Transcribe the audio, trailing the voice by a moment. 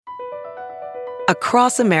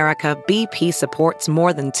Across America, BP supports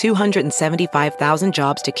more than 275,000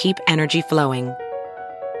 jobs to keep energy flowing.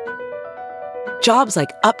 Jobs like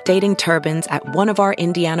updating turbines at one of our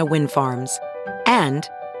Indiana wind farms and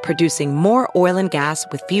producing more oil and gas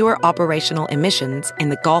with fewer operational emissions in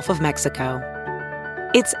the Gulf of Mexico.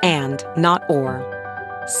 It's and, not or.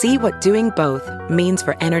 See what doing both means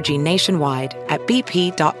for energy nationwide at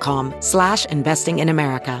bp.com/investing in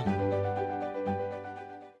America.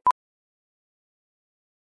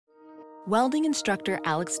 Welding instructor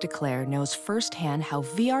Alex DeClaire knows firsthand how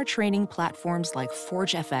VR training platforms like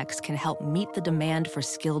ForgeFX can help meet the demand for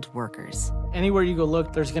skilled workers. Anywhere you go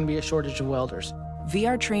look, there's going to be a shortage of welders.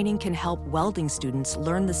 VR training can help welding students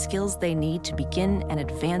learn the skills they need to begin and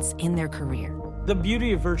advance in their career. The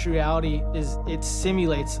beauty of virtual reality is it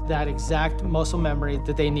simulates that exact muscle memory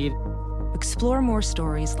that they need. Explore more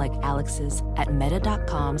stories like Alex's at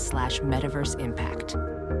meta.com/metaverseimpact.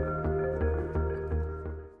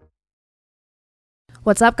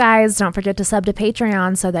 What's up, guys? Don't forget to sub to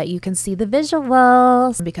Patreon so that you can see the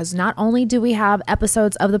visuals, because not only do we have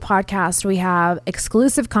episodes of the podcast, we have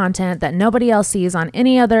exclusive content that nobody else sees on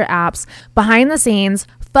any other apps, behind the scenes,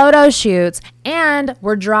 photo shoots, and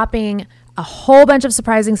we're dropping a whole bunch of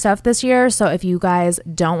surprising stuff this year. So if you guys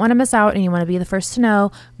don't want to miss out and you want to be the first to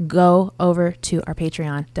know, go over to our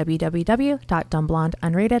Patreon,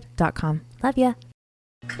 www.dumbblondeunrated.com. Love ya.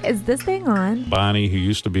 Is this thing on? Bonnie, who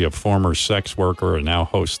used to be a former sex worker and now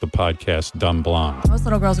hosts the podcast Dumb Blonde. Most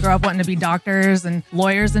little girls grow up wanting to be doctors and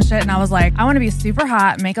lawyers and shit. And I was like, I want to be super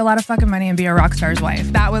hot, make a lot of fucking money, and be a rock star's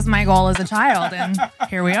wife. That was my goal as a child. And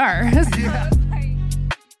here we are.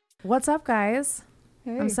 What's up, guys?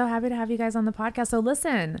 Hey. I'm so happy to have you guys on the podcast. So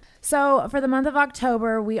listen, so for the month of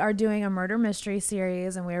October, we are doing a murder mystery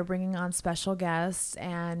series and we are bringing on special guests,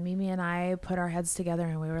 and Mimi and I put our heads together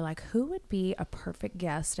and we were like, who would be a perfect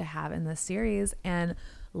guest to have in this series? And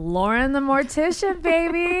Lauren the Mortician,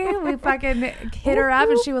 baby. We fucking hit her up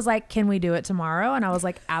and she was like, can we do it tomorrow? And I was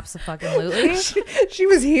like, absolutely. She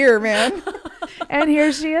was here, man. And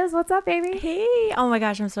here she is. What's up, baby? Hey. Oh my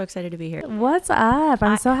gosh, I'm so excited to be here. What's up?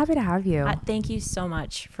 I'm so happy to have you. Thank you so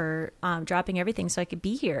much for dropping everything so I could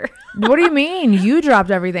be here. What do you mean? You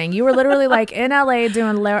dropped everything. You were literally like in LA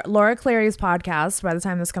doing Laura Cleary's podcast. By the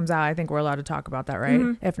time this comes out, I think we're allowed to talk about that, right?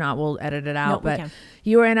 Mm-hmm. If not, we'll edit it out. Nope, but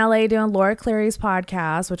you were in LA doing Laura Cleary's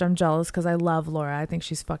podcast, which I'm jealous because I love Laura. I think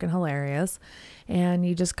she's fucking hilarious. And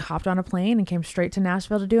you just hopped on a plane and came straight to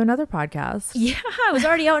Nashville to do another podcast. Yeah, I was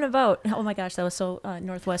already out in a boat. Oh my gosh, that was so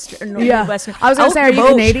Northwestern. Yeah. Northwestern. I was going to say, are you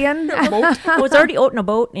Canadian? I was already out in a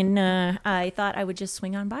boat, and I thought I would just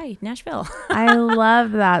swing on by Nashville. I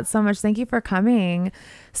love that so much. Thank you for coming.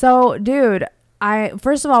 So, dude,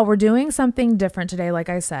 first of all, we're doing something different today. Like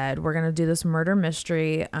I said, we're going to do this murder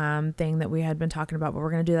mystery thing that we had been talking about, but we're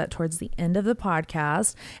going to do that towards the end of the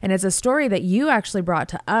podcast. And it's a story that you actually brought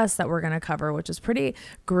to us that we're going to cover, which is pretty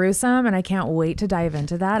gruesome. And I can't wait to dive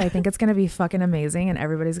into that. I think it's going to be fucking amazing and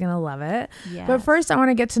everybody's going to love it. Yes. But first, I want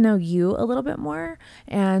to get to know you a little bit more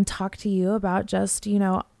and talk to you about just,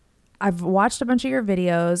 I've watched a bunch of your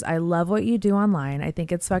videos. I love what you do online. I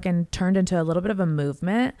think it's fucking turned into a little bit of a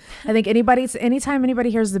movement. I think anytime anybody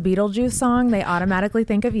hears the Beetlejuice song, they automatically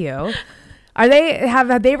think of you.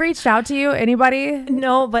 Have they reached out to you? Anybody?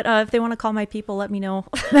 No, but if they want to call my people, let me know.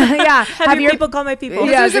 Yeah. have your people call my people.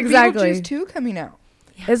 Yes, There's exactly. a Beetlejuice 2 coming out.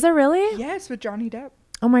 Yeah. Is there really? Yes, with Johnny Depp.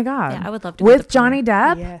 Oh my God. Yeah, I would love to. With Johnny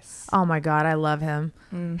Depp? Yes. Oh my God, I love him.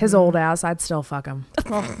 Mm-hmm. His old ass, I'd still fuck him.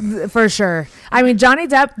 For sure. I mean, Johnny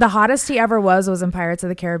Depp, the hottest he ever was in Pirates of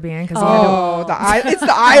the Caribbean. It's the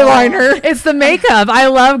eyeliner. It's the makeup. I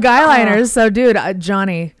love guy liners. So dude,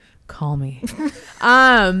 Johnny, call me.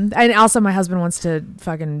 And also my husband wants to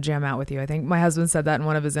fucking jam out with you. I think my husband said that in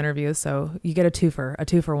one of his interviews. So you get a two for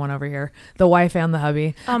one over here. The wife and the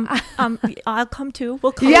hubby. I'll come too.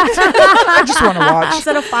 We'll come. Yeah. I just want to watch.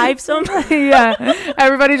 Instead of 5 some. Yeah.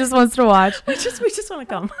 Everybody just wants to watch. We just want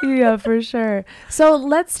to come. Yeah, for sure. So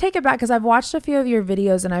let's take it back, because I've watched a few of your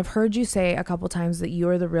videos and I've heard you say a couple times that you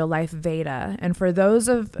are the real life Veda. And for those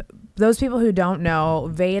people who don't know,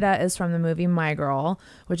 Veda is from the movie My Girl,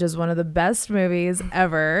 which is one of the best movies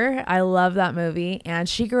ever. I love that movie. And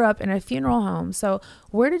she grew up in a funeral home. So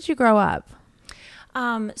where did you grow up?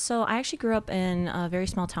 So I actually grew up in a very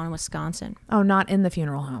small town in Wisconsin. Oh, not in the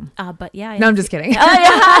funeral home. But yeah. No, I'm just kidding.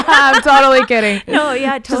 I'm totally kidding. No,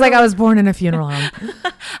 yeah. Totally. Just like I was born in a funeral home.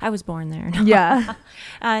 I was born there. No. Yeah.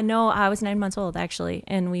 No, I was 9 months old actually.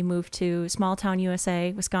 And we moved to small town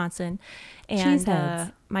USA, Wisconsin. And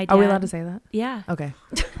Cheeseheads. my dad. Are we allowed to say that? Yeah. Okay.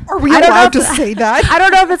 Are we I don't know allowed to if- say that? I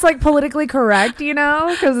don't know if it's like politically correct, you know,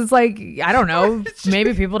 because it's like, I don't know,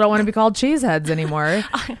 maybe people don't want to be called cheeseheads anymore.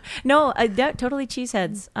 No, totally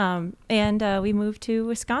cheeseheads. And we moved to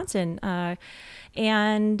Wisconsin.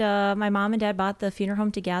 And my mom and dad bought the funeral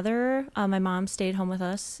home together. My mom stayed home with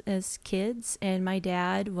us as kids, and my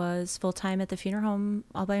dad was full-time at the funeral home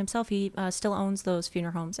all by himself. He still owns those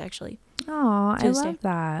funeral homes, actually. Oh, I Tuesday. love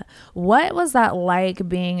that. What was that like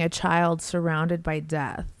being a child surrounded by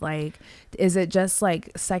death? Like, is it just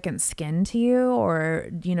like second skin to you, or,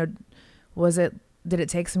 you know, did it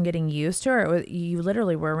take some getting used to, or you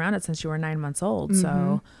literally were around it since you were 9 months old?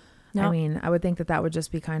 So, No. I mean, I would think that would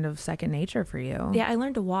just be kind of second nature for you. Yeah, I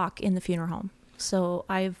learned to walk in the funeral home. So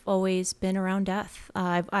I've always been around death.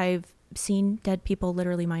 I've seen dead people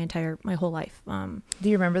literally my whole life. Do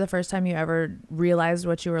you remember the first time you ever realized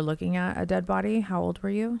what you were looking at, a dead body? How old were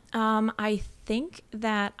you? I think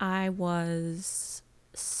that I was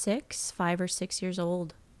 5 or 6 years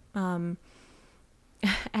old.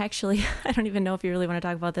 Actually, I don't even know if you really want to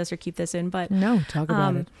talk about this or keep this in, but No, talk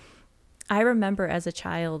about it. I remember as a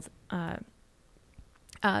child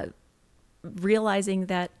realizing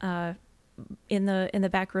that in the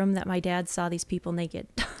back room that my dad saw these people naked.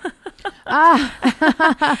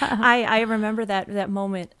 I remember that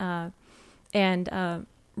moment and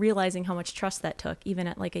realizing how much trust that took, even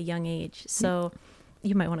at like a young age. So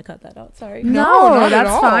you might want to cut that out. Sorry. No, No, not at that's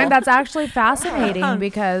all. fine. That's actually fascinating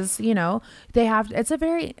because, you know, death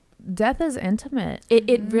is intimate.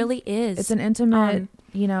 It really is. It's an intimate,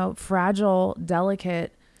 you know, fragile,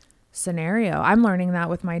 delicate scenario. I'm learning that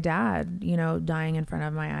with my dad, you know, dying in front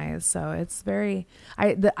of my eyes. So it's very,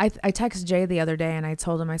 I texted Jay the other day and I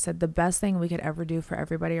told him, I said, the best thing we could ever do for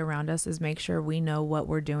everybody around us is make sure we know what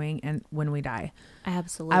we're doing and when we die.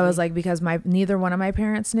 Absolutely. I was like, because neither one of my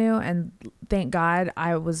parents knew, and thank God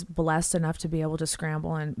I was blessed enough to be able to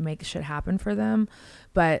scramble and make shit happen for them.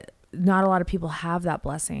 But not a lot of people have that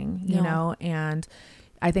blessing, you know, and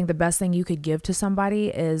I think the best thing you could give to somebody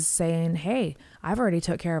is saying, hey, I've already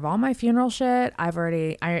took care of all my funeral shit. I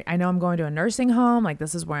know I'm going to a nursing home. Like,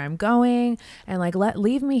 this is where I'm going. And like,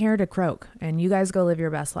 leave me here to croak and you guys go live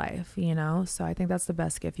your best life, you know? So I think that's the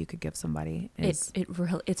best gift you could give somebody. It's a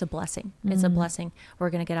blessing. It's a blessing.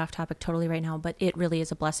 We're going to get off topic totally right now, but it really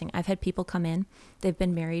is a blessing. I've had people come in, they've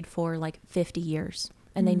been married for like 50 years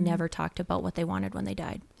and they never talked about what they wanted when they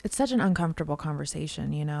died. It's such an uncomfortable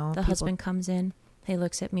conversation, you know? The husband comes in, he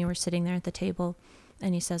looks at me, we're sitting there at the table,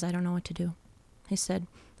 and he says, I don't know what to do. He said,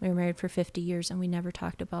 we were married for 50 years and we never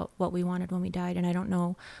talked about what we wanted when we died, and I don't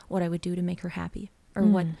know what I would do to make her happy or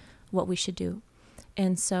what we should do.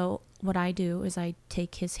 And so what I do is I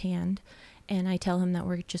take his hand and I tell him that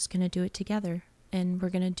we're just going to do it together. And we're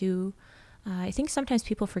going to do, I think sometimes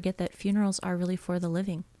people forget that funerals are really for the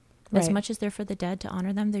living. As Right. much as they're for the dead to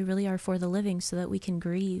honor them, they really are for the living so that we can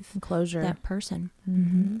grieve Closure. that person.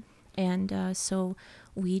 And so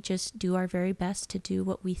we just do our very best to do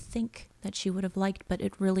what we think that she would have liked, but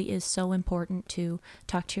it really is so important to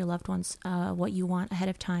talk to your loved ones what you want ahead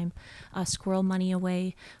of time. Squirrel money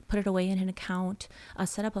away, put it away in an account,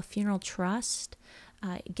 set up a funeral trust,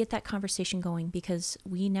 get that conversation going, because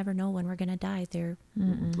we never know when we're going to die.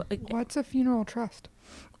 What's a funeral trust?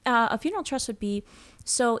 A funeral trust would be,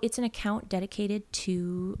 so it's an account dedicated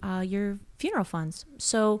to your funeral funds.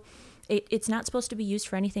 So it's not supposed to be used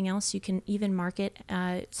for anything else. You can even mark it,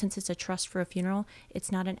 since it's a trust for a funeral,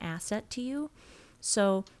 it's not an asset to you.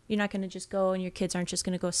 So you're not going to just go, and your kids aren't just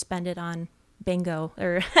going to go spend it on bingo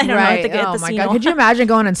or I don't know, at the Oh my casino. God. Could you imagine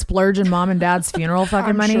going and splurging mom and dad's funeral fucking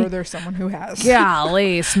I'm money? sure there's someone who has.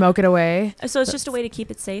 Golly, smoke it away. So it's just a way to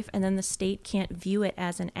keep it safe, and then the state can't view it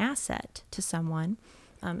as an asset to someone.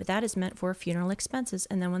 That is meant for funeral expenses,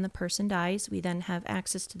 and then when the person dies, we then have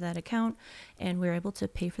access to that account, and we're able to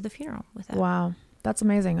pay for the funeral with that. Wow. That's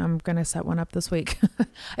amazing. I'm going to set one up this week.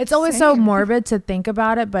 It's always so morbid to think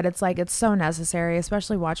about it, but it's like, it's so necessary,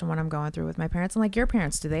 especially watching what I'm going through with my parents. And like, your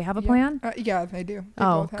parents, do they have a plan? Yeah, they do. They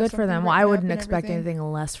Oh, both have good for something them. Well, I written up wouldn't and expect everything.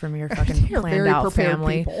 anything less from your fucking You're planned very out prepared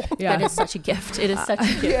family. people. That is such a gift. It is such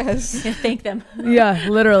a gift. Yes. Yeah, thank them. Yeah,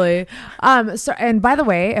 literally. So, and by the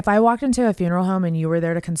way, if I walked into a funeral home and you were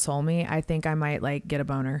there to console me, I think I might like get a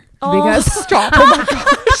boner. Because Stop. Oh my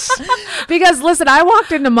gosh. Because listen, I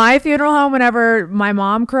walked into my funeral home whenever my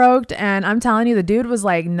mom croaked, and I'm telling you, the dude was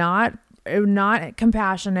like not not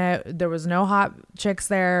compassionate. There was no hot chicks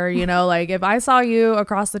there. You know, like if I saw you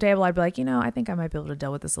across the table, I'd be like, you know, I think I might be able to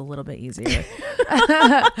deal with this a little bit easier.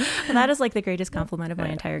 That is like the greatest compliment of my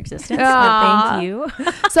entire existence. Thank you.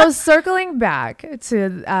 So circling back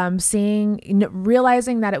to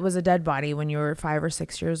realizing that it was a dead body when you were 5 or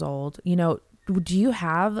 6 years old, you know,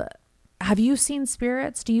 have you seen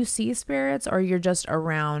spirits? Do you see spirits, or you're just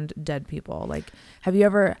around dead people? Like, have you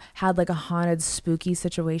ever had like a haunted, spooky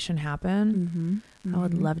situation happen? I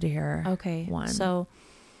would love to hear. Okay. One. So,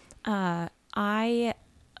 I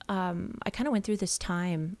kind of went through this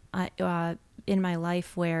time in my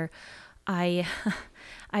life where I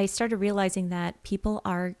started realizing that people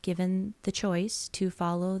are given the choice to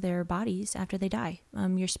follow their bodies after they die.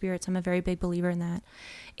 Your spirits. I'm a very big believer in that.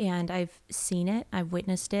 And I've seen it, I've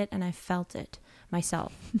witnessed it, and I've felt it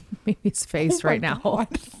myself. Mimi's face right now. God.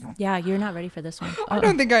 Yeah, you're not ready for this one. I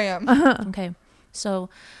don't think I am. Okay. So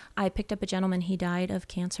I picked up a gentleman. He died of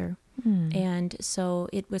cancer. And so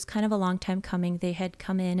it was kind of a long time coming. They had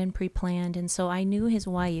come in and pre-planned. And so I knew his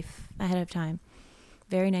wife ahead of time.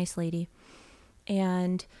 Very nice lady.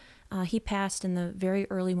 And he passed in the very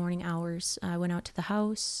early morning hours. I went out to the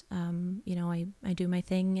house. You know, I do my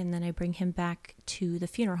thing, and then I bring him back to the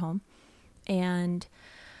funeral home. And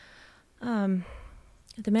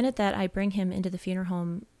the minute that I bring him into the funeral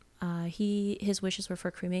home, his wishes were for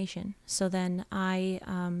cremation. So then I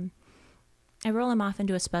roll him off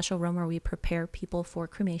into a special room where we prepare people for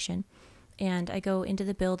cremation. And I go into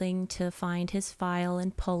the building to find his file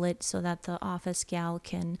and pull it so that the office gal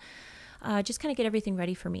can just kind of get everything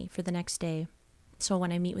ready for me for the next day. So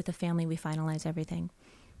when I meet with the family, we finalize everything.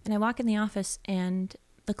 And I walk in the office and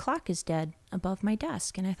the clock is dead above my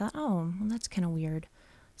desk. And I thought, oh, well, that's kind of weird.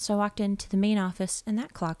 So I walked into the main office and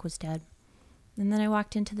that clock was dead. And then I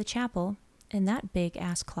walked into the chapel and that big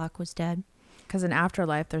ass clock was dead. Because in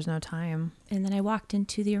afterlife, there's no time. And then I walked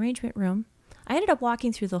into the arrangement room. I ended up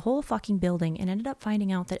walking through the whole fucking building and ended up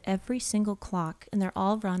finding out that every single clock, and they're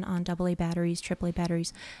all run on AA batteries, AAA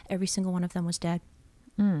batteries, every single one of them was dead.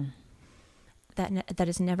 That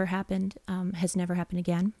has never happened, has never happened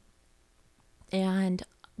again. And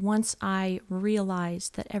once I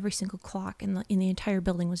realized that every single clock in the entire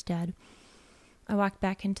building was dead, I walked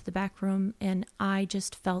back into the back room and I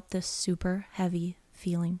just felt this super heavy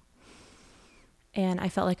feeling. And I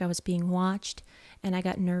felt like I was being watched, and I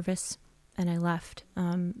got nervous. And I left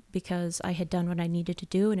because I had done what I needed to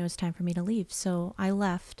do and it was time for me to leave. So I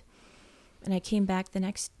left and I came back the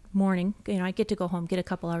next morning. You know, I get to go home, get a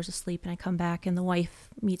couple hours of sleep, and I come back and the wife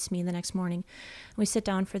meets me the next morning. We sit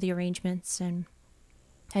down for the arrangements, and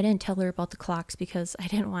I didn't tell her about the clocks because I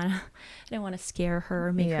didn't want to scare her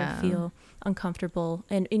or make her feel uncomfortable.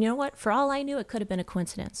 And you know what? For all I knew, it could have been a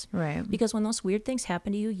coincidence. Right. Because when those weird things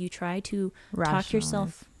happen to you, you try to talk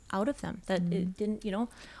yourself out of them, that it didn't, you know,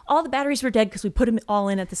 all the batteries were dead because we put them all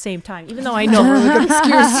in at the same time, even though I know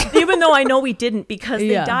even though I know we didn't, because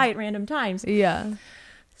they die at random times.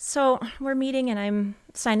 So we're meeting and I'm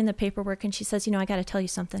signing the paperwork, and she says, you know, I got to tell you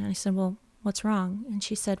something. And I said, well, what's wrong? And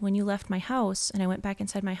she said, when you left my house and I went back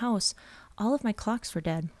inside my house, all of my clocks were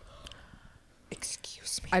dead.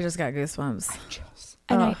 Excuse me. I just got goosebumps.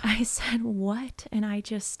 And I said, what? And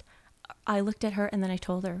I looked at her and then I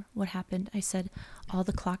told her what happened. I said, all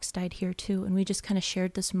the clocks died here too. And we just kind of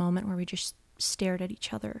shared this moment where we just stared at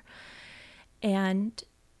each other. And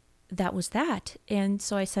that was that. And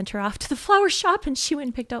so I sent her off to the flower shop and she went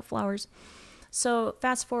and picked out flowers. So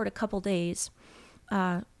fast forward a couple days,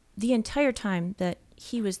 the entire time that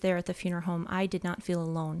he was there at the funeral home, I did not feel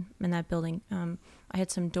alone in that building. I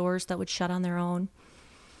had some doors that would shut on their own.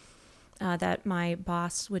 That my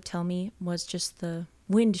boss would tell me was just the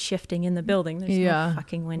wind shifting in the building. There's no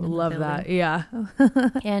fucking wind in the building. Love that. Yeah.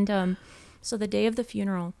 And so the day of the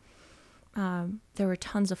funeral, there were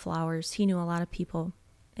tons of flowers. He knew a lot of people.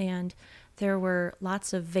 And there were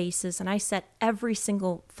lots of vases. And I set every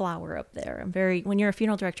single flower up there. When you're a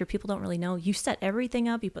funeral director, people don't really know. You set everything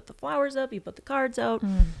up. You put the flowers up. You put the cards out.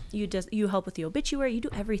 You help with the obituary. You do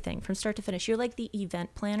everything from start to finish. You're like the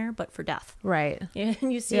event planner, but for death. Right.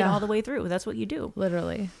 And you see it all the way through. That's what you do.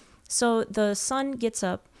 Literally. So the son gets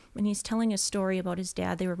up and he's telling a story about his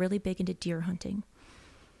dad. They were really big into deer hunting.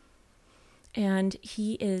 And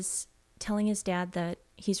he is telling his dad that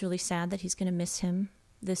he's really sad that he's going to miss him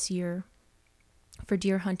this year for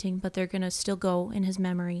deer hunting, but they're going to still go in his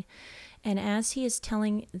memory. And as he is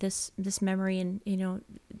telling this memory and, you know,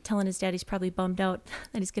 telling his dad he's probably bummed out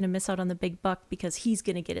that he's going to miss out on the big buck because he's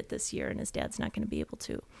going to get it this year and his dad's not going to be able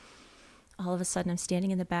to. All of a sudden I'm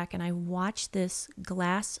standing in the back and I watch this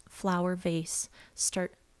glass flower vase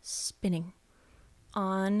start spinning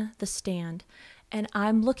on the stand. And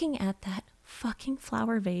I'm looking at that fucking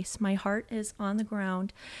flower vase. My heart is on the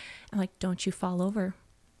ground. I'm like, don't you fall over.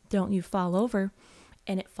 Don't you fall over.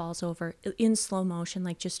 And it falls over in slow motion,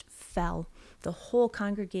 like just fell. The whole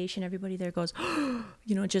congregation, everybody there goes,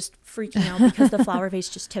 just freaking out because the flower vase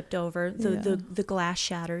just tipped over. The glass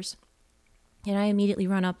shatters. And I immediately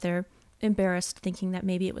run up there, embarrassed, thinking that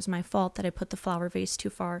maybe it was my fault that I put the flower vase too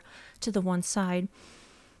far to the one side.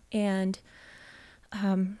 And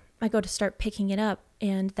I go to start picking it up,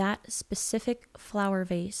 and that specific flower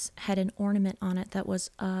vase had an ornament on it that was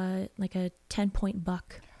like a 10-point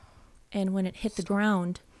buck. And when it hit the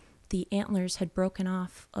ground, the antlers had broken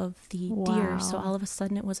off of the deer. So all of a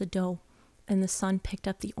sudden it was a doe. And the son picked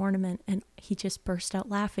up the ornament, and he just burst out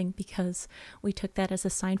laughing because we took that as a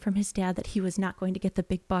sign from his dad that he was not going to get the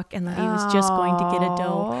big buck and that he was just going to get a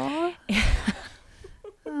doe.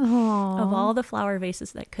 Of all the flower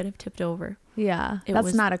vases that could have tipped over. Yeah,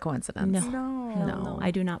 that's not a coincidence. No, I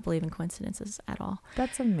do not believe in coincidences at all.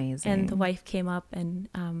 That's amazing. And the wife came up, and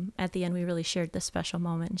at the end we really shared this special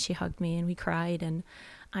moment, and she hugged me and we cried, and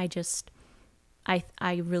I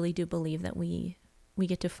really do believe that we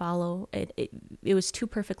get to follow it. It was too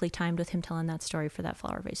perfectly timed with him telling that story for that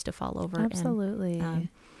flower vase to fall over. Absolutely. And,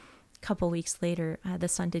 a couple weeks later, the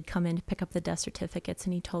son did come in to pick up the death certificates,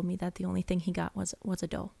 and he told me that the only thing he got was a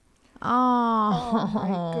doe. Oh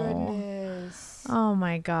my goodness. Oh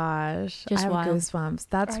my gosh. Just I have wild. goosebumps.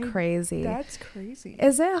 That's crazy. That's crazy.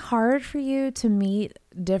 Is it hard for you to meet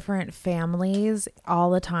different families all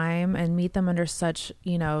the time and meet them under such,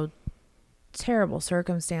 terrible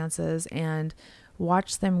circumstances and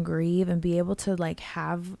watch them grieve and be able to like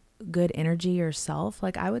have good energy yourself?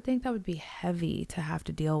 Like, I would think that would be heavy to have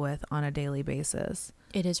to deal with on a daily basis.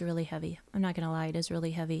 It is really heavy. I'm not going to lie. It is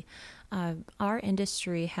really heavy. Our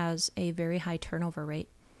industry has a very high turnover rate.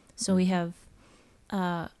 So we have,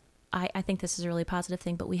 I think this is a really positive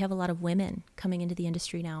thing, but we have a lot of women coming into the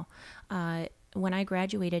industry now. When I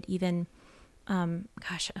graduated, even,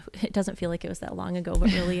 it doesn't feel like it was that long ago,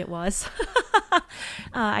 but really it was.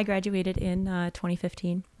 I graduated in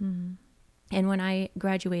 2015. Mm-hmm. And when I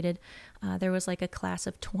graduated, there was like a class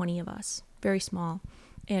of 20 of us, very small,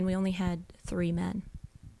 and we only had 3 men.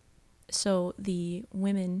 So the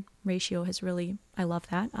women ratio has really, I love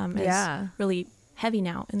that, is really heavy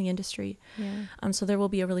now in the industry. Yeah. So there will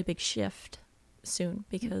be a really big shift soon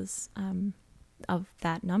because of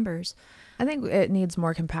that numbers. I think it needs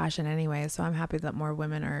more compassion anyway, so I'm happy that more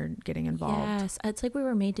women are getting involved. Yes, it's like we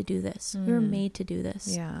were made to do this. We were made to do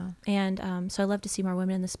this. Yeah. And so I love to see more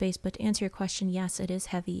women in the space, but to answer your question, yes, it is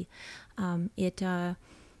heavy. It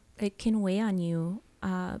can weigh on you,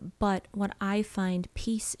 but what I find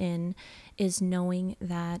peace in is knowing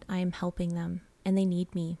that I am helping them, and they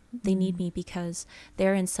need me. They need me because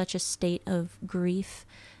they're in such a state of grief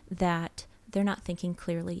that they're not thinking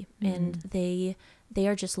clearly, and they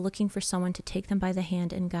are just looking for someone to take them by the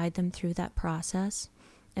hand and guide them through that process.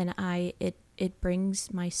 And it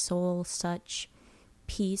brings my soul such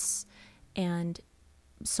peace and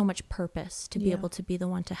so much purpose to be able to be the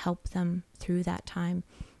one to help them through that time.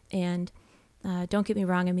 And don't get me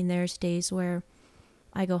wrong, I mean, there's days where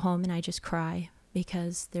I go home and I just cry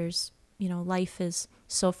because there's, life is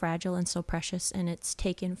so fragile and so precious, and it's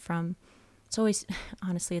taken from, it's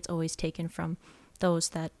always taken from those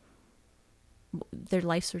that their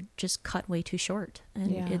lives are just cut way too short,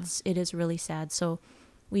 and it is really sad. So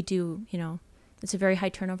we do, it's a very high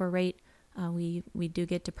turnover rate. We do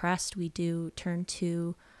get depressed. We do turn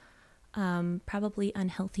to probably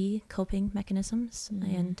unhealthy coping mechanisms,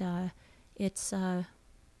 and it's a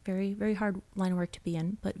very, very hard line of work to be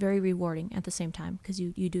in, but very rewarding at the same time because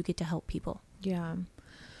you do get to help people. Yeah.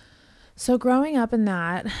 So growing up in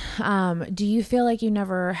that, do you feel like you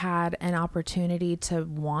never had an opportunity to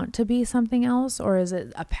want to be something else, or is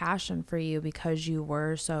it a passion for you because you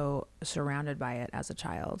were so surrounded by it as a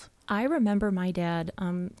child? I remember my dad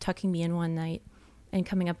tucking me in one night and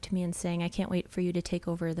coming up to me and saying, "I can't wait for you to take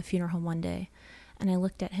over the funeral home one day." And I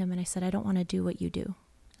looked at him and I said, "I don't want to do what you do."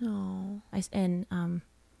 Oh.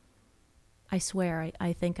 I swear,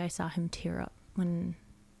 I think I saw him tear up when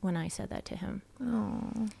I said that to him.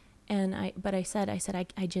 Oh. And I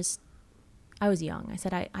was young. I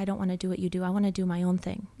said, I don't want to do what you do. I want to do my own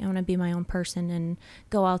thing. I want to be my own person and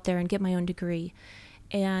go out there and get my own degree.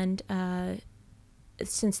 And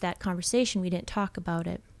since that conversation, we didn't talk about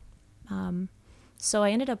it. So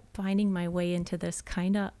I ended up finding my way into this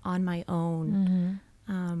kind of on my own,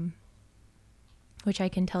 which I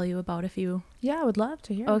can tell you about if you... Yeah, I would love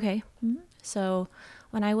to hear. Okay. Mm-hmm. So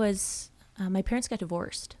when I was... my parents got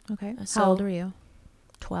divorced. Okay. How old were you?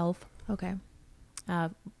 12. Okay.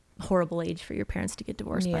 horrible age for your parents to get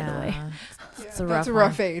divorced, by the way. It's a That's rough a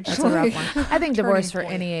rough one. age. That's a rough one. I think divorce for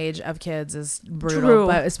point. any age of kids is brutal, True.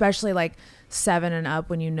 but especially like 7 and up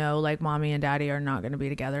when you know like mommy and daddy are not going to be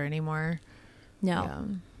together anymore. No. Yeah.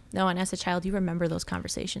 No, and as a child, you remember those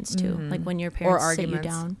conversations too. Like when your Or parents sit you arguments.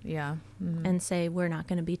 down Yeah. and say, we're not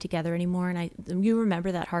going to be together anymore. And you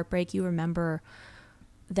remember that heartbreak. You remember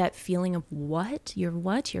that feeling of what? You're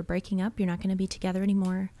breaking up? You're not going to be together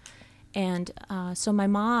anymore? And so my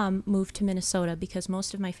mom moved to Minnesota because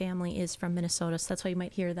most of my family is from Minnesota. So that's why you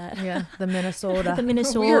might hear that. Yeah. The Minnesota. The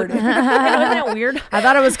Minnesota. Weird. I know, isn't that weird? I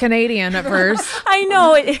thought it was Canadian at first. I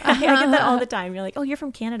know. I get that all the time. You're like, oh, you're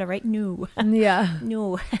from Canada, right? No. Yeah.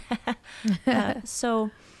 No.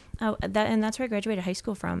 So that's where I graduated high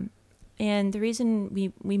school from. And the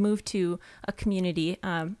reason we moved to a community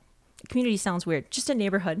sounds weird, just a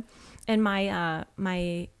neighborhood. And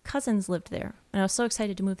my cousins lived there. And I was so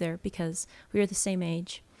excited to move there because we were the same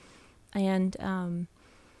age. And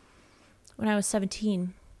when I was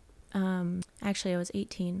 17, actually I was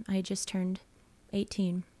 18. I had just turned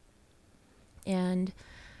 18. And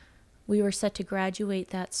we were set to graduate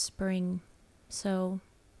that spring. So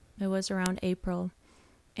it was around April.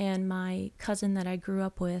 And my cousin that I grew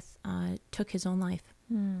up with took his own life.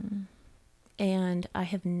 And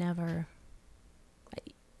I've never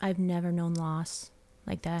known loss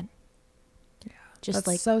like that. Yeah. Just That's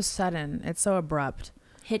like so sudden. It's so abrupt.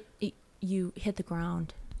 you hit the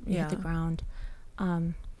ground. You Yeah. hit the ground.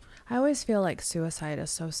 I always feel like suicide is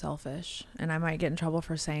so selfish, and I might get in trouble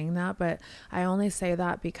for saying that, but I only say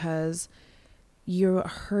that because you're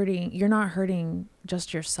not hurting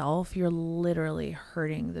just yourself. You're literally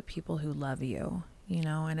hurting the people who love you,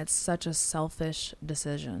 and it's such a selfish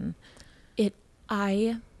decision.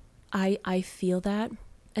 I feel that.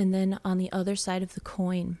 And then on the other side of the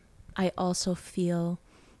coin, I also feel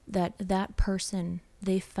that person,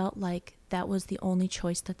 they felt like that was the only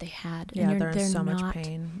choice that they had. Yeah, And they're in so much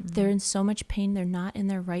pain. Mm-hmm. They're in so much pain. They're not in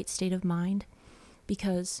their right state of mind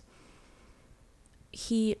because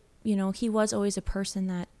he was always a person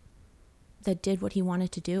that did what he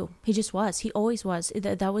wanted to do. He just was. He always was.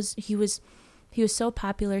 He was so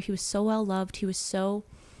popular. He was so well loved.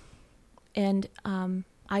 And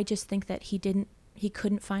I just think that he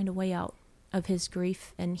couldn't find a way out of his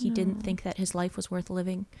grief, and he didn't think that his life was worth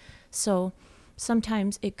living. So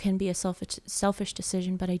sometimes it can be a selfish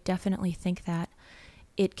decision, but I definitely think that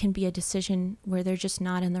it can be a decision where they're just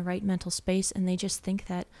not in the right mental space, and they just think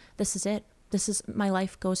that this is it. My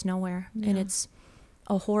life goes nowhere. Yeah. And it's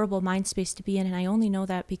a horrible mind space to be in. And I only know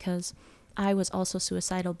that because I was also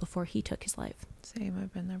suicidal before he took his life. Same.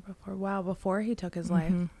 I've been there before. Wow. Before he took his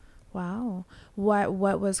life. Wow.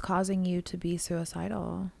 What was causing you to be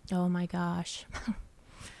suicidal? Oh my gosh.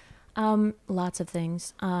 Lots of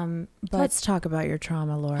things. But let's talk about your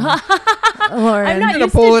trauma, Lauren. Lauren, I'm not gonna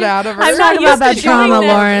pull it out of her. I'm Talk not about that used to doing trauma,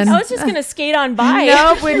 that. Lauren. I was just gonna skate on by.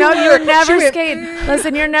 Nope, you're never skating.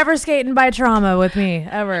 Listen, you're never skating by trauma with me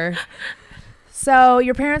ever. So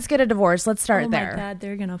your parents get a divorce. Let's start there. Oh my God,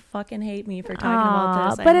 they're gonna fucking hate me for talking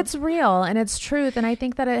about this. But it's real and it's truth, and I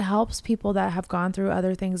think that it helps people that have gone through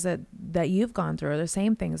other things that you've gone through, or the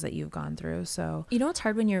same things that you've gone through. So it's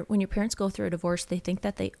hard when your parents go through a divorce. They think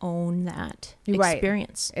that they own that Right.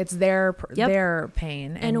 experience. It's their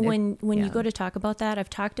pain. And when you go to talk about that, I've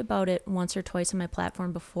talked about it once or twice on my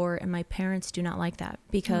platform before, and my parents do not like that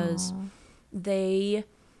because they.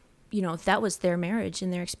 That was their marriage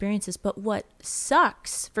and their experiences. But what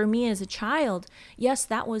sucks for me as a child, yes,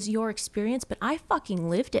 that was your experience, but I fucking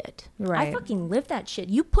lived it. Right. I fucking lived that shit.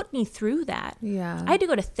 You put me through that. Yeah. I had to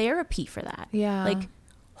go to therapy for that. Yeah. Like,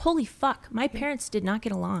 holy fuck. My parents did not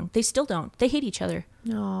get along. They still don't. They hate each other.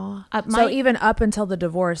 No. So even up until the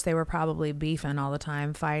divorce, they were probably beefing all the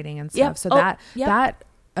time, fighting and stuff. Yep. So Yep. that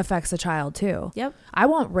affects a child too. Yep. I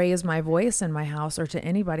won't raise my voice in my house or to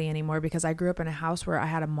anybody anymore because I grew up in a house where I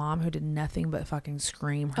had a mom who did nothing but fucking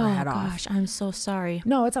scream her head off. Oh gosh, I'm so sorry.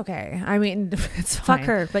 No, it's okay. I mean, it's fine. Fuck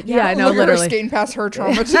her. But yeah, no, Look at her literally. skating past her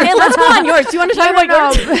trauma too. Hey, let's go on yours. Do you want to talk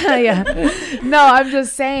about yours? Yeah. No, I'm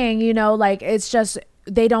just saying, it's just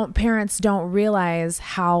parents don't realize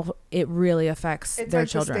how it really affects It's their like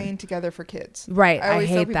children. Staying together for kids. Right. I always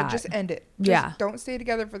tell hate people, that. just end it. Don't stay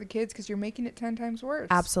together for the kids because you're making it 10 times worse.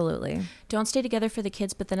 Absolutely. Don't stay together for the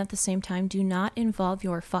kids, but then at the same time, do not involve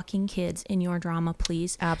your fucking kids in your drama,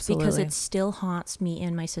 please. Absolutely. Because it still haunts me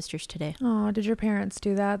and my sisters today. Oh, did your parents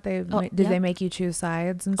do that? Did yep. they make you choose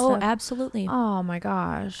sides and stuff? Oh, absolutely. Oh my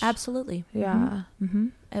gosh. Absolutely. Yeah. Mm-hmm.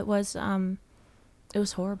 It was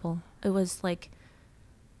horrible. It was like,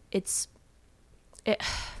 I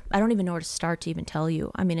don't even know where to start to even tell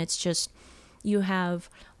you. I mean, it's just, you have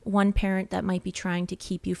one parent that might be trying to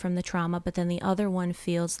keep you from the trauma, but then the other one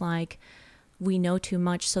feels like we know too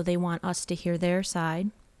much, so they want us to hear their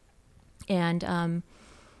side. And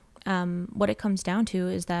what it comes down to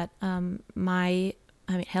is that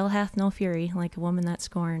hell hath no fury like a woman that's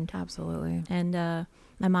scorned. Absolutely. And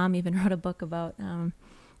my mom even wrote a book about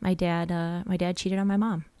my dad. My dad cheated on my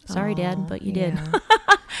mom. Sorry, Dad, but you did.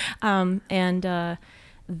 And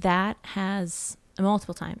that has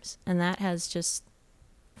multiple times, and that has just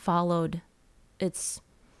followed.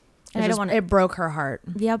 It broke her heart.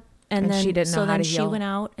 Yep. And then she didn't know how to heal. She went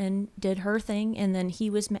out and did her thing, and then he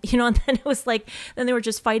was, and then it was like, then they were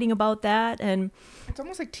just fighting about that, and it's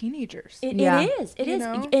almost like teenagers. It is.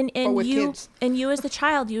 Know? And with you kids. and you as the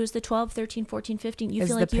child, you as the 12, 13, 14, 15, you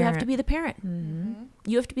feel like you have to be the parent. Mm-hmm.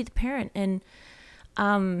 You have to be the parent, and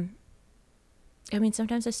I mean,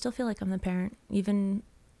 sometimes I still feel like I'm the parent, even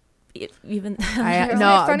trust me,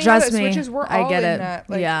 I get it. That,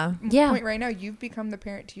 point right now. You've become the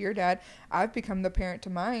parent to your dad. I've become the parent to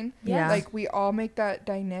mine. Yeah. Like we all make that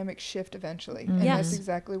dynamic shift eventually. Mm-hmm. And Yes. that's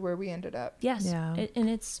exactly where we ended up. Yes. Yeah. And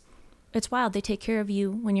it's wild. They take care of you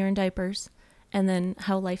when you're in diapers, and then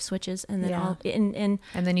how life switches, and then and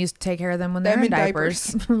then you take care of them when they're in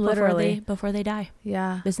diapers. Literally before they die.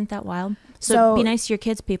 Yeah. Isn't that wild? So be nice to your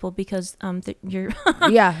kids, people, because you're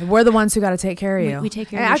yeah, we're the ones who got to take care of you. We take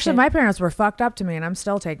care and of your actually shit. my parents were fucked up to me, and I'm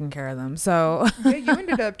still taking care of them. So Yeah, you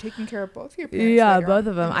ended up taking care of both your parents. yeah, later both on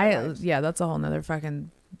of them. in their lives.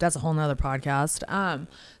 That's a whole nother podcast.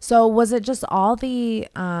 So was it just all the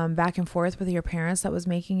back and forth with your parents that was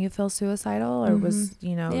making you feel suicidal, or was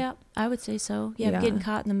Yeah, I would say so. Yeah, getting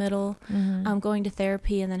caught in the middle, Mm-hmm. Going to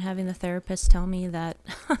therapy, and then having the therapist tell me that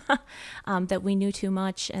that we knew too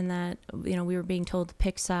much, and that we were being told to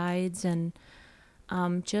pick sides, and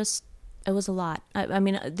it was a lot. I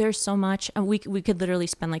mean, there's so much. We could literally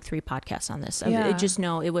spend like 3 podcasts on this. Yeah.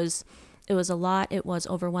 It was a lot. It was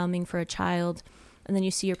overwhelming for a child. And then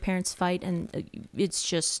you see your parents fight, and it's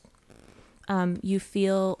just, you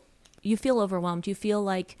feel overwhelmed. You feel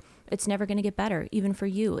like it's never going to get better, even for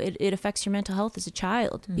you. It affects your mental health as a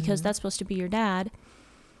child, because that's supposed to be your dad.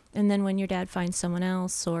 And then when your dad finds someone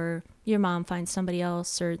else, or your mom finds somebody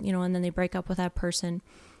else, or, and then they break up with that person,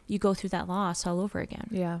 you go through that loss all over again.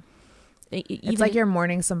 Yeah. It's like you're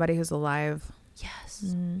mourning somebody who's alive. Yes.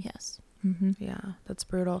 Mm. Yes. Mm-hmm. Yeah, that's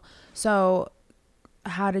brutal. So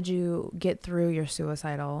how did you get through your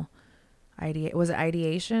suicidal was it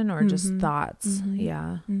ideation or just thoughts? Mm-hmm.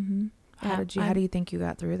 Yeah. Mm-hmm. How do you think you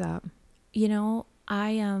got through that?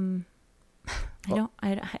 I don't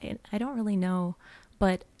really know,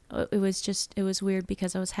 but it was weird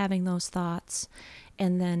because I was having those thoughts,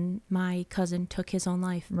 and then my cousin took his own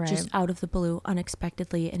life just out of the blue,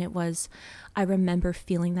 unexpectedly. And I remember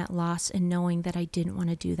feeling that loss and knowing that I didn't want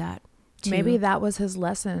to do that. Maybe that was his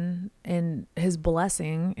lesson, and his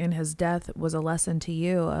blessing in his death was a lesson to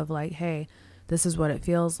you of like, hey, this is what it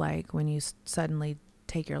feels like when you suddenly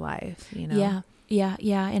take your life, Yeah.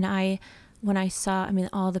 And when I saw,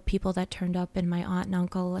 all the people that turned up, and my aunt and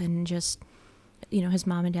uncle, and just, his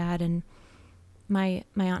mom and dad, and my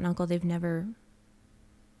aunt and uncle,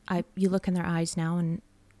 you look in their eyes now, and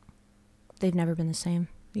they've never been the same.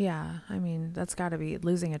 Yeah, that's got to be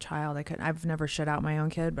losing a child. I've never shut out my own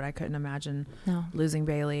kid, but I couldn't imagine losing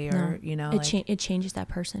Bailey or it changes that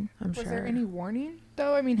person. I'm sure. Was there any warning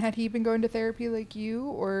though? Had he been going to therapy like you,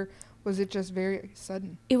 or was it just very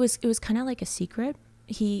sudden? It was kind of like a secret.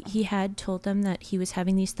 He had told them that he was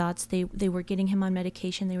having these thoughts. They were getting him on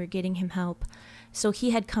medication. They were getting him help. So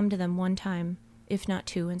he had come to them one time, if not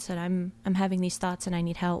 2, and said, I'm having these thoughts and I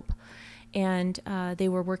need help. And they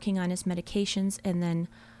were working on his medications, and then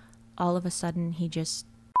all of a sudden he just...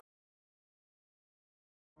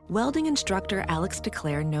 Welding instructor Alex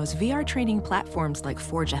DeClaire knows VR training platforms like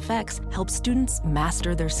Forge FX help students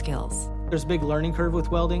master their skills. There's a big learning curve with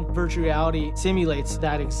welding. Virtual reality simulates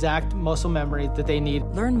that exact muscle memory that they need.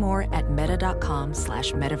 Learn more at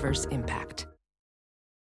meta.com/metaverseimpact.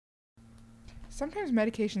 Sometimes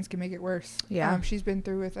medications can make it worse. Yeah. She's been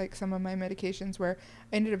through with like some of my medications where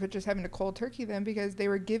I ended up just having to cold turkey them because they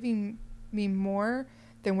were giving me more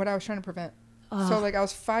than what I was trying to prevent. So like I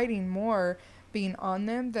was fighting more being on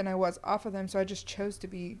them than I was off of them. So I just chose to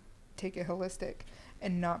take it holistic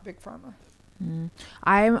and not big pharma.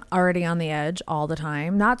 I'm already on the edge all the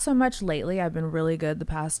time. Not so much lately. I've been really good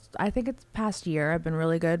past year. I've been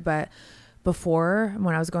really good, but before,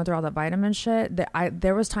 when I was going through all that vitamin shit,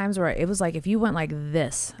 there was times where it was like, if you went like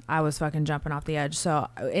this, I was fucking jumping off the edge. So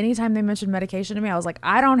anytime they mentioned medication to me, I was like,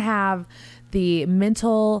 I don't have the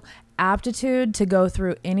mental aptitude to go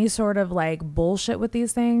through any sort of like bullshit with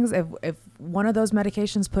these things. If one of those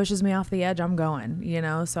medications pushes me off the edge, I'm going, you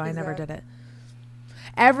know, so I never did it.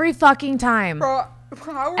 Every fucking time. Bro,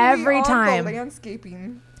 how are Every we on time. the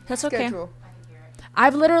landscaping That's okay. schedule?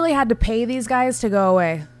 I've literally had to pay these guys to go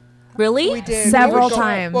away. Really? We did. Several We'll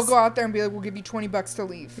times. We'll go out there and be like, we'll give you $20 to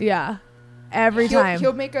leave. Yeah. Every time.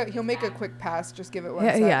 He'll make a quick pass. Just give it one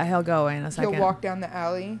second. Yeah, he'll go away in a second. He'll walk down the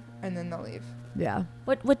alley and then they'll leave. Yeah.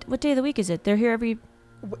 What day of the week is it? They're here every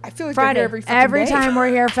I feel like Friday. they're here Every day. time we're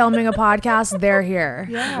here filming a podcast, they're here.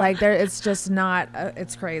 Yeah. Like it's just not.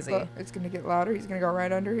 It's crazy. Look, it's gonna get louder. He's gonna go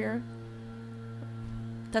right under here.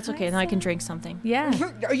 That's okay. Then I can drink something. Yeah.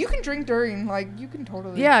 You can drink during. Like you can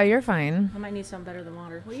totally. Yeah, you're fine. I might need something better than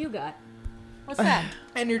water. What do you got? What's that?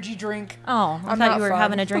 Energy drink. Oh, I I'm thought not you were fun.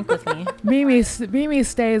 having a drink with me. Mimi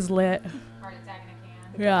stays lit.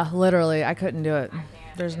 Yeah, literally, I couldn't do it.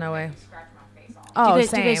 There's no way. Oh, do you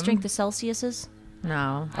same. guys drink the Celsiuses?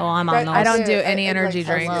 No. Oh, I'm on those. I don't do it. any energy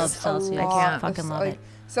I love drinks. Celsius. I can't. Fucking love it.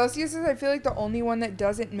 Celsius is, I feel like, the only one that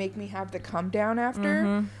doesn't make me have the come down after.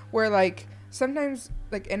 Mm-hmm. Where like sometimes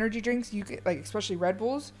like energy drinks, you get like especially Red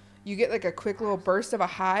Bulls, you get like a quick little burst of a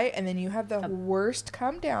high, and then you have the worst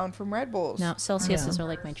come down from Red Bulls. No, Celsiuses are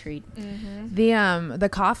like my treat. The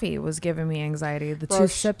coffee was giving me anxiety. The Bro, 2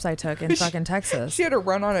 sips I took in fucking Texas. She had to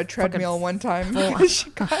run on a treadmill one time because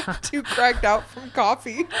she got too cracked out from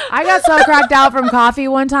coffee. I got so cracked out from coffee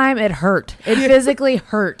one time, it hurt. It physically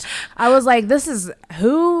hurt. I was like, this is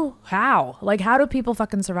how? Like, how do people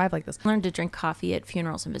fucking survive like this? Learned to drink coffee at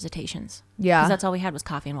funerals and visitations. Yeah. Because that's all we had was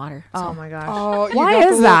coffee and water. So. Oh my gosh. Oh, you Why got the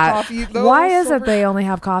is little that? coffee- the Why little is it silver- they only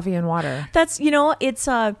have coffee and water? That's it's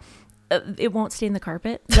it won't stain the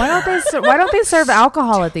carpet. Why don't they serve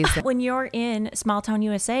alcohol at these things? When you're in small town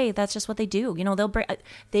USA, that's just what they do. They'll bring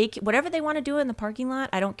whatever they want to do in the parking lot.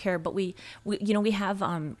 I don't care, but we have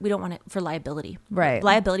we don't want it for liability. Right.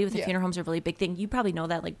 Liability with the funeral homes are a really big thing. You probably know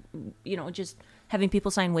that, like just having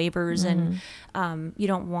people sign waivers and you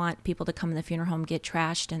don't want people to come in the funeral home get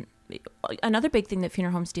trashed. And another big thing that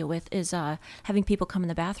funeral homes deal with is having people come in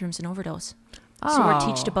the bathrooms and overdose. So we're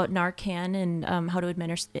teached about Narcan and how to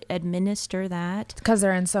administer that. Because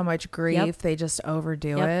they're in so much grief, Yep. they just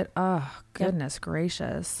overdo Yep. it. Oh, goodness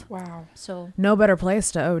gracious. Wow. So No better place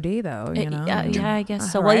to OD, though, you know? yeah, I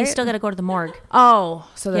guess so. Well, you Right? still got to go to the morgue. Oh,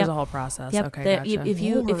 so there's Yep. a whole process. Yep. Okay, That gotcha.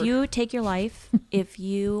 if you take your life, if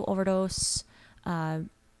you overdose,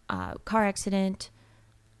 car accident,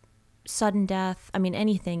 sudden death, I mean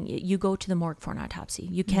anything, you go to the morgue for an autopsy.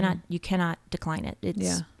 You cannot decline it.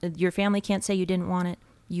 It's your family can't say you didn't want it.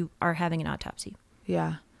 You are having an autopsy.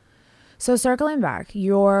 Yeah. So circling back,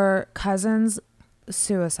 your cousin's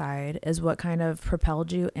suicide is what kind of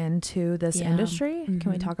propelled you into this Yeah. industry.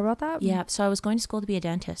 Can we talk about that? Yeah. So I was going to school to be a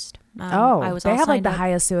dentist. I was they all have like signed the up.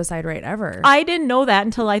 highest suicide rate ever. I didn't know that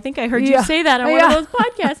until I think I heard you say that on one of those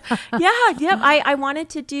podcasts. Yep. I wanted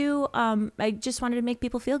to do, I just wanted to make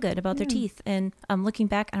people feel good about their teeth. And looking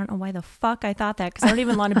back, I don't know why the fuck I thought that, because I don't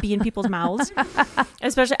even want to be in people's mouths.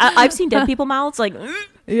 Especially, I've seen dead people mouths like,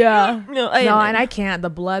 yeah. no, And I can't. The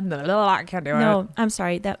blood, I can't do it. no, I'm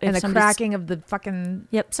sorry. That And if the somebody's- cracking of the fucking...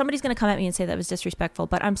 Yep, somebody's going to come at me and say that was disrespectful,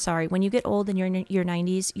 but I'm sorry. When you get old and you're in your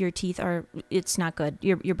 90s, your teeth are, it's not good.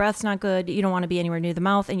 Your breath's not good. You don't want to be anywhere near the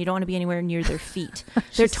mouth, and you don't want to be anywher near their feet.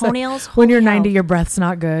 Their toenails. When you're holy 90, hell. your breath's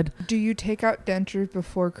not good. Do you take out dentures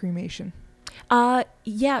before cremation?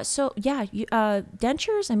 Yeah, so yeah,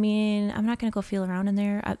 dentures, I mean, I'm not going to go feel around in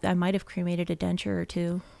there. I might have cremated a denture or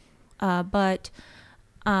two, but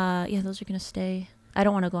yeah, those are going to stay. I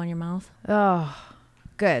don't want to go in your mouth. Oh,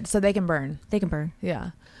 good. So they can burn. They can burn.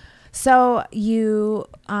 Yeah. So you,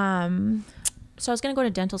 So I was going to go to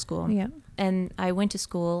dental school. yeah. And I went to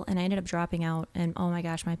school and I ended up dropping out. And oh my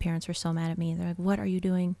gosh, my parents were so mad at me. They're like, what are you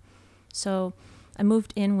doing? So I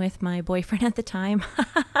moved in with my boyfriend at the time.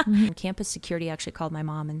 Campus security actually called my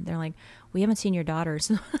mom and they're like, we haven't seen your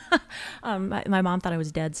daughters. My mom thought I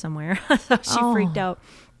was dead somewhere. So she freaked out.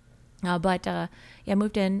 But yeah, I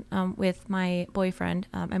moved in with my boyfriend.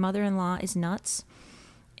 My mother-in-law is nuts.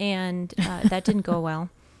 And that didn't go well.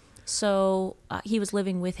 So he was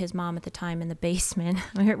living with his mom at the time in the basement.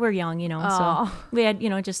 We're young, so we had,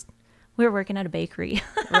 we were working at a bakery.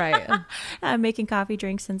 Right. Making coffee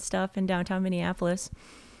drinks and stuff in downtown Minneapolis.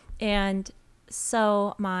 And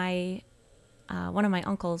so my one of my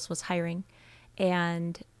uncles was hiring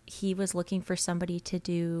and he was looking for somebody to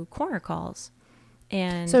do corner calls.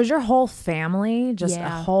 And So is your whole family just a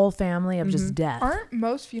Yeah. whole family of just death? Aren't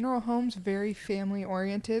most funeral homes very family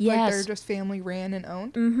oriented? Yes. Like they're just family ran and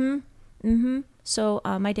owned? So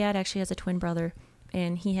my dad actually has a twin brother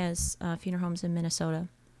and he has funeral homes in Minnesota.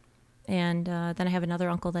 And then I have another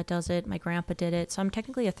uncle that does it. My grandpa did it. So I'm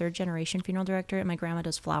technically a 3rd generation funeral director, and my grandma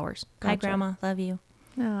does flowers. Gotcha. Hi, Grandma. Love you.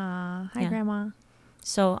 Hi, Yeah. Grandma.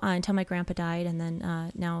 So until my grandpa died, and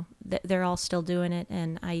then now they're all still doing it,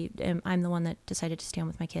 and I'm the one that decided to stay on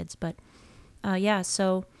with my kids. But yeah,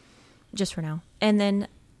 so just for now. And then,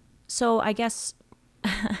 so I guess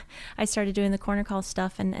I started doing the corner call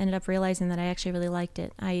stuff and ended up realizing that I actually really liked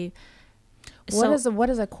it. What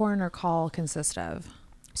does a corner call consist of?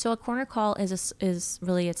 So a corner call is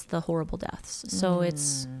really, it's the horrible deaths. So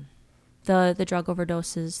it's the drug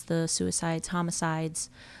overdoses, the suicides, homicides,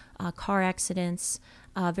 car accidents,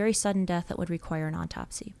 very sudden death that would require an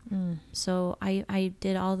autopsy. So I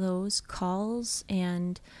did all those calls,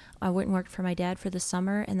 and I went and worked for my dad for the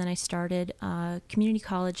summer, and then I started community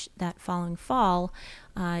college that following fall,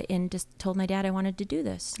 and just told my dad I wanted to do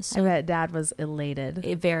this. So I bet Dad was elated.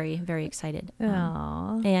 Very, very excited.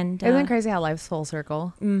 Aww. And isn't it crazy how life's full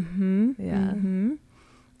circle? Mm-hmm. Yeah. Mm-hmm.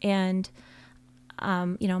 And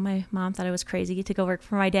you know, my mom thought I was crazy to go work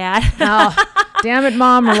for my dad. Oh, damn it,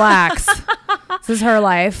 Mom, relax. This is her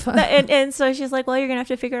life. and so she's like, well, you're going to have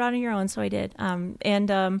to figure it out on your own. So I did.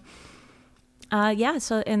 Yeah,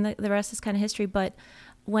 so, and the rest is kind of history. But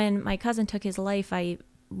when my cousin took his life, I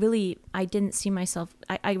didn't see myself.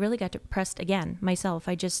 I really got depressed again myself.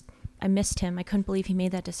 I missed him. I couldn't believe he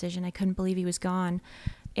made that decision. I couldn't believe he was gone.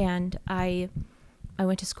 And I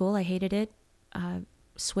went to school. I hated it.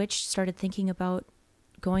 Switched, started thinking about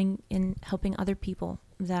going and helping other people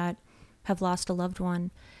that have lost a loved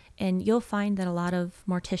one. And you'll find that a lot of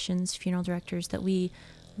morticians, funeral directors, that we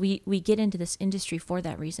get into this industry for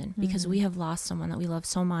that reason, because we have lost someone that we love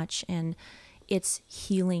so much, and it's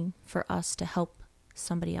healing for us to help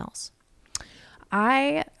somebody else.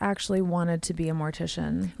 I actually wanted to be a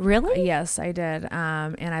mortician. Really? Yes, I did.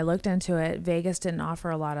 And I looked into it. Vegas didn't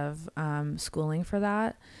offer a lot of schooling for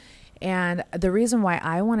that. And the reason why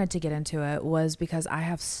I wanted to get into it was because I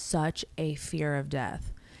have such a fear of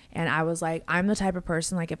death. And I was like, I'm the type of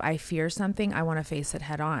person, like, if I fear something, I want to face it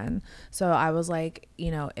head on. So I was like, you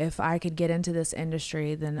know, if I could get into this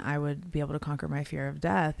industry, then I would be able to conquer my fear of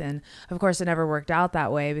death. And of course, it never worked out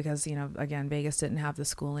that way because, you know, again, Vegas didn't have the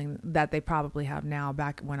schooling that they probably have now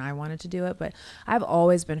back when I wanted to do it. But I've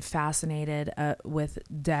always been fascinated with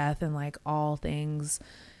death and like all things,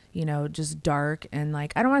 you know, just dark and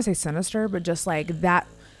like, I don't want to say sinister, but just like that.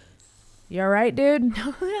 You all right, dude?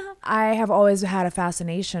 I have always had a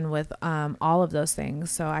fascination with all of those things.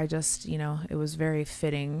 So I just, you know, it was very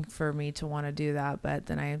fitting for me to want to do that. But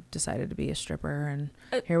then I decided to be a stripper, and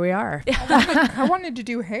here we are. I wanted to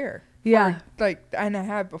do hair. Yeah. And I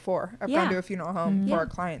have before. I've gone to a funeral home for a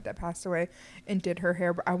client that passed away and did her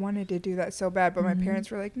hair. But I wanted to do that so bad. But my parents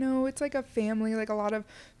were like, no, it's like a family. Like a lot of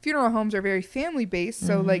funeral homes are very family based.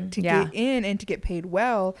 So like to get in and to get paid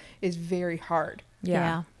well is very hard.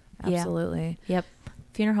 Yeah. Absolutely. Yep.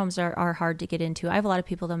 Funeral homes are hard to get into. I have a lot of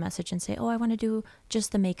people that message and say, oh, I want to do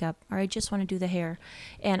just the makeup, or I just want to do the hair.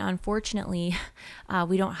 And unfortunately,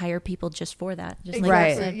 we don't hire people just for that. Just like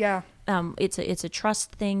I said, Yeah. It's a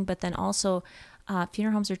trust thing, but then also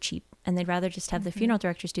funeral homes are cheap, and they'd rather just have the funeral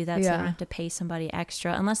directors do that so they don't have to pay somebody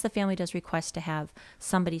extra, unless the family does request to have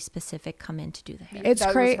somebody specific come in to do the hair. It's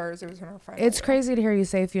crazy. It's crazy to hear you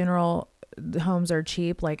say funeral homes are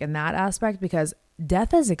cheap, like in that aspect, because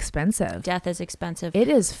death is expensive. Death is expensive. It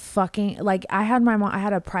is fucking, like, I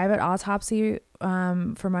had a private autopsy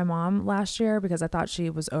for my mom last year because I thought she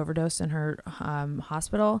was overdosed in her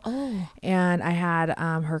hospital. Oh. And I had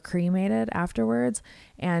her cremated afterwards,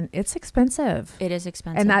 and it's expensive. It is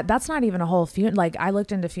expensive. And that's not even a whole funeral. Like, I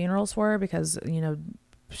looked into funerals for her because, you know,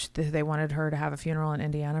 they wanted her to have a funeral in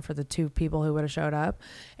Indiana for the 2 people who would have showed up,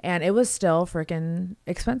 and it was still freaking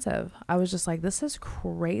expensive. I was just like, this is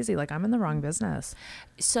crazy. Like, I'm in the wrong business.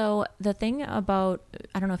 So the thing about,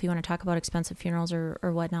 I don't know if you want to talk about expensive funerals or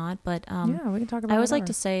whatnot, but yeah, we can talk about I always like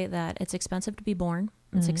whatever. to say that it's expensive to be born,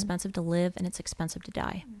 it's expensive to live, and it's expensive to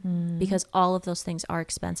die, because all of those things are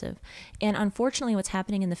expensive. And unfortunately, what's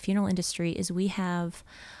happening in the funeral industry is we have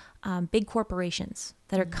big corporations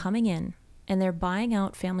that are coming in, and they're buying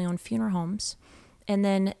out family-owned funeral homes, and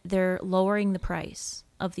then they're lowering the price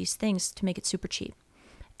of these things to make it super cheap.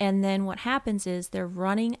 And then what happens is they're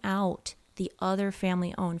running out the other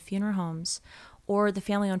family-owned funeral homes, or the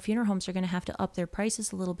family-owned funeral homes are going to have to up their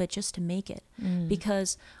prices a little bit just to make it.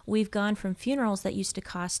 Because we've gone from funerals that used to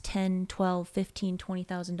cost $10,000, $12,000, $15,000,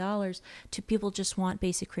 $20,000 to people just want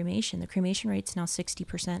basic cremation. The cremation rate's now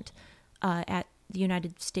 60% at the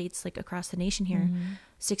United States, like across the nation here,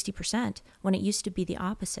 60%, when it used to be the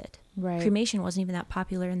opposite. Right. Cremation wasn't even that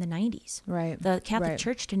popular in the 90s. Right. The Catholic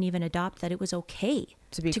Church didn't even adopt that it was okay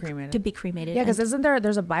to be cremated. To be cremated. Yeah, because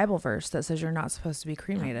there's a Bible verse that says you're not supposed to be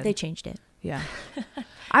cremated. They changed it. Yeah.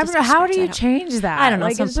 I don't know. How do you change that? I don't know.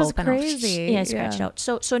 Like, Some it's just pope, crazy. Yeah, scratch it out.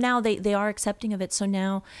 So now they are accepting of it. So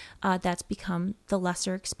now that's become the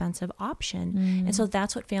lesser expensive option. And so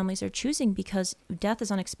that's what families are choosing, because death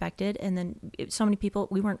is unexpected. And then so many people,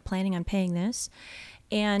 we weren't planning on paying this.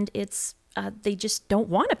 And it's, they just don't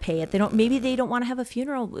want to pay it. Maybe they don't want to have a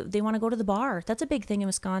funeral. They want to go to the bar. That's a big thing in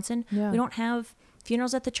Wisconsin. Yeah. We don't have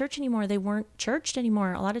funerals at the church anymore. They weren't churched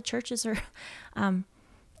anymore. A lot of churches are,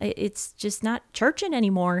 it's just not churching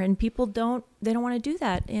anymore, and people don't want to do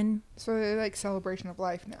that. And so they're like celebration of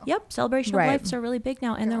life now. Yep, celebration of lives are really big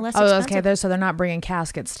now, and they're less expensive. Okay. So they're not bringing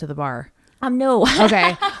caskets to the bar. No.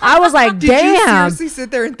 Okay. I was like, Did damn. you seriously sit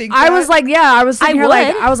there and think I that? was like, yeah. I was sitting here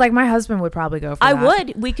like, would. I was like, my husband would probably go for I that.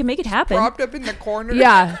 would. We can make it happen. Propped up in the corner.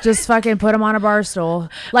 Yeah, just fucking put him on a bar stool,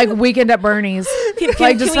 like Weekend at Bernie's.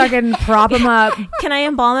 Like just fucking prop him up. Can I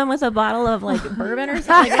embalm him with a bottle of like bourbon or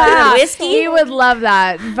something? Like whiskey? He would love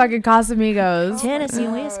that. Fucking Casamigos. Tennessee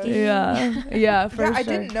whiskey. Yeah, for sure. I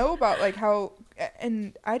didn't know about like how,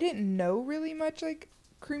 and I didn't know really much like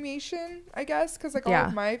cremation, I guess, because like all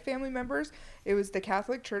of my family members, it was the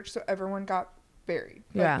Catholic Church, so everyone got buried.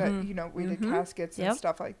 Like that, you know, we did caskets and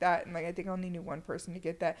stuff like that, and like I think I only knew one person to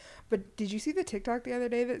get that. But did you see the TikTok the other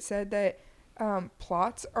day that said that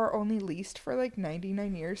plots are only leased for like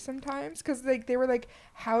 99 years sometimes? Because like they were like,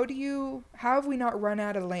 how have we not run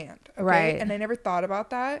out of land? Okay? Right. And I never thought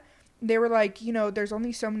about that. They were like, you know, there's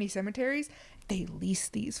only so many cemeteries. They lease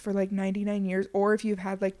these for like 99 years, or if you've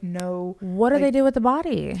had like no. What do they do with the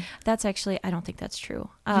body? That's actually, I don't think that's true.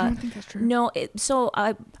 You don't think that's true? No.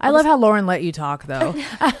 I love how Lauren let you talk though.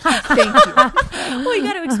 Thank you. Well, you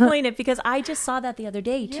got to explain it, because I just saw that the other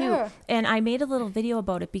day too. Yeah. And I made a little video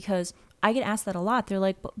about it, because I get asked that a lot. They're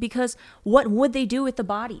like, because what would they do with the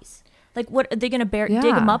bodies? Like, what are they going to dig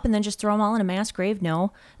them up and then just throw them all in a mass grave?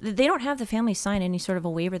 No, they don't have the family sign any sort of a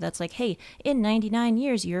waiver that's like, hey, in 99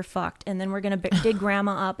 years, you're fucked. And then we're going to dig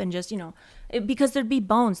grandma up and just, you know, because there'd be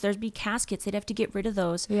bones, there'd be caskets. They'd have to get rid of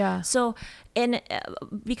those. Yeah. So, and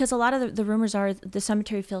because a lot of the rumors are the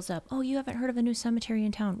cemetery fills up. Oh, you haven't heard of a new cemetery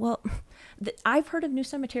in town? Well, I've heard of new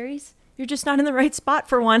cemeteries. You're just not in the right spot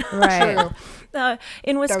for one. Right.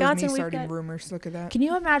 In Wisconsin, that was me we've starting got rumors. Look at that. Can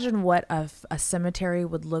you imagine what a cemetery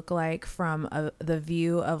would look like from the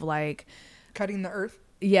view of like cutting the earth?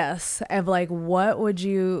 Yes, of like what would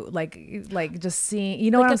you like just seeing?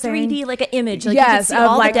 You know like what I'm saying? 3D, like an image. Like yes, you can see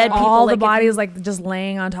all like the dead people, all the like bodies like just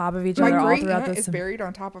laying on top of each other all throughout My this. great aunt is buried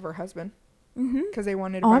on top of her husband because they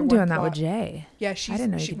wanted. To Oh, buy I'm doing one that plot. with Jay. Yeah, I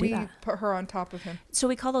didn't know you could do we that. put her on top of him. So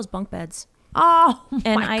we call those bunk beds. Oh,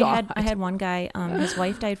 and my God. I had one guy, his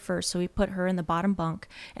wife died first, so we put her in the bottom bunk,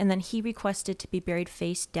 and then he requested to be buried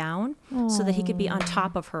face down so that he could be on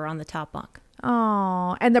top of her on the top bunk.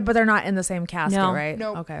 Oh, but they're not in the same casket, right?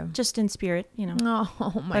 No. Okay. Just in spirit, you know.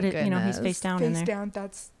 Oh my goodness. You know, he's face down in there. Face down.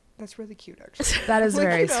 That's really cute, actually. That is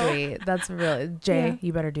very sweet. That's really Jay.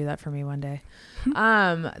 You better do that for me one day.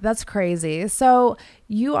 That's crazy. So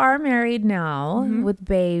you are married now with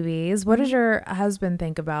babies. What does your husband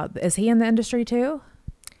think about? Is he in the industry too?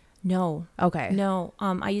 No. Okay. No.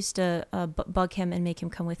 I used to bug him and make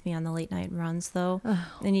him come with me on the late night runs, though.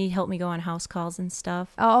 And he helped me go on house calls and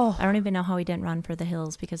stuff. Oh. I don't even know how he didn't run for the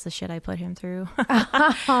hills because the shit I put him through. We'd be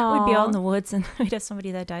out in the woods and we'd have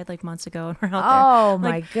somebody that died like months ago and we're out there. Oh,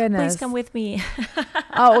 my goodness. Please come with me.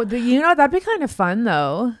 That'd be kind of fun,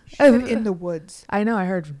 though. In the woods. I know. I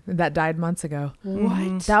heard that died months ago.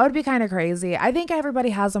 What? That would be kind of crazy. I think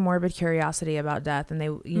everybody has a morbid curiosity about death and they,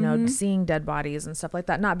 you know, seeing dead bodies and stuff like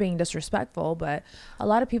that, not being disrespectful, but a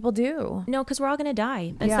lot of people do. No, because we're all going to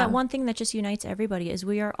die. That's that one thing that just unites everybody is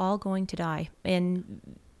we are all going to die, and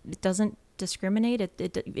it doesn't discriminate.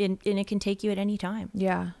 And it can take you at any time.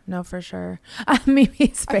 Yeah, no, for sure.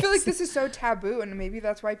 Mimi's face. I feel like this is so taboo, and maybe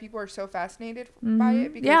that's why people are so fascinated by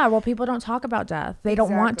it. Because well, people don't talk about death. They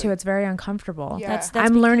don't want to. It's very uncomfortable. Yeah. That's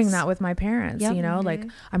I'm learning that with my parents. You know, like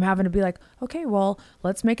I'm having to be like, okay, well,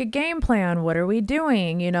 let's make a game plan. What are we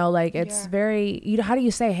doing? You know, like it's very. How do you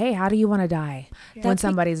say, hey, how do you want to die when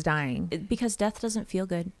somebody's dying? Because death doesn't feel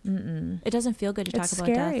good. It doesn't feel good to talk about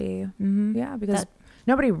scary. death. Yeah, because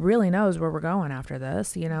nobody really knows where we're going after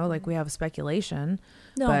this. You know, like we have speculation,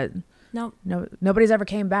 but nobody's ever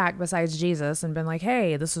came back besides Jesus and been like,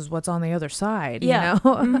 hey, this is what's on the other side. Yeah.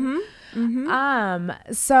 You know?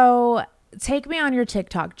 So take me on your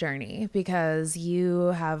TikTok journey, because you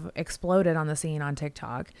have exploded on the scene on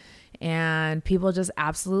TikTok and people just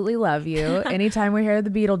absolutely love you. Anytime we hear the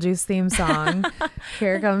Beetlejuice theme song,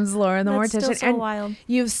 here comes Lauren the That's Mortician. still so and wild.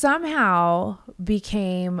 You've somehow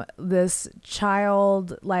became this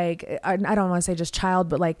child, like, I don't want to say just child,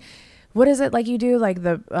 but like, what is it like you do? Like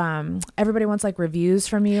everybody wants like reviews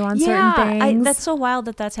from you on certain things. That's so wild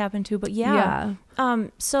that that's happened too. But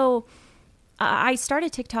so I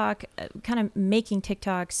started TikTok, kind of making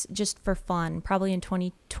TikToks just for fun, probably in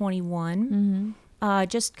 2021.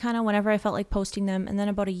 Just kind of whenever I felt like posting them. And then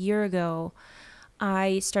about a year ago,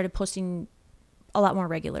 I started posting a lot more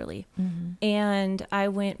regularly. And I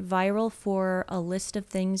went viral for a list of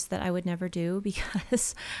things that I would never do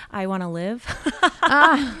because I want to live.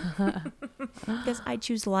 Because I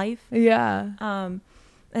choose life. Yeah.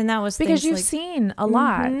 And that was because you've like, seen a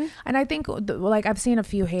lot. And I think like I've seen a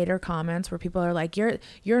few hater comments where people are like,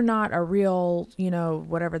 you're not a real,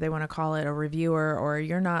 whatever they want to call it, a reviewer, or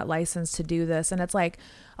you're not licensed to do this. And it's like,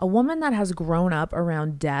 a woman that has grown up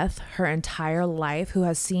around death her entire life, who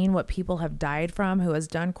has seen what people have died from, who has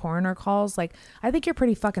done coroner calls, like, I think you're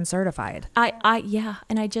pretty fucking certified. Yeah.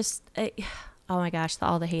 And oh my gosh,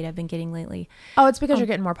 all the hate I've been getting lately. Oh, it's because you're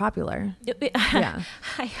getting more popular. Yeah.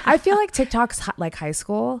 I feel like TikTok's like high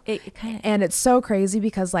school. And it's so crazy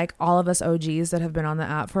because like all of us OGs that have been on the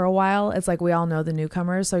app for a while, it's like we all know the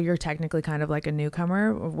newcomers. So you're technically kind of like a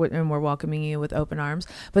newcomer and we're welcoming you with open arms.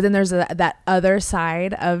 But then there's that other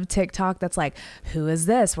side of TikTok that's like, who is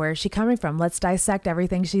this? Where is she coming from? Let's dissect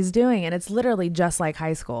everything she's doing. And it's literally just like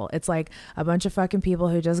high school. It's like a bunch of fucking people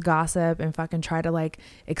who just gossip and fucking try to like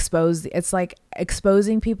expose. It's like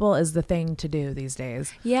exposing people is the thing to do these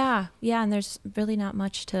days. Yeah. And there's really not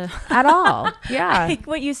much to at all. Yeah. Like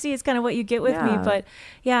what you see is kind of what you get with me. But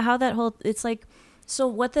yeah, how that whole, it's like, so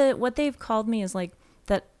what they've called me is like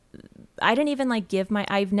that. I didn't even like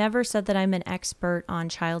I've never said that I'm an expert on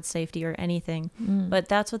child safety or anything, but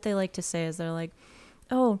that's what they like to say is they're like,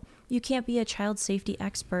 oh, you can't be a child safety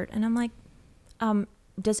expert. And I'm like,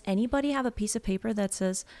 does anybody have a piece of paper that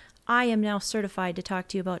says, I am now certified to talk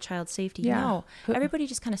to you about child safety? No, everybody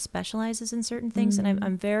just kind of specializes in certain things. And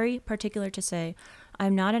I'm very particular to say,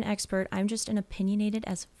 I'm not an expert. I'm just an opinionated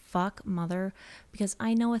as fuck mother because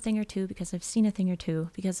I know a thing or two, because I've seen a thing or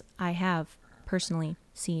two, because I have personally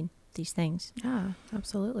seen these things. Yeah,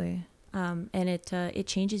 absolutely. And it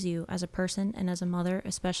changes you as a person and as a mother,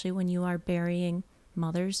 especially when you are burying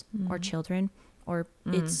mothers or children, or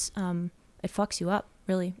it's it fucks you up.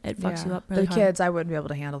 Really, it fucks you up really hard. The kids, I wouldn't be able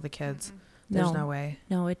to handle the kids. There's no way.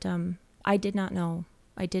 No, I did not know.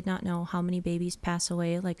 I did not know how many babies pass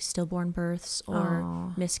away, like stillborn births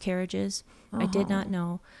or miscarriages. I did not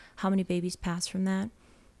know how many babies pass from that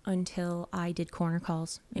until I did corner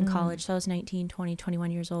calls in college. So I was 19, 20,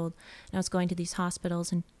 21 years old. And I was going to these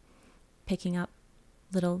hospitals and picking up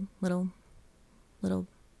little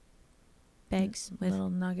bags with little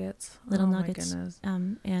nuggets. Little nuggets. My goodness.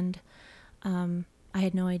 I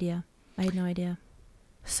had no idea.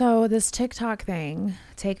 So this TikTok thing,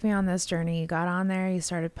 take me on this journey. You got on there, you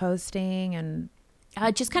started posting, and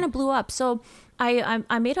it just kind of blew up. So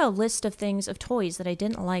I made a list of things, of toys that I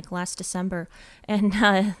didn't like last December, and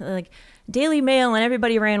like Daily Mail and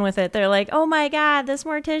everybody ran with it. They're like, oh my God, this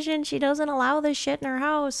mortician, she doesn't allow this shit in her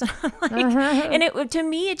house. And to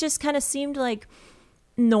me, it just kind of seemed like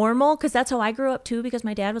normal, because that's how I grew up too, because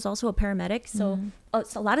my dad was also a paramedic. So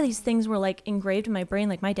a lot of these things were like engraved in my brain.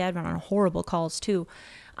 Like my dad went on horrible calls too,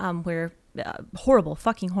 where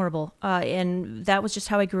fucking horrible. And that was just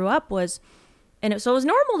how I grew up so it was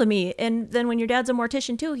normal to me. And then when your dad's a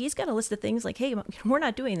mortician too, he's got a list of things like, hey, we're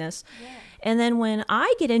not doing this. Yeah. And then when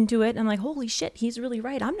I get into it, I'm like, holy shit, he's really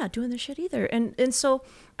right. I'm not doing this shit either. And so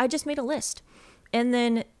I just made a list. And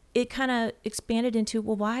then it kind of expanded into,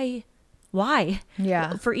 well, why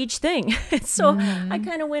for each thing. So I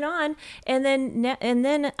kind of went on, and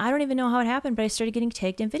then I don't even know how it happened, but I started getting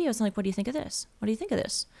tagged in videos. I'm like, what do you think of this? What do you think of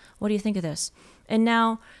this? What do you think of this? And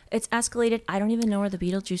now it's escalated. I don't even know where the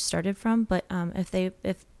Beetlejuice started from, but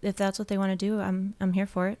if that's what they want to do, I'm here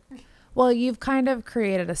for it. Well, you've kind of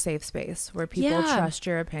created a safe space where people trust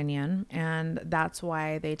your opinion, and that's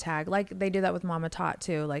why they tag, like they do that with Mama Tot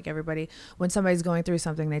too. Like everybody, when somebody's going through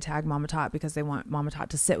something, they tag Mama Tot because they want Mama Tot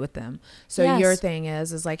to sit with them. So your thing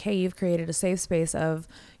is like, hey, you've created a safe space of,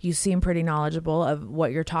 you seem pretty knowledgeable of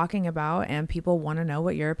what you're talking about, and people want to know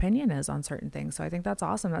what your opinion is on certain things. So I think that's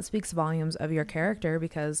awesome. That speaks volumes of your character,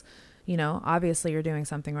 because obviously you're doing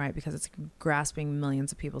something right, because it's grasping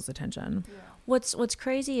millions of people's attention. Yeah. What's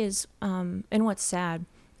crazy is, and what's sad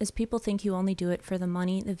is, people think you only do it for the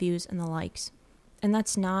money, the views, and the likes. And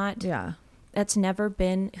that's not That's never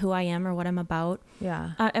been who I am or what I'm about.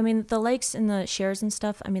 Yeah. I mean, the likes and the shares and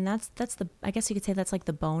stuff, I mean, that's the, I guess you could say that's like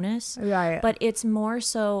the bonus. Right. But it's more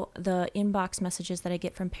so the inbox messages that I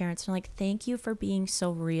get from parents. And like, thank you for being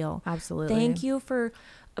so real. Absolutely. Thank you for,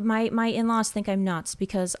 my in-laws think I'm nuts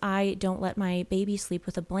because I don't let my baby sleep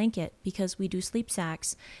with a blanket because we do sleep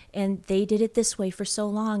sacks. And they did it this way for so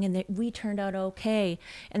long and we turned out okay.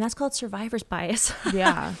 And that's called survivor's bias.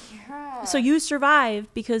 Yeah. So you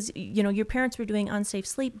survived because, you know, your parents were doing unsafe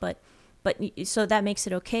sleep, but so that makes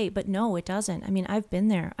it okay. But no, it doesn't. I mean, I've been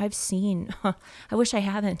there. I've seen, I wish I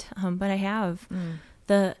haven't, but I have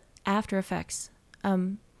the after effects,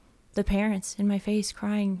 the parents in my face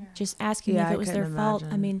crying, just asking me if it was their fault.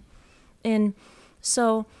 I mean, and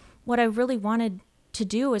so what I really wanted to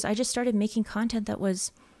do is I just started making content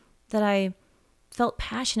that I felt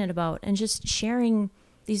passionate about and just sharing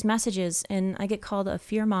these messages. And I get called a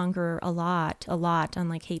fearmonger a lot on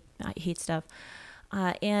like hate stuff.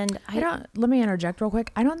 And let me interject real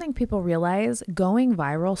quick. I don't think people realize going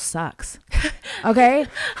viral sucks. Okay.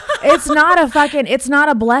 It's not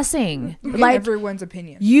a blessing. Like everyone's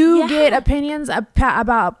opinion. You get opinions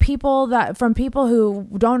about from people who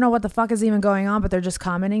don't know what the fuck is even going on, but they're just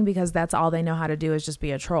commenting because that's all they know how to do is just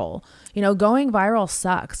be a troll. You know, going viral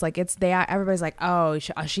sucks. Like everybody's like, oh,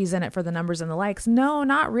 she's in it for the numbers and the likes. No,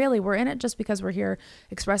 not really. We're in it just because we're here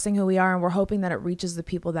expressing who we are, and we're hoping that it reaches the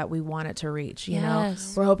people that we want it to reach. You know,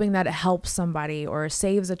 we're hoping that it helps somebody or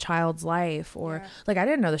saves a child's life or like, I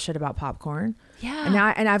didn't know the shit about popcorn.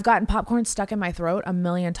 Yeah. And I've gotten popcorn stuck in my throat a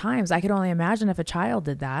million times. I could only imagine if a child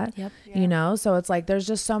did that. Yep. Yeah. You know, so it's like there's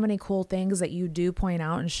just so many cool things that you do point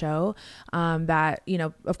out and show that, you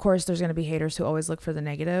know, of course there's going to be haters who always look for the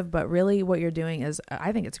negative, but really what you're doing is,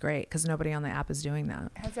 I think it's great because nobody on the app is doing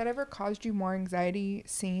that. Has that ever caused you more anxiety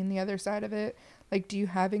seeing the other side of it? Like, do you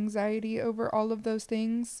have anxiety over all of those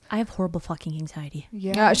things? I have horrible fucking anxiety.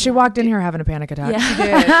 Yeah. She walked in here having a panic attack. Yeah. She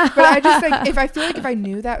did. But I just like, I feel like if I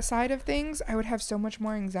knew that side of things, I would have so much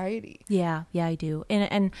more anxiety. Yeah, I do.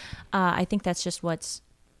 And I think that's just what's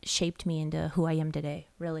shaped me into who I am today,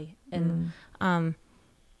 really. And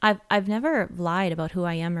I've never lied about who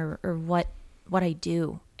I am or what I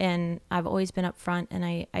do. And I've always been upfront. And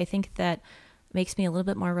I think that makes me a little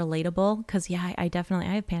bit more relatable because I definitely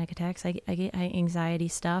have panic attacks. I get anxiety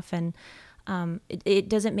stuff, and it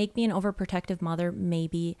doesn't make me an overprotective mother,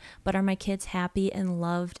 maybe, but are my kids happy and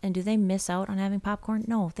loved, and do they miss out on having popcorn?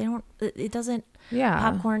 No, they don't. It doesn't.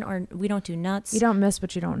 Popcorn, or we don't do nuts. You don't miss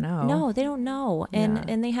what you don't know. No, they don't know.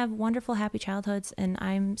 And they have wonderful, happy childhoods, and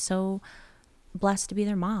I'm so blessed to be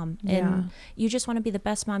their mom. And you just want to be the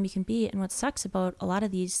best mom you can be. And what sucks about a lot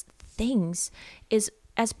of these things is,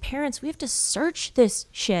 as parents, we have to search this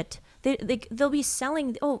shit. They'll be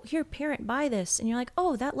selling, oh, here, parent, buy this. And you're like,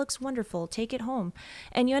 oh, that looks wonderful. Take it home.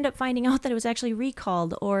 And you end up finding out that it was actually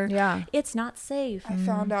recalled or it's not safe. I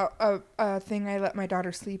found out a thing I let my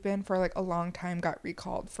daughter sleep in for like a long time got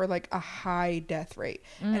recalled for like a high death rate.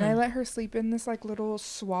 And I let her sleep in this like little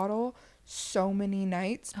swaddle so many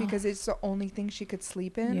nights because it's the only thing she could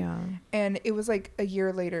sleep in. And it was like a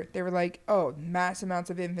year later they were like, oh, mass amounts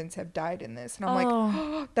of infants have died in this. And I'm like,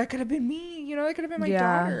 oh, that could have been me, you know, that could have been my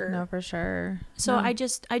daughter. No, for sure. So I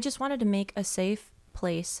just wanted to make a safe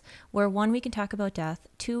place where, one, we can talk about death,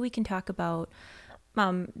 two, we can talk about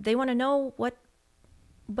they want to know what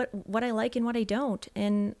I like and what I don't,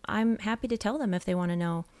 and I'm happy to tell them if they want to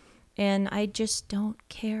know. And I just don't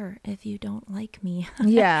care if you don't like me.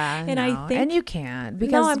 Yeah. And I think, and you can't,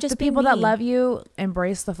 because I'm just the people that love you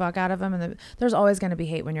embrace the fuck out of them. And there's always going to be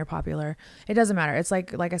hate when you're popular. It doesn't matter. It's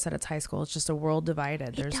like I said, it's high school. It's just a world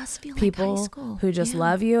divided. There's does feel people like high school. Who just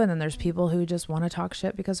love you. And then there's people who just want to talk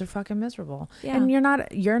shit because they're fucking miserable. Yeah. And you're not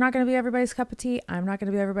going to be everybody's cup of tea. I'm not going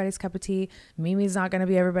to be everybody's cup of tea. Mimi's not going to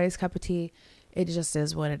be everybody's cup of tea. It just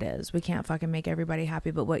is what it is. We can't fucking make everybody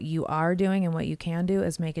happy, but what you are doing and what you can do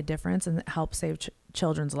is make a difference and help save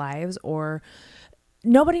children's lives. Or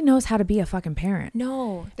nobody knows how to be a fucking parent.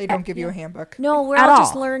 No. They don't give you a handbook. No, we're all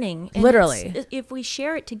just learning. And literally. If we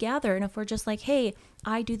share it together, and if we're just like, hey,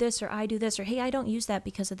 I do this, or I do this, or hey, I don't use that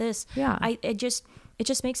because of this. Yeah. It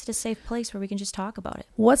just makes it a safe place where we can just talk about it.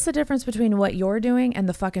 What's the difference between what you're doing and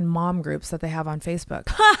the fucking mom groups that they have on Facebook?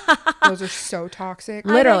 Those are so toxic.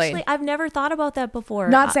 Literally. I've never thought about that before.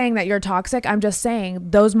 Not saying that you're toxic. I'm just saying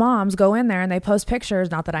those moms go in there and they post pictures.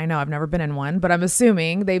 Not that I know, I've never been in one, but I'm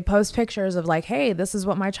assuming they post pictures of like, hey, this is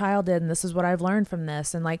what my child did and this is what I've learned from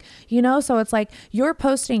this. And like, you know, so it's like you're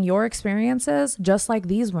posting your experiences just like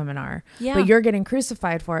these women are. Yeah. But you're getting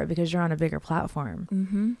crucified for it because you're on a bigger platform.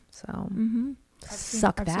 Mm-hmm. So... Mm-hmm. I've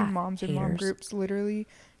seen moms in mom groups literally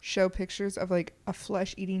show pictures of like a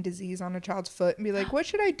flesh-eating disease on a child's foot and be like, what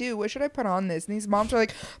should I do? What should I put on this? And these moms are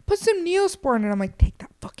like, put some Neosporin. And I'm like, take that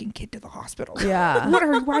fucking kid to the hospital. Yeah.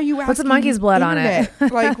 Why are you asking? Put some monkey's blood on it.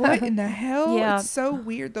 Like, what in the hell? Yeah. It's so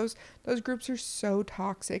weird. Those groups are so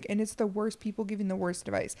toxic, and it's the worst people giving the worst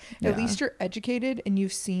advice. At least you're educated and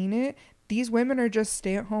you've seen it. These women are just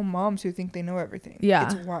stay-at-home moms who think they know everything. Yeah.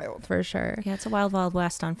 It's wild. For sure. Yeah, it's a wild, wild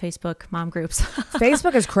west on Facebook mom groups.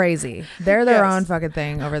 Facebook is crazy. They're their Yes. own fucking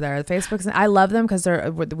thing over there. Facebook's, I love them because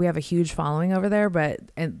we have a huge following over there. But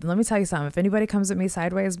and let me tell you something. If anybody comes at me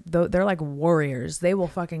sideways, they're like warriors. They will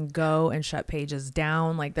fucking go and shut pages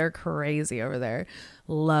down. Like, they're crazy over there.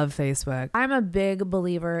 Love Facebook. I'm a big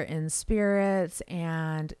believer in spirits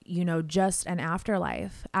and, you know, just an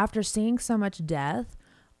afterlife. After seeing so much death,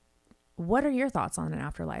 what are your thoughts on an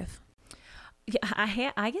afterlife?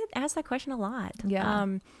 Yeah, I get asked that question a lot. Yeah.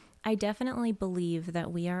 I definitely believe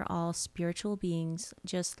that we are all spiritual beings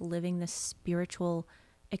just living this spiritual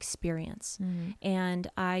experience.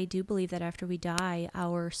 And I do believe that after we die,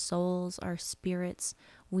 our souls, our spirits,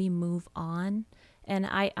 we move on. And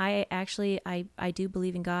I actually do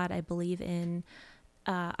believe in God. I believe in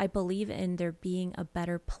there being a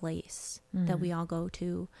better place that we all go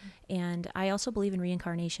to. And I also believe in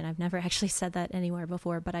reincarnation. I've never actually said that anywhere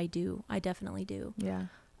before, but I do. I definitely do. Yeah.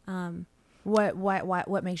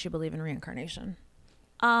 What makes you believe in reincarnation?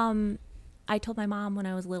 I told my mom when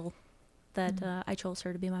I was little that I chose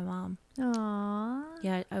her to be my mom. Aww.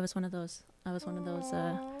 Yeah, I was one of those.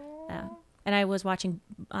 Yeah. And I was watching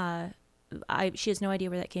she has no idea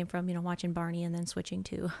where that came from, you know, watching Barney and then switching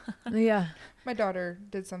to. Yeah. My daughter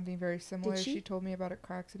did something very similar. Did she? She told me about a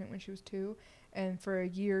car accident when she was 2, and for a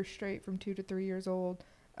year straight, from 2 to 3 years old,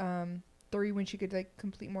 3 when she could like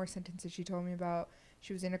complete more sentences, she told me about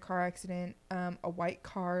she was in a car accident. A white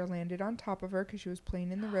car landed on top of her because she was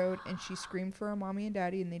playing in the road, and she screamed for her mommy and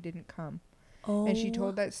daddy, and they didn't come. Oh. And she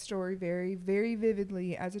told that story very, very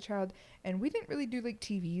vividly as a child. And we didn't really do like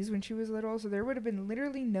TVs when she was little, so there would have been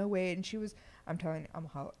literally no way. And she was, I'm telling you, I'm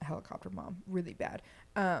a helicopter mom, really bad.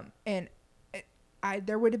 And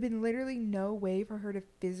there would have been literally no way for her to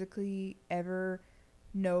physically ever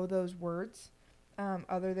know those words,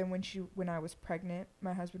 other than when I was pregnant.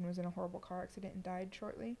 My husband was in a horrible car accident and died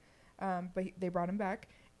shortly, but they brought him back,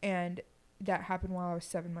 and that happened while I was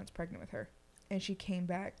 7 months pregnant with her. And she came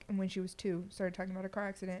back, and when she was 2, started talking about a car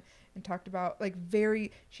accident and talked about like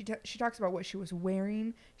she talks about what she was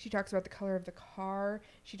wearing. She talks about the color of the car.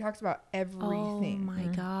 She talks about everything. Oh my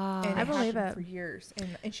God. And I believe happened it. for years.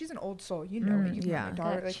 And she's an old soul. You know it. You know my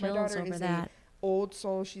daughter. Got Like, my chills daughter over is that. a old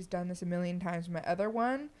soul. She's done this a million times. My other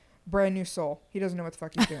one, brand new soul. He doesn't know what the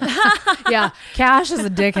fuck he's doing. Yeah. Cash is a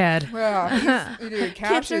dickhead. Yeah, dude,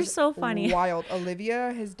 Cash Kids are is so funny. wild.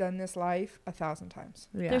 Olivia has done this life 1,000 times.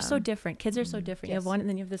 Yeah. They're so different. Kids are so different. You have Yes. one and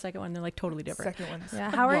then you have the second one. They're like totally different. Second one's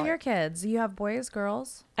Yeah. How are wild. your kids? You have boys,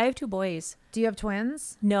 girls? I have 2 boys. Do you have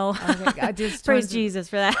twins? No. Okay. I just Praise twins- Jesus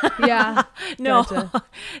for that. Yeah. No. Gotcha.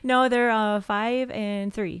 No, they're 5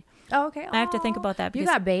 and 3. Oh, okay. I have to think Aw. about that You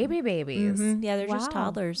because got babies. yeah, they're just Wow.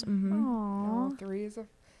 toddlers. Aw. 3 is a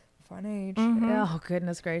fun age. Oh,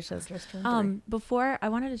 goodness gracious. Just turned 3. Before I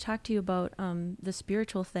wanted to talk to you about the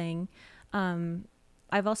spiritual thing.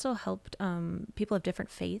 I've also helped people of different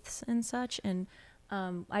faiths and such, and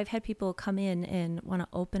I've had people come in and want to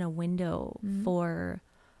open a window for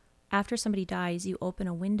after somebody dies. You open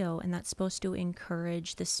a window, and that's supposed to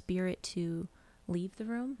encourage the spirit to leave the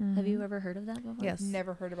room. Have you ever heard of that before? Yes.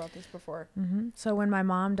 Never heard about this before. So when my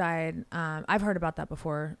mom died, I've heard about that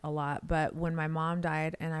before a lot, but when my mom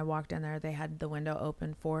died and I walked in there, they had the window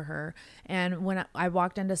open for her. And when I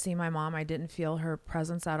walked in to see my mom, I didn't feel her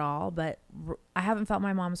presence at all, but I haven't felt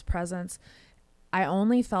my mom's presence. I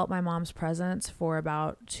only felt my mom's presence for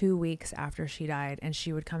about 2 weeks after she died, and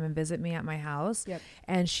she would come and visit me at my house. Yep.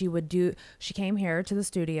 And she came here to the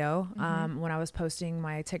studio when I was posting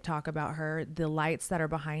my TikTok about her. The lights that are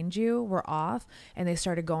behind you were off, and they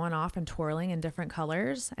started going off and twirling in different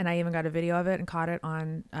colors. And I even got a video of it and caught it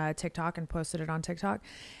on TikTok and posted it on TikTok.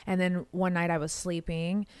 And then one night I was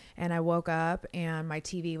sleeping, and I woke up, and my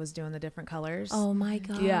TV was doing the different colors. Oh my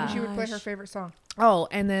God. Yeah. She would play her favorite song. Oh,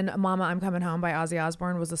 and then Mama, I'm Coming Home by Ozzy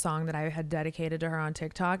Osbourne was the song that I had dedicated to her on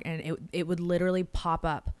TikTok, and it would literally pop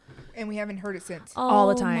up And we haven't heard it since. all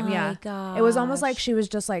the Oh time. my Yeah. gosh. It was almost like she was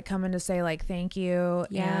just like coming to say like thank you.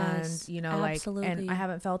 Yes, And like, absolutely. and I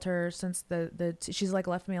haven't felt her since she's like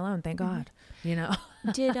left me alone, thank God.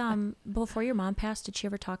 Did before your mom passed, did she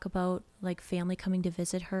ever talk about like family coming to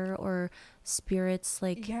visit her or spirits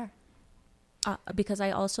like Yeah. Because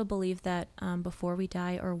I also believe that before we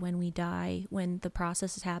die or when we die, when the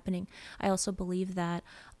process is happening, I also believe that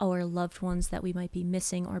our loved ones that we might be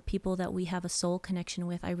missing or people that we have a soul connection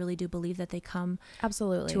with, I really do believe that they come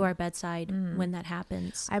absolutely to our bedside when that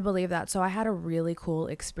happens. I believe that. So I had a really cool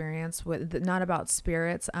experience with, not about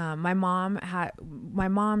spirits. My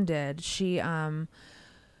mom did. She,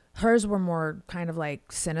 hers were more kind of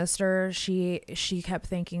like sinister. She kept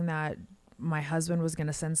thinking that my husband was going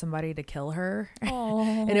to send somebody to kill her.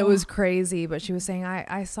 And it was crazy, but she was saying,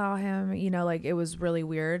 I saw him, you know, like it was really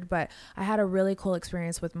weird. But I had a really cool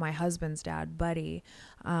experience with my husband's dad, Buddy,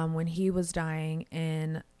 when he was dying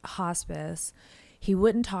in hospice. He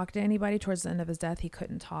wouldn't talk to anybody towards the end of his death. He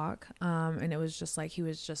couldn't talk. And it was just like, he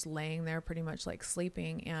was just laying there pretty much like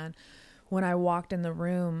sleeping. And when I walked in the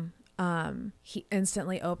room, he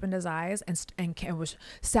instantly opened his eyes and was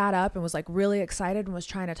sat up and was like really excited and was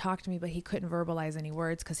trying to talk to me, but he couldn't verbalize any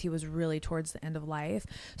words because he was really towards the end of life.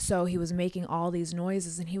 So he was making all these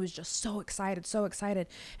noises and he was just so excited.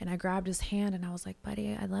 And I grabbed his hand and I was like,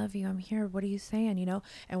 buddy, I love you. I'm here. What are you saying? You know?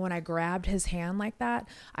 And when I grabbed his hand like that,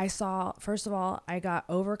 I saw, first of all, I got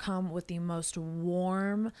overcome with the most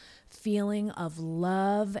warm feeling of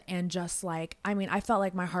love and just like, I mean, I felt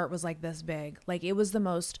like my heart was like this big. Like it was the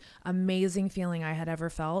most amazing feeling I had ever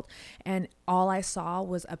felt. And all I saw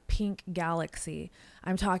was a pink galaxy.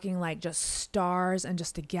 I'm talking like just stars and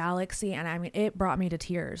just a galaxy. And I mean, it brought me to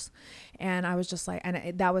tears. And I was just like,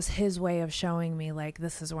 that was his way of showing me like,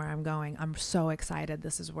 this is where I'm going. I'm so excited.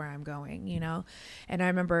 This is where I'm going, you know? And I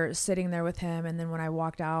remember sitting there with him. And then when I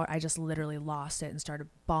walked out, I just literally lost it and started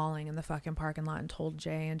bawling in the fucking parking lot and told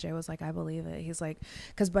Jay. And Jay was like, I believe it. He's like,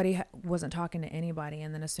 cause Buddy wasn't talking to anybody.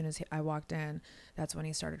 And then as soon as I walked in, that's when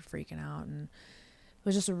he started freaking out. And it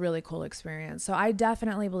was just a really cool experience. So I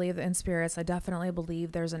definitely believe in spirits. I definitely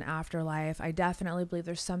believe there's an afterlife. I definitely believe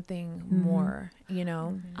there's something more, you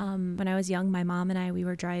know? When I was young, my mom and I, we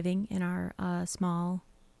were driving in our small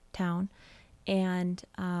town, and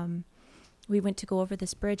we went to go over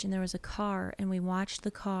this bridge, and there was a car, and we watched the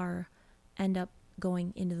car end up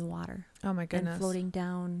going into the water. Oh my goodness. And floating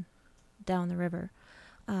down the river.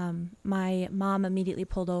 My mom immediately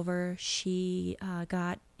pulled over. She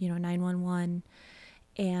got 911.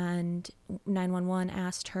 And 911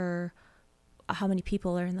 asked her how many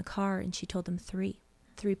people are in the car, and she told them 3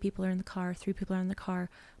 people are in the car, 3 people are in the car,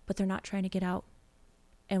 but they're not trying to get out.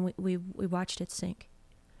 And we watched it sink.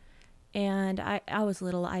 And I was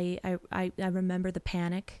little. I remember the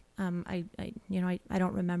panic. I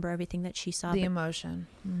don't remember everything that she saw. The emotion.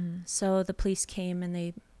 Mm-hmm. So the police came and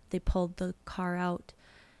they pulled the car out,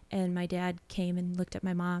 and my dad came and looked at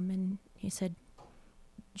my mom and he said,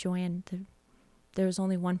 Joanne, there was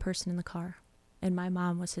only one person in the car. And my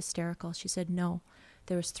mom was hysterical. She said, no,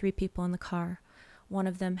 there was 3 people in the car. One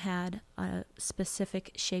of them had a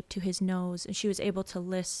specific shape to his nose, and she was able to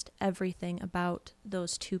list everything about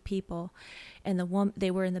those 2 people. And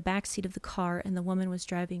they were in the back seat of the car, and the woman was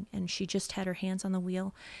driving, and she just had her hands on the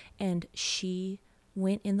wheel, and she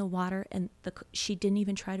went in the water, and she didn't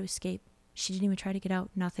even try to escape. She didn't even try to get out.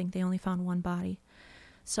 Nothing. They only found one body.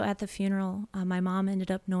 So at the funeral, my mom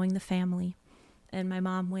ended up knowing the family. And my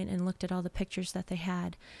mom went and looked at all the pictures that they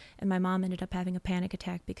had. And my mom ended up having a panic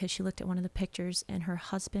attack because she looked at one of the pictures and her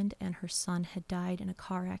husband and her son had died in a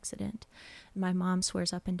car accident. And my mom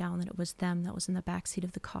swears up and down that it was them that was in the backseat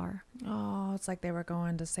of the car. Oh, it's like they were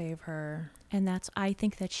going to save her. And I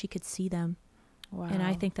think that she could see them. Wow. And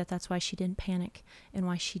I think that that's why she didn't panic and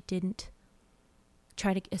why she didn't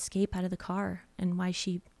try to escape out of the car and why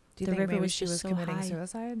Do you think maybe she was committing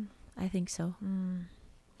suicide? I think so.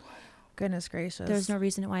 Goodness gracious. There's no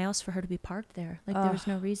reason why else for her to be parked there. Like there was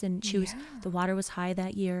no reason. The water was high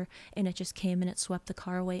that year and it just came and it swept the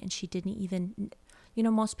car away and she didn't even,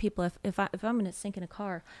 most people, if I'm going to sink in a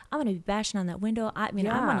car, I'm going to be bashing on that window. I mean,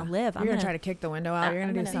 I'm going to live. You're going to try to kick the window out. You're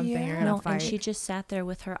going to do something. You're going to fight. And she just sat there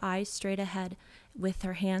with her eyes straight ahead with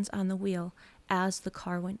her hands on the wheel as the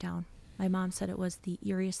car went down. My mom said it was the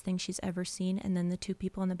eeriest thing she's ever seen. And then the 2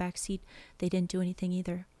 people in the back seat, they didn't do anything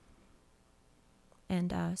either.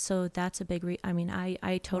 And so that's a big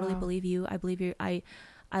I totally believe you. I believe you. I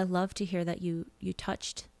love to hear that you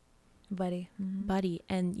touched Buddy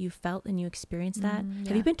and you felt and you experienced that. Yeah.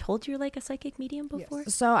 Have you been told you're like a psychic medium before?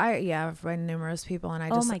 Yes. So I've read numerous people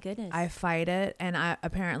and oh my goodness, I fight it. And I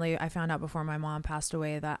found out before my mom passed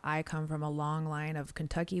away that I come from a long line of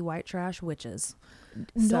Kentucky white trash witches.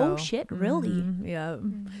 No shit, really? Yeah.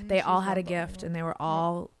 They all had a gift and they were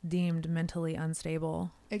all deemed mentally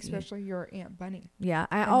unstable. Especially your Aunt Bunny. Yeah.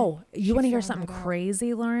 You want to hear something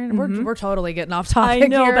crazy, Lauren? We're totally getting off topic. I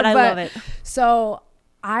know, here, but I love it. So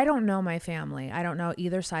I don't know my family. I don't know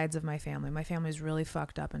either sides of my family. My family's really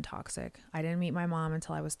fucked up and toxic. I didn't meet my mom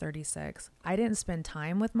until I was 36. I didn't spend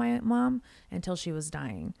time with my mom until she was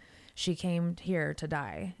dying. She came here to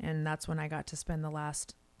die, and that's when I got to spend the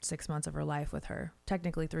last 6 months of her life with her.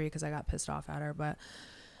 Technically 3 because I got pissed off at her, but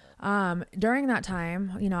during that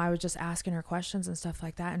time, you know, I was just asking her questions and stuff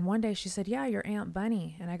like that. And one day she said, "Yeah, your Aunt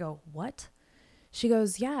Bunny." And I go, "What?" She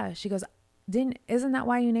goes, "Yeah." She goes, "Isn't that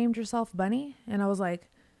why you named yourself Bunny?" And I was like,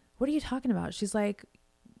 "What are you talking about?" She's like,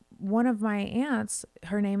 "One of my aunts,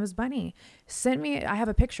 her name is Bunny. I have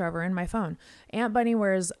a picture of her in my phone. Aunt Bunny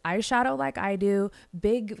wears eyeshadow like I do,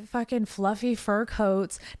 big fucking fluffy fur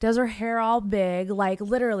coats, does her hair all big, like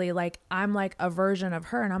literally like I'm like a version of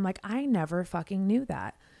her." And I'm like, I never fucking knew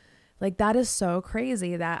that. Like, that is so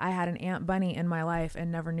crazy that I had an Aunt Bunny in my life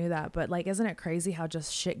and never knew that. But like, isn't it crazy how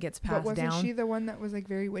just shit gets passed down? But wasn't she the one that was like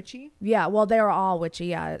very witchy? Yeah, well, they were all witchy.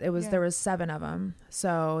 Yeah, there was 7 of them.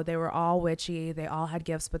 So they were all witchy. They all had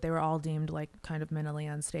gifts, but they were all deemed like kind of mentally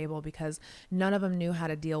unstable because none of them knew how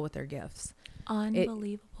to deal with their gifts.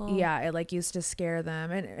 Unbelievable. It like used to scare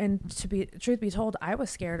them. And truth be told, I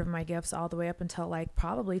was scared of my gifts all the way up until like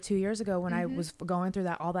probably 2 years ago when I was going through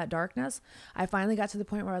all that darkness. I finally got to the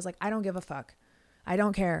point where I was like, I don't give a fuck. I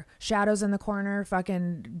don't care. Shadows in the corner,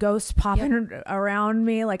 fucking ghosts popping around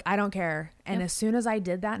me. Like, I don't care. And as soon as I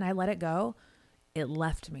did that and I let it go, it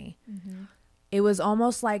left me. It was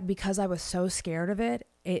almost like because I was so scared of it,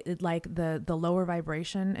 it like the lower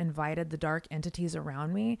vibration invited the dark entities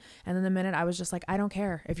around me. And then the minute I was just like, I don't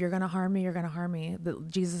care. If you're going to harm me, you're going to harm me.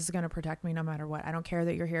 Jesus is going to protect me no matter what. I don't care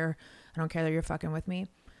that you're here. I don't care that you're fucking with me.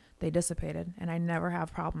 They dissipated and I never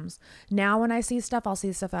have problems. Now when I see stuff, I'll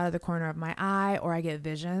see stuff out of the corner of my eye, or I get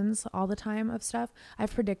visions all the time of stuff.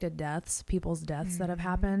 I've predicted people's deaths that have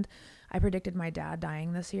happened. I predicted my dad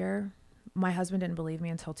dying this year. My husband didn't believe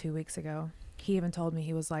me until 2 weeks ago. He even told me,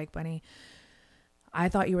 he was like, "Bunny, I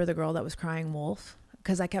thought you were the girl that was crying wolf."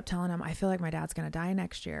 Because I kept telling him, I feel like my dad's going to die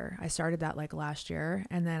next year. I started that like last year.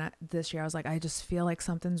 And then this year I was like, I just feel like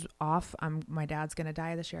something's off. My dad's going to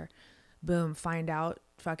die this year. Boom. Find out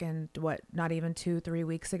fucking not even 2-3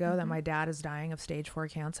 weeks ago that my dad is dying of stage 4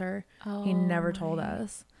 cancer. Oh, he never told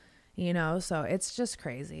us, you know? So it's just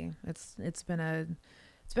crazy. It's been a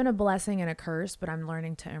blessing and a curse, but I'm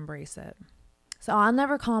learning to embrace it. So I'll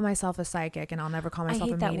never call myself a psychic, and I'll never call myself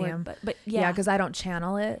a medium. But yeah, because I don't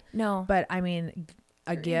channel it. No. But I mean,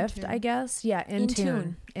 a gift, I guess. Yeah, in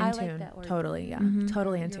tune. In tune. Like that word. Totally, yeah.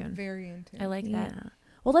 Totally in tune. Very in tune. I like that. Yeah.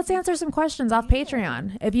 Well, let's answer some questions off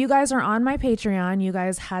Patreon. If you guys are on my Patreon, you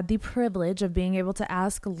guys had the privilege of being able to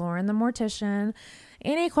ask Lauren the Mortician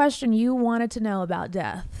any question you wanted to know about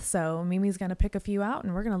death. So Mimi's going to pick a few out,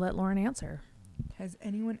 and we're going to let Lauren answer. Has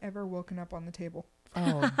anyone ever woken up on the table?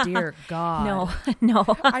 Oh, dear God. No.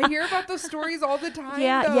 I hear about those stories all the time.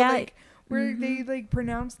 Yeah. Like, where they like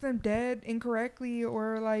pronounce them dead incorrectly,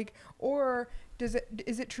 or is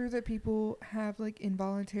it true that people have like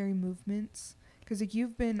involuntary movements? Because like,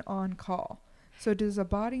 you've been on call. So does a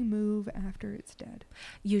body move after it's dead?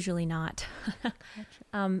 Usually not.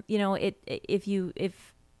 Gotcha. You know, if you're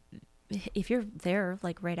there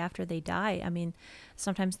like right after they die, I mean,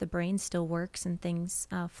 sometimes the brain still works and things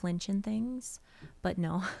flinch and things, but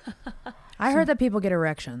no. I heard that people get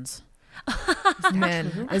erections.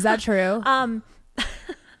 Men, is that true?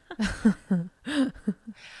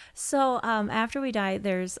 So after we die,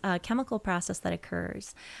 there's a chemical process that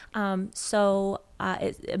occurs.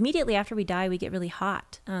 Immediately after we die, we get really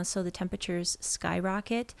hot. So the temperatures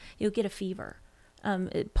skyrocket. You'll get a fever.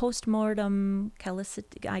 Post-mortem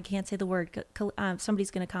calicity, I can't say the word.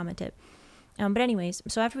 Somebody's going to comment it. But anyways,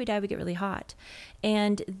 so after we die, we get really hot.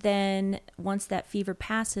 And then once that fever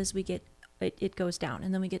passes, it goes down,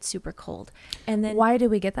 and then we get super cold. And then why do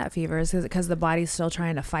we get that fever? Is it because the body's still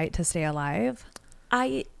trying to fight to stay alive?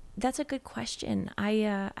 That's a good question.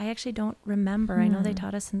 I actually don't remember. I know they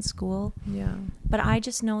taught us in school. Yeah. But I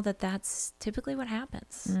just know that that's typically what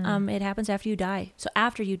happens. It happens after you die. So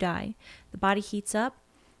after you die, the body heats up.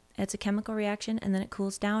 It's a chemical reaction, and then it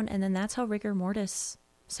cools down, and then that's how rigor mortis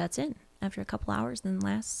sets in after a couple hours, and then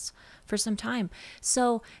lasts for some time.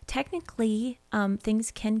 So technically,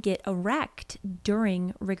 things can get erect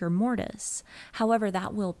during rigor mortis. However,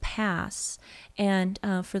 that will pass. And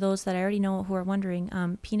for those that I already know who are wondering,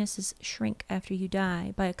 penises shrink after you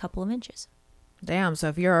die by a couple of inches. Damn. So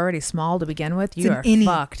if you're already small to begin with, you are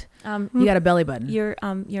fucked. You got a belly button.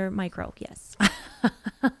 You're micro, yes.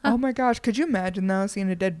 Oh my gosh. Could you imagine though,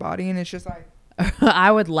 seeing a dead body and it's just like,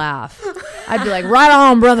 I would laugh. I'd be like, right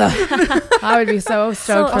on, brother. I would be so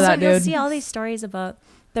stoked for that, dude. You'll see all these stories about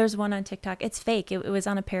There's one on TikTok. It's fake. It was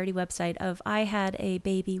on a parody website of I had a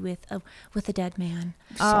baby with a dead man.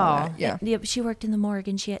 Yeah. She worked in the morgue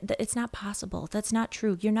and it's not possible. That's not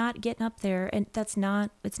true. You're not getting up there and it's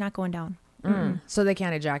not going down. So they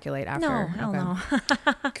can't ejaculate after. No, hell no.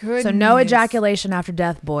 Goodness. So no ejaculation after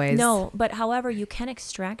death, boys. No, but however, you can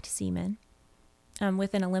extract semen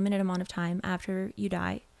within a limited amount of time after you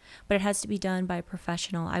die. But it has to be done by a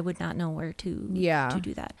professional. I would not know where to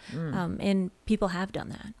do that. And people have done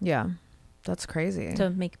that. Yeah. That's crazy. To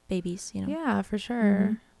make babies, you know. Yeah, for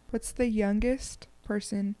sure. What's the youngest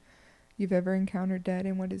person you've ever encountered dead,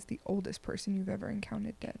 and what is the oldest person you've ever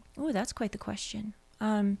encountered dead? Oh, that's quite the question.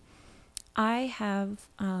 I have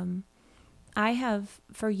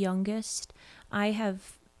for youngest, I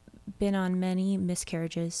have been on many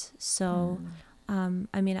miscarriages. So,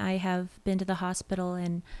 I mean, I have been to the hospital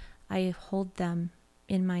and I hold them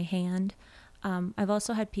in my hand. I've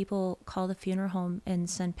also had people call the funeral home and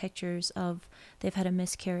send pictures of they've had a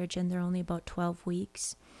miscarriage and they're only about 12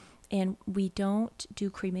 weeks. And we don't do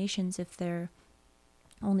cremations if they're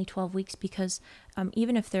only 12 weeks because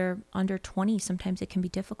even if they're under 20, sometimes it can be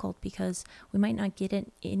difficult because we might not get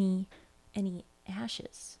any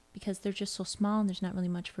ashes because they're just so small and there's not really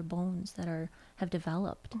much for bones that have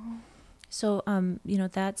developed. So,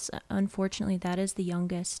 that's unfortunately that is the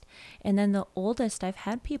youngest. And then the oldest, I've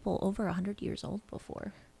had people over 100 years old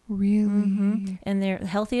before. Really? And they're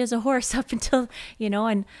healthy as a horse up until,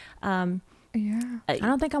 and yeah. I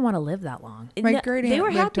don't think I want to live that long. My great aunt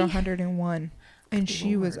lived happy. to 101. And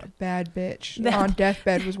she was a bad bitch. Bad. On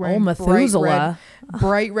deathbed was wearing Methuselah.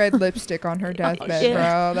 bright red lipstick on her deathbed, shit.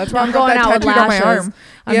 bro. That's why I'm I'm going out with tattooed on my lashes. arm.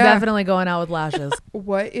 I'm Yeah. definitely going out with lashes.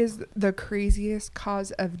 What is the craziest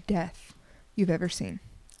cause of death you've ever seen?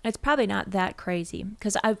 It's probably not that crazy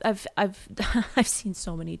because I've I've seen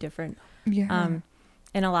so many different, and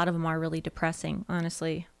a lot of them are really depressing,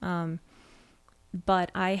 honestly.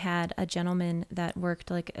 But I had a gentleman that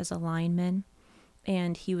worked like as a lineman,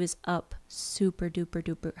 and he was up super duper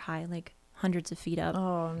duper high, like hundreds of feet up.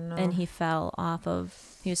 Oh no! And he fell off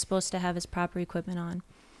of. He was supposed to have his proper equipment on,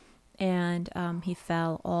 and he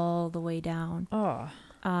fell all the way down. Oh.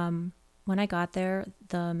 When I got there,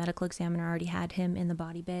 the medical examiner already had him in the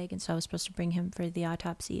body bag, and so I was supposed to bring him for the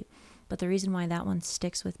autopsy. But the reason why that one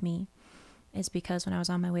sticks with me is because when I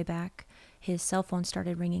was on my way back, his cell phone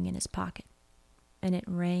started ringing in his pocket. And it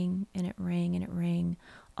rang, and it rang, and it rang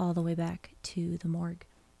all the way back to the morgue.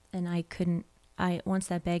 And once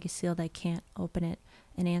that bag is sealed, I can't open it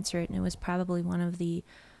and answer it. And it was probably one of the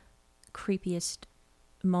creepiest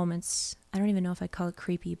moments. I don't even know if I'd call it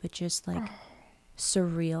creepy, but just like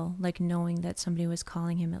surreal, like knowing that somebody was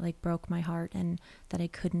calling him. It like broke my heart and that I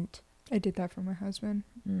couldn't. I did that for my husband.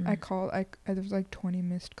 I called. There was like 20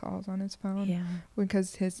 missed calls on his phone. Yeah.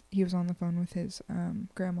 Because he was on the phone with his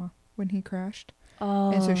grandma when he crashed.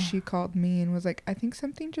 Oh. And so she called me and was like, I think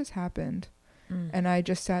something just happened. And I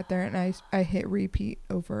just sat there and I hit repeat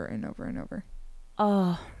over and over and over.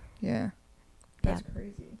 Oh. Yeah. That's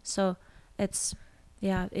crazy. So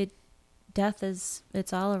death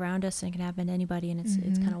it's all around us and it can happen to anybody, and it's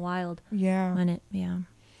kind of wild. Yeah. When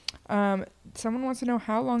Someone wants to know,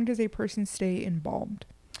 how long does a person stay embalmed?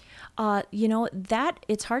 That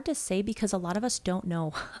it's hard to say because a lot of us don't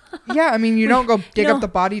know. Yeah, I mean, you don't go dig up the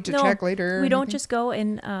body to check later. We don't just go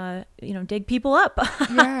and dig people up.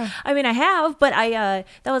 Yeah. I mean, I have, but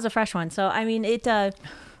that was a fresh one. So I mean, it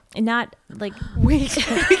not like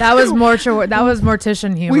that was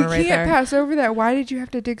Mortician humor right there. We can't pass over that. Why did you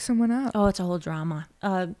have to dig someone up? Oh, it's a whole drama.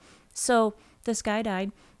 So this guy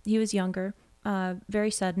died. He was younger,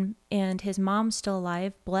 very sudden, and his mom's still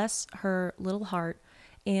alive. Bless her little heart.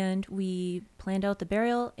 And we planned out the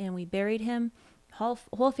burial and we buried him.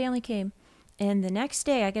 Whole family came. And the next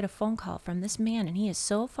day I get a phone call from this man, and he is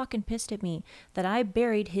so fucking pissed at me that I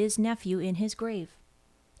buried his nephew in his grave.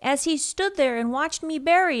 As he stood there and watched me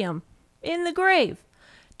bury him in the grave.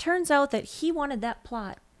 Turns out that he wanted that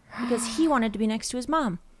plot because he wanted to be next to his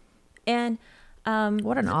mom. And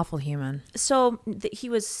what an awful human. So he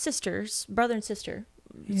was sisters, brother and sister.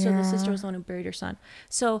 Yeah. So the sister was the one who buried her son.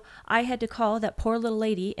 So I had to call that poor little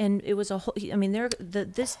lady, and it was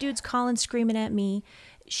this dude's calling, screaming at me.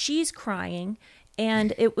 She's crying,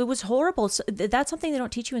 and it was horrible. So that's something they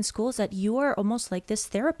don't teach you in school, is that you are almost like this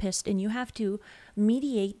therapist, and you have to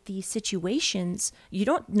mediate these situations. You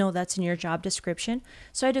don't know that's in your job description.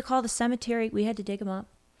 So I had to call the cemetery. We had to dig him up.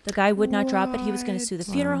 The guy would not drop it. He was going to sue the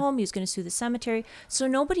funeral home. He was going to sue the cemetery. So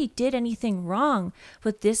nobody did anything wrong.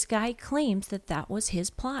 But this guy claims that was his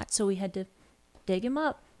plot. So we had to dig him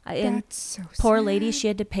up. That's so poor sad. lady, she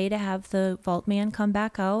had to pay to have the vault man come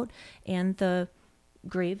back out. And the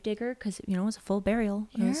grave digger because it was a full burial.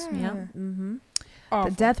 Awful.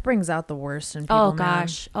 The death brings out the worst in people. Oh man.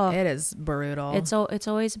 gosh, It is brutal. it's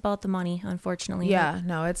always about the money, unfortunately. Yeah,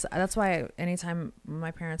 no, that's why anytime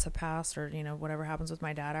my parents have passed or whatever happens with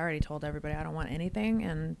my dad, I already told everybody I don't want anything,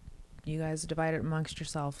 and you guys divide it amongst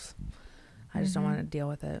yourselves. I just don't want to deal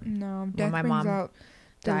with it. No, When death my brings mom out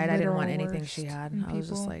the died, I didn't want literal anything she worst had. in I was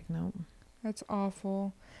just people. like, nope. That's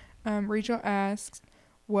awful. Rachel asks,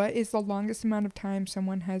 what is the longest amount of time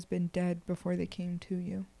someone has been dead before they came to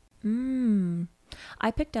you?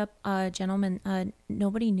 I picked up a gentleman,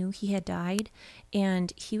 nobody knew he had died,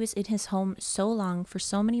 and he was in his home so long, for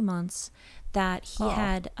so many months, that he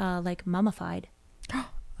had like mummified. Oh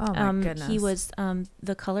my goodness. He was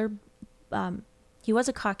the color, he was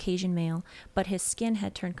a Caucasian male, but his skin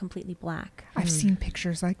had turned completely black. I've seen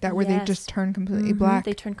pictures like that where they just turn completely black.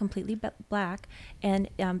 They turned completely black, and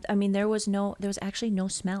I mean there was actually no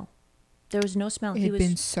smell. There was no smell. It had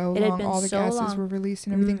been so long. All the gases were released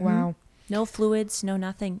and everything. Wow. No fluids, no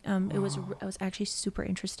nothing. It was actually super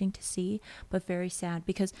interesting to see, but very sad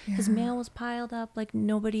because his mail was piled up like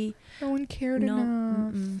nobody. No one cared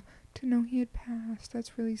enough to know he had passed.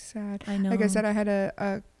 That's really sad. I know. Like I said, I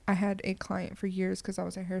had a client for years because I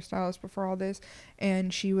was a hairstylist before all this,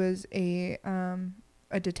 and she was a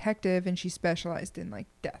detective, and she specialized in like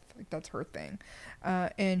death. Like that's her thing.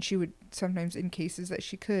 And she would sometimes, in cases that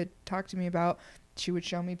she could talk to me about, she would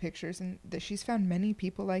show me pictures, and that she's found many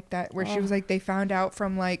people like that where she was like, they found out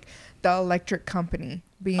from like the electric company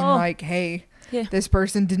being like, hey, this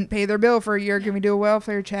person didn't pay their bill for a year, can we do a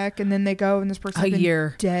welfare check? And then they go, and this person's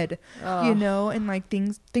been dead, and like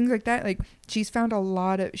things like that. Like she's found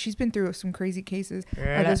she's been through some crazy cases.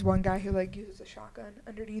 This one guy who like used a shotgun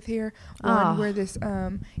underneath here, where this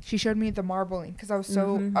she showed me the marbling, because I was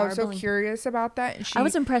so curious about that, and I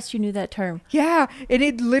was impressed you knew that term. Yeah, and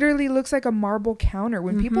it literally looks like a marble counter.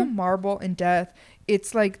 When people marble in death,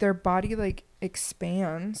 it's like their body like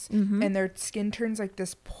expands and their skin turns like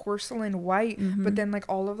this porcelain white, but then like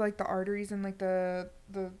all of like the arteries and like the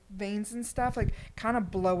veins and stuff like kind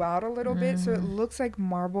of blow out a little bit, so it looks like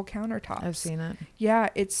marble countertops. I've seen it. Yeah,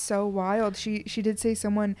 it's so wild. She did say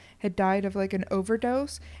someone had died of like an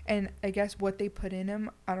overdose, and I guess what they put in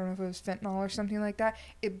him, I don't know if it was fentanyl or something like that,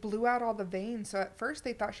 it blew out all the veins. So at first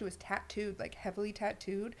they thought she was tattooed, like heavily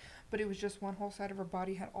tattooed, but it was just one whole side of her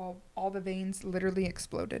body had all the veins literally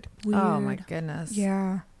exploded. Weird. Oh my goodness.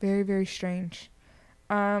 Yeah, very, very strange.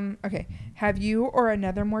 Okay. Have you or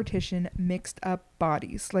another mortician mixed up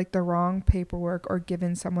bodies, like the wrong paperwork, or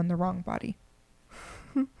given someone the wrong body?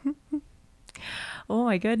 Oh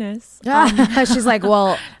my goodness. She's like,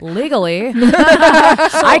 well, legally,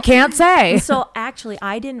 I can't say. So actually,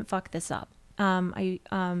 I didn't fuck this up. We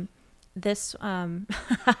had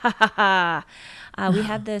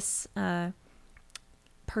this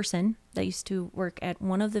person that used to work at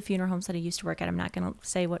one of the funeral homes that I used to work at. I'm not going to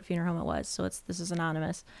say what funeral home it was, so this is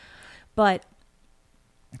anonymous. But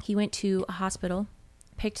he went to a hospital,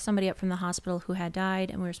 picked somebody up from the hospital who had died,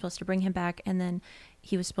 and we were supposed to bring him back, and then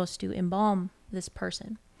he was supposed to embalm this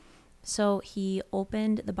person. So he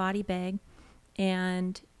opened the body bag,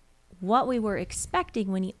 and what we were expecting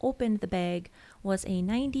when he opened the bag was a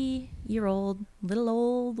 90-year-old little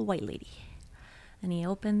old white lady. And he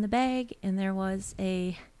opened the bag, and there was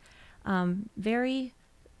a very,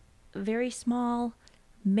 very small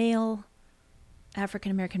male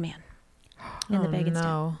African-American man in the bag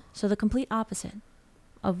instead. So the complete opposite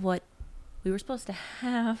of what we were supposed to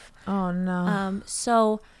have. Oh, no.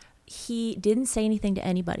 So he didn't say anything to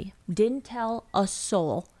anybody, didn't tell a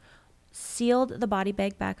soul, sealed the body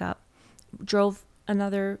bag back up, drove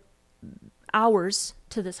another hours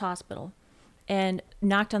to this hospital, and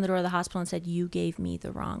knocked on the door of the hospital and said, you gave me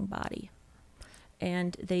the wrong body.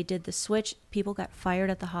 And they did the switch. People got fired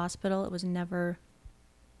at the hospital. It was never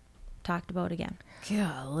talked about again.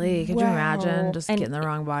 Golly, could you imagine just getting the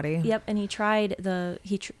wrong body? Yep. And he tried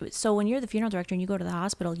so when you're the funeral director and you go to the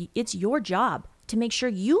hospital, it's your job to make sure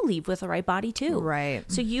you leave with the right body too. Right.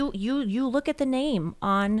 So you look at the name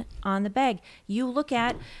on the bag. You look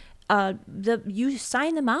at you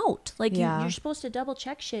sign them out. Like you're supposed to double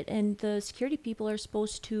check shit, and the security people are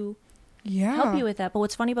supposed to help you with that. But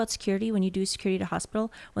what's funny about security, when you do security at a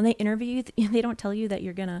hospital, when they interview you, they don't tell you that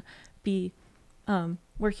you're gonna be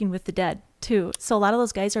working with the dead too. So a lot of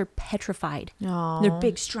those guys are petrified. They're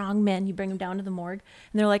big, strong men. You bring them down to the morgue,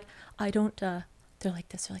 and they're like, I don't they're like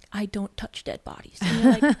this. They're like, I don't touch dead bodies. And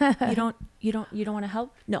you're like, you don't want to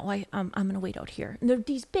help? No, I'm gonna wait out here. And they're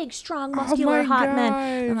these big, strong, muscular, hot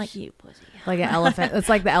men. I'm like, you pussy. Like an elephant. It's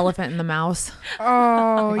like the elephant and the mouse.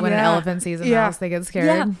 Oh, Like when an elephant sees a mouse, they get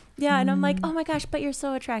scared. Yeah. And I'm like, oh my gosh, but you're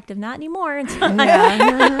so attractive. Not anymore. And so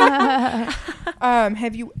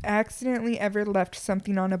have you accidentally ever left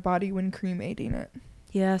something on a body when cremating it?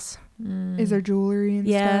 Yes. Is there jewelry and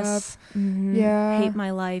stuff? Mm-hmm. Yeah. Hate my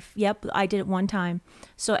life. Yep. I did it one time.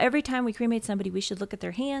 So every time we cremate somebody, we should look at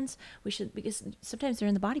their hands. Because sometimes they're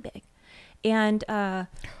in the body bag. And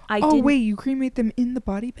wait, you cremate them in the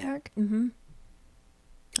body bag? Mm-hmm.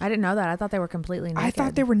 I didn't know that. I thought they were completely naked. I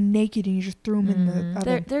thought they were naked and you just threw them in the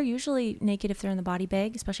oven. They're usually naked if they're in the body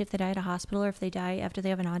bag, especially if they die at a hospital or if they die after they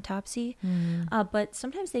have an autopsy. But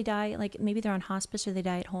sometimes they die, like maybe they're on hospice or they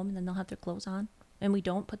die at home and then they'll have their clothes on. And we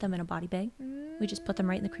don't put them in a body bag. We just put them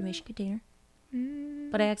right in the cremation container.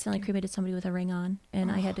 But I accidentally cremated somebody with a ring on,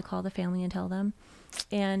 and I had to call the family and tell them.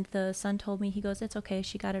 And the son told me, he goes, it's okay.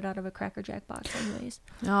 She got it out of a Cracker Jack box anyways.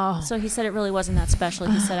 Oh. So he said it really wasn't that special.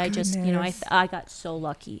 He said, I just, I got so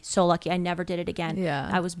lucky. So lucky. I never did it again. Yeah.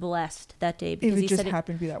 I was blessed that day. Because It just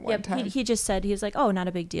happened to be that one time. He just said, he was like, oh, not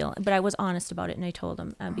a big deal. But I was honest about it, and I told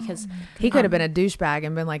him because he could have been a douchebag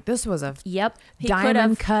and been like, this was a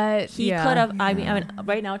diamond cut. He could have. I mean,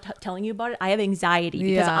 right now telling you about it, I have anxiety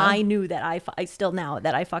because I knew that I still now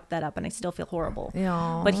that I fucked that up and I still feel horrible.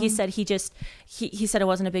 Yeah. But he said he said it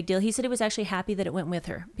wasn't a big deal. He said he was actually happy that it went with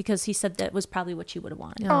her because he said that was probably what she would have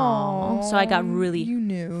wanted. Oh, so I got really. You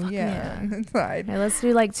knew, inside. Okay, let's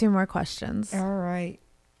do like 2 more questions. All right.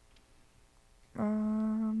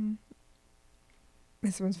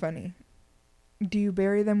 This one's funny. Do you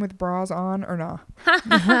bury them with bras on or not?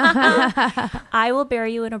 I will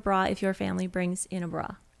bury you in a bra if your family brings in a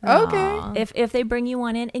bra. Okay. If they bring you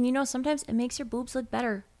one in, and sometimes it makes your boobs look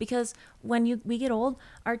better because when we get old,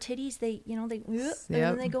 our titties and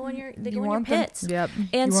then they go in your pits. Yep.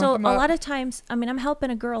 And so a lot of times, I mean, I'm helping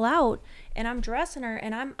a girl out and I'm dressing her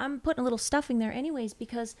and I'm putting a little stuffing there anyways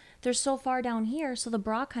because they're so far down here, so the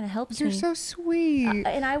bra kind of helps me. You're so sweet.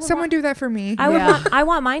 And someone do that for me. I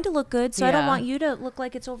want mine to look good, so I don't want you to look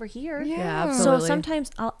like it's over here. Yeah, absolutely. So sometimes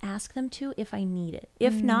I'll ask them to if I need it.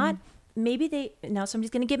 If not, maybe now somebody's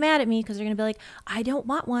going to get mad at me because they're going to be like, I don't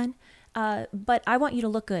want one. But I want you to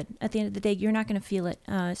look good. At the end of the day, you're not going to feel it.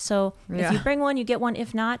 So if you bring one, you get one.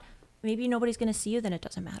 If not, maybe nobody's going to see you, then it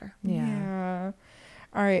doesn't matter. Yeah.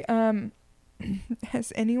 All right.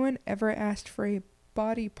 Has anyone ever asked for a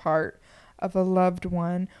body part of a loved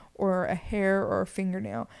one or a hair or a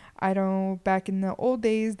fingernail? I know back in the old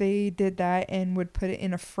days they did that and would put it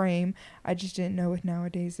in a frame. I just didn't know with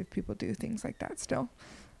nowadays if people do things like that still.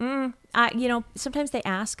 Sometimes they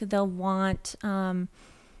ask, they'll want,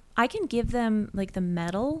 I can give them like the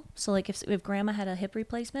metal. So like if grandma had a hip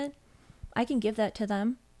replacement, I can give that to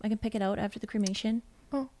them. I can pick it out after the cremation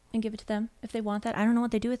and give it to them if they want that. I don't know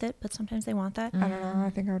what they do with it, but sometimes they want that. I don't know. I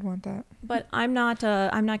think I would want that. But I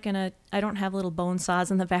don't have little bone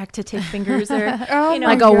saws in the back to take fingers or,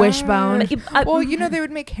 like a wishbone. Well, they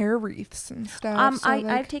would make hair wreaths and stuff.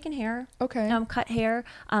 I've taken hair. Okay. Cut hair.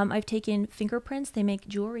 I've taken fingerprints. They make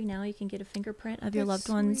jewelry now. You can get a fingerprint of your loved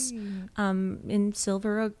ones in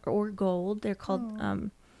silver or gold. They're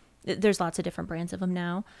called, there's lots of different brands of them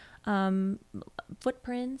now.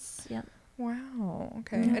 Footprints. Yeah. Wow.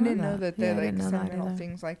 Okay. I didn't know that they sentimental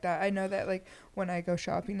things like that. I know that like when I go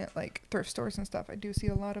shopping at like thrift stores and stuff, I do see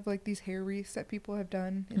a lot of like these hair wreaths that people have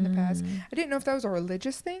done in the past. I didn't know if that was a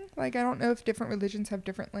religious thing. Like I don't know if different religions have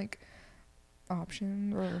different like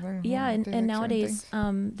options or and nowadays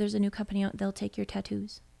there's a new company out. They'll take your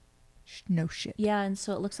tattoos. No shit. Yeah, and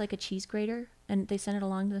so it looks like a cheese grater, and they send it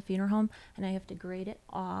along to the funeral home, and I have to grate it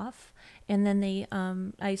off, and then they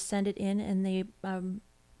I send it in, and they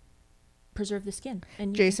preserve the skin.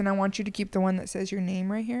 And Jason, I want you to keep the one that says your name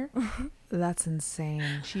right here. That's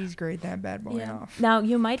insane. Cheese grate that bad boy off. Now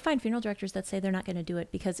you might find funeral directors that say they're not going to do it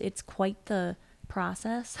because it's quite the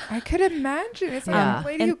process. I could imagine. It's like a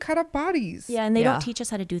lady who cut up bodies. Yeah, and they don't teach us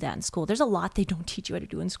how to do that in school. There's a lot they don't teach you how to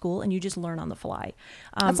do in school, and you just learn on the fly.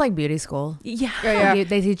 That's like beauty school. Yeah.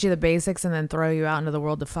 They teach you the basics and then throw you out into the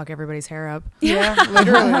world to fuck everybody's hair up. Yeah,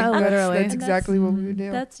 literally. That's exactly what we would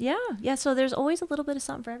do. Yeah. So there's always a little bit of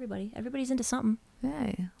something for everybody. Everybody's into something.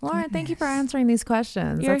 Hey, Lauren, thank you for answering these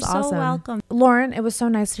questions. You're That's so awesome. welcome. Lauren, it was so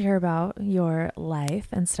nice to hear about your life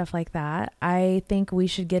and stuff like that. I think we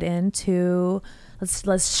should get into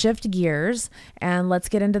let's shift gears and let's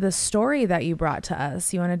get into the story that you brought to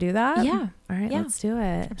us. You want to do that? Yeah. All right, let's do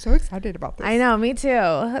it. I'm so excited about this. I know, me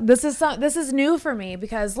too. This is new for me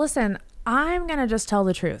because listen, I'm going to just tell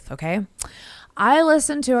the truth, okay? I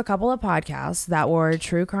listened to a couple of podcasts that were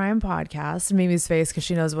true crime podcasts. Mimi's face because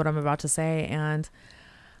she knows what I'm about to say. And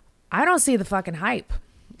I don't see the fucking hype.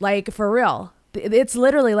 Like, for real. It's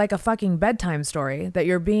literally like a fucking bedtime story that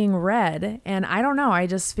you're being read. And I don't know. I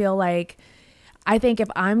just feel like, I think if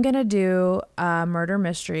I'm going to do murder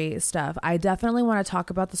mystery stuff, I definitely want to talk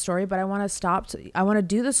about the story, but I want to I want to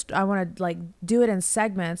do this. I want to like do it in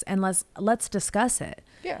segments and let's discuss it.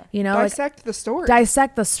 Yeah. You know, dissect the story.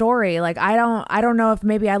 Dissect the story. Like, I don't know if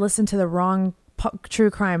maybe I listened to the wrong true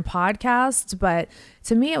crime podcasts, but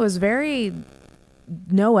to me it was very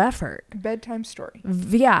no effort. Bedtime story.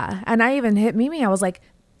 Yeah. And I even hit Mimi. I was like,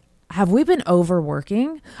 have we been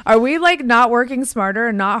overworking? Are we like not working smarter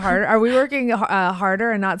and not harder? Are we working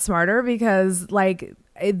harder and not smarter? Because like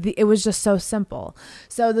it was just so simple.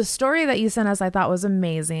 So the story that you sent us, I thought was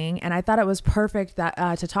amazing. And I thought it was perfect that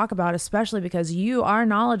to talk about, especially because you are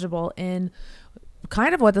knowledgeable in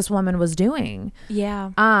kind of what this woman was doing.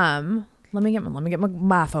 Yeah. Let me get my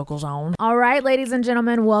bifocals on. All right, ladies and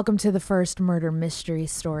gentlemen, welcome to the first murder mystery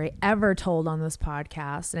story ever told on this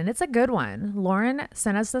podcast. And it's a good one. Lauren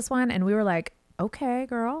sent us this one and we were like, okay,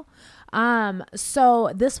 girl.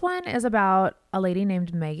 So this one is about a lady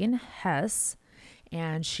named Megan Hess,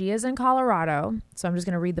 and she is in Colorado. So I'm just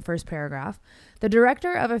going to read the first paragraph. The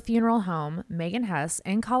director of a funeral home, Megan Hess,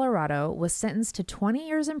 in Colorado, was sentenced to 20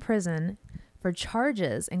 years in prison for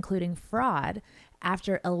charges including fraud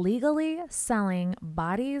after illegally selling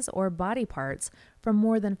bodies or body parts from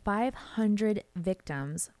more than 500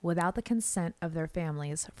 victims without the consent of their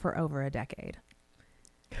families for over a decade.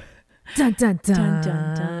 Dun, dun, dun.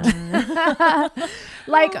 Dun, dun, dun.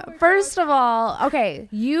 Like, first of all, okay,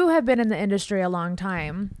 you have been in the industry a long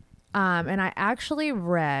time. And I actually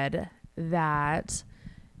read that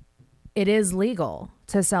it is legal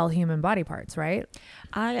to sell human body parts, right?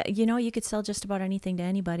 You could sell just about anything to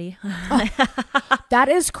anybody. That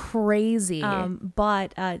is crazy.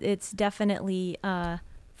 But it's definitely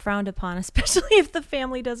frowned upon, especially if the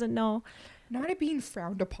family doesn't know. Not it being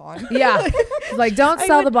frowned upon. Yeah. Like, don't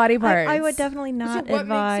sell the body parts. I would definitely not what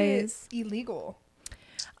advise. Makes it illegal?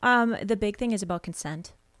 The big thing is about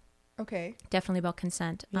consent. Okay. Definitely about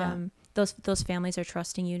consent. Yeah. Those families are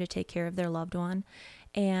trusting you to take care of their loved one.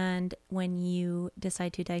 And when you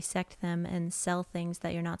decide to dissect them and sell things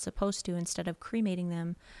that you're not supposed to, instead of cremating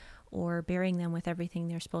them or burying them with everything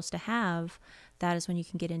they're supposed to have, that is when you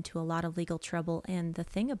can get into a lot of legal trouble. And the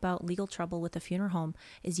thing about legal trouble with a funeral home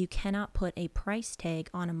is you cannot put a price tag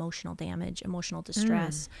on emotional damage, emotional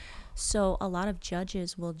distress. So a lot of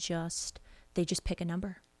judges will just pick a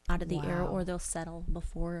number out of the air, or they'll settle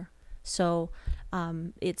before. So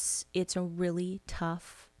it's a really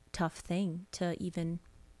tough thing to even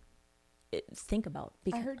think about.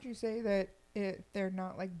 I heard you say that they're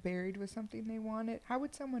not like buried with something they wanted. How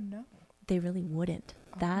would someone know? They really wouldn't.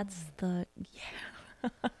 That's the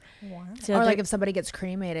Wow. So or like if somebody gets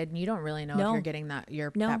cremated and you don't really know if you're getting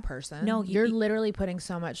that person. No, you're literally putting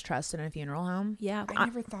so much trust in a funeral home. Yeah. I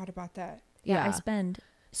never thought about that. Yeah. I spend.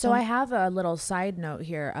 So I have a little side note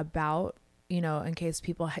here about, in case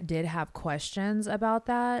people did have questions about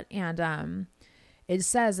that. And it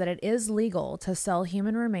says that it is legal to sell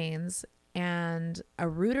human remains, and a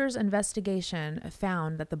Reuters investigation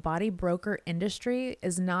found that the body broker industry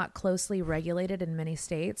is not closely regulated in many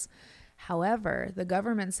states. However, the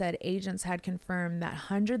government said agents had confirmed that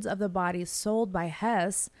hundreds of the bodies sold by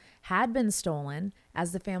Hess had been stolen,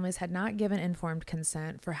 as the families had not given informed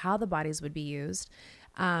consent for how the bodies would be used.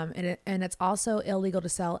 And it's also illegal to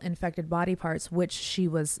sell infected body parts, which she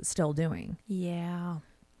was still doing. Yeah.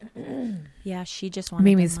 Yeah, she just wanted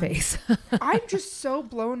Mimi's face. I'm just so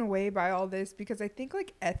blown away by all this, because I think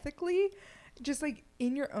like ethically, just like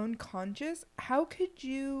in your own conscience, how could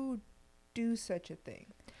you do such a thing?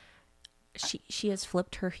 She has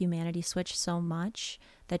flipped her humanity switch so much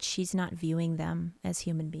that she's not viewing them as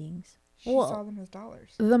human beings. She saw them as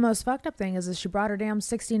dollars. The most fucked up thing is she brought her damn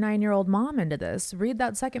 69-year-old mom into this. Read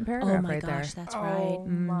that second paragraph right there. Oh my gosh, that's right. Oh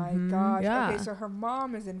my gosh. Yeah. Okay, so her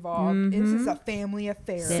mom is involved. This is a family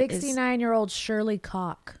affair. 69-year-old Shirley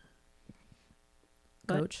Cock.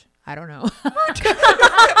 Coach? I don't know.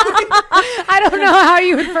 I don't know how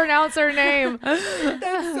you would pronounce her name.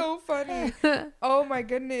 That's so funny. Oh my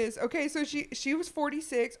goodness. Okay, so she was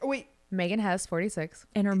 46. Oh wait. Megan Hess, 46.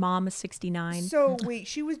 And her mom is 69. So wait,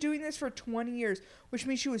 she was doing this for 20 years, which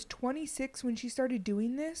means she was 26 when she started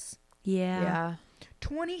doing this? Yeah.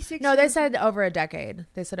 26 No, they years. said over a decade.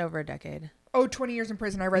 They said over a decade. Oh, 20 years in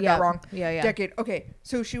prison. I read that wrong. Yeah. Decade. Okay.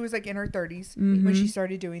 So she was like in her 30s when she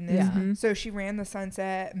started doing this. Yeah. So she ran the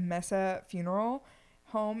Sunset Mesa funeral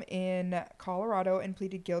home in Colorado and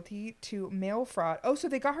pleaded guilty to mail fraud. Oh, so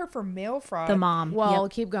they got her for mail fraud. The mom. Well,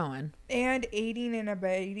 keep going. And aiding and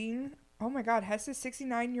abetting. Oh my God, Hess's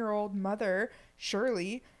 69-year-old mother,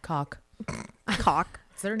 Shirley. Cock. Cock.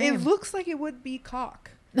 It's their name. It looks like it would be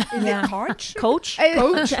Cock. Is it Koch? Coach?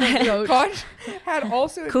 Coach. Koch had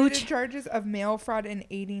also admitted Coach. charges of mail fraud and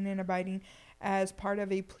aiding and abetting as part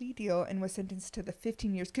of a plea deal and was sentenced to the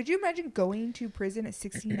 15 years. Could you imagine going to prison at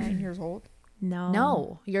 69 years old?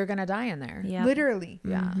 No, you're gonna die in there. Yeah. Literally.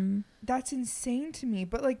 Yeah. That's insane to me.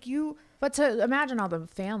 But But to imagine all the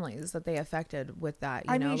families that they affected with that,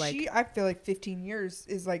 you know, like, I feel like 15 years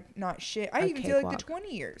is like not shit. I even feel like the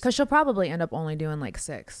 20 years. because she'll probably end up only doing like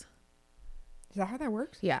 6. Is that how that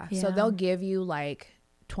works? Yeah. Yeah. So they'll give you like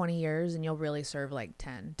 20 years and you'll really serve like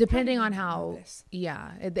 10, depending on how.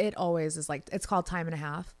 Yeah. It always is like, it's called time and a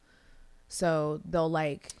half. So they'll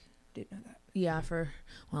like. Didn't know that. Yeah,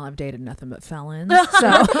 I've dated nothing but felons. So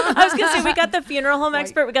I was gonna say we got the funeral home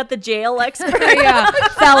expert, we got the jail expert. yeah,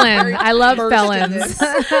 felon. I love felons.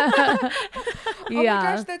 Oh my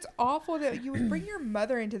gosh, that's awful that you would bring your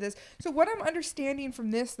mother into this. So what I'm understanding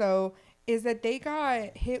from this though is that they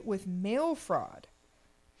got hit with mail fraud.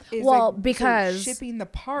 Well, so because shipping the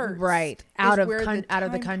parts right out of where out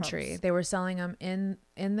of the time country, comes. they were selling them in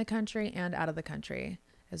the country and out of the country,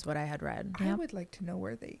 is what I had read. I would like to know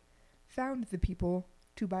where they found the people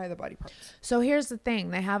to buy the body parts. So here's the thing: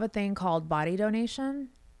 they have a thing called body donation.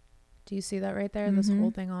 Do you see that right there? This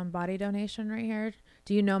whole thing on body donation right here.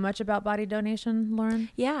 Do you know much about body donation, Lauren?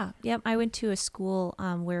 Yeah. Yep. I went to a school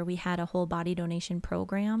where we had a whole body donation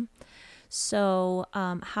program. So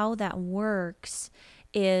how that works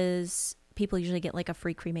is people usually get like a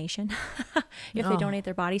free cremation if they donate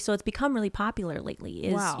their body. So it's become really popular lately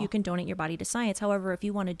is you can donate your body to science. However, if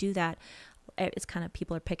you want to do that, it's kind of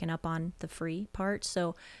people are picking up on the free part.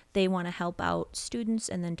 So they want to help out students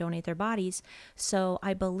and then donate their bodies. So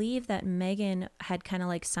I believe that Megan had kind of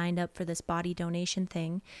like signed up for this body donation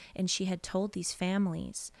thing. And she had told these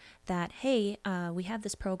families that, hey, we have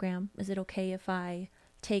this program. Is it okay if I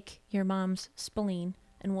take your mom's spleen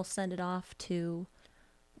and we'll send it off to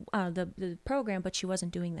the program? But she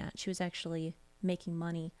wasn't doing that. She was actually making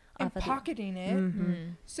money and pocketing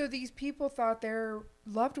it. So these people thought their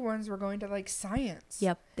loved ones were going to like science.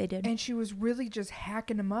 Yep, they did. And she was really just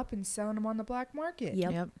hacking them up and selling them on the black market.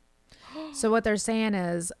 Yep. So what they're saying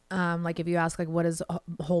is, like if you ask like what is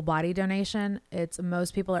whole body donation, it's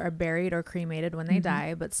most people are buried or cremated when they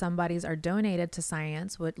die, but some bodies are donated to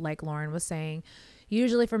science, what like Lauren was saying,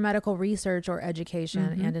 usually for medical research or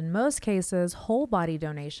education. And in most cases, whole body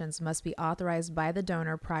donations must be authorized by the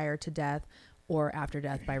donor prior to death or after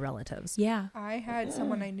death by relatives. Yeah. I had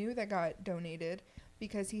someone I knew that got donated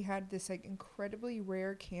because he had this like incredibly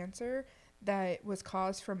rare cancer that was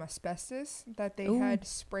caused from asbestos that they had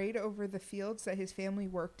sprayed over the fields that his family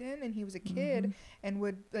worked in. And he was a kid and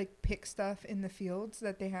would like pick stuff in the fields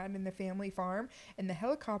that they had in the family farm. And the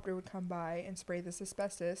helicopter would come by and spray this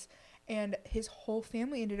asbestos. And his whole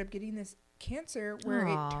family ended up getting this cancer where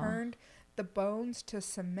it turned the bones to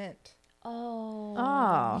cement.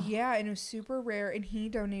 Oh. Yeah, and it was super rare. And he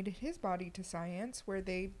donated his body to science where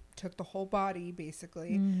they took the whole body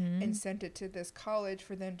basically and sent it to this college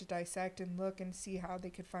for them to dissect and look and see how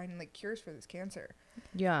they could find like cures for this cancer.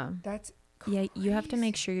 Yeah. That's crazy. Yeah, you have to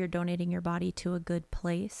make sure you're donating your body to a good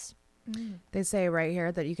place. They say right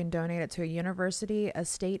here that you can donate it to a university, a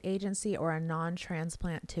state agency, or a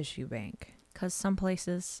non-transplant tissue bank. Because some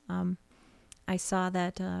places, I saw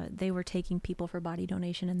that they were taking people for body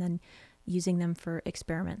donation and then using them for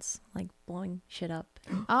experiments, like blowing shit up.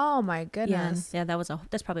 Oh my goodness. Yeah,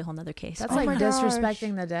 that's probably a whole nother case. That's Oh like my gosh.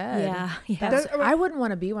 disrespecting the dead. Yeah. I wouldn't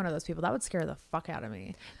want to be one of those people. That would scare the fuck out of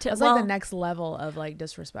me. That's like the next level of like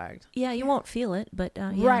disrespect. Yeah, you won't feel it, but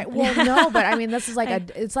yeah. Right. Well, no, but I mean, this is like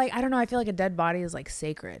it's like, I don't know. I feel like a dead body is like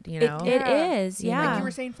sacred, you know? It is, yeah. Like you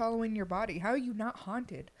were saying, following your body. How are you not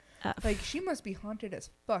haunted? Like she must be haunted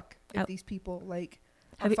as fuck if these people like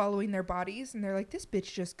are following their bodies and they're like, this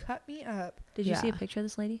bitch just cut me up. Did you see a picture of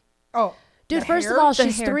this lady? Oh, dude, first of all,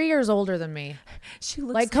 she's 3 years older than me. She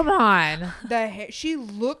looks like, come on. The hair, she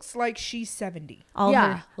looks like she's 70.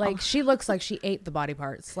 She looks like she ate the body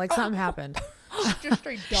parts. Like something happened. Just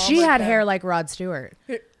straight dog She like had that. hair like Rod Stewart.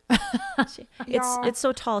 It's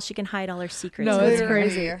so tall she can hide all her secrets. No, it's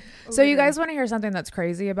crazy. Literally. So you guys want to hear something that's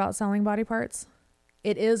crazy about selling body parts?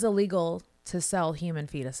 It is illegal to sell human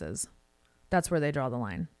fetuses. That's where they draw the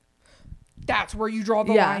line. That's where you draw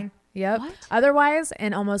the line. Yep. What? Otherwise,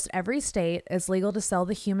 in almost every state, it's legal to sell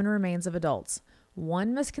the human remains of adults.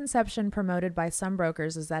 One misconception promoted by some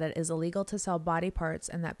brokers is that it is illegal to sell body parts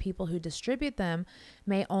and that people who distribute them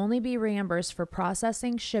may only be reimbursed for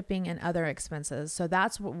processing, shipping, and other expenses. So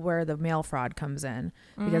that's where the mail fraud comes in,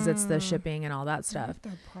 because it's the shipping and all that stuff.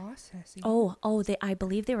 The processing. I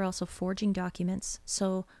believe they were also forging documents.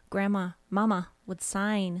 So mama would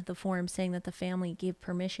sign the form saying that the family gave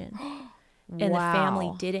permission. And the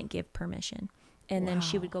family didn't give permission. And then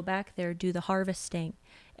she would go back there, do the harvesting,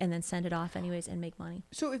 and then send it off anyways and make money.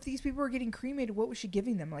 So if these people were getting cremated, what was she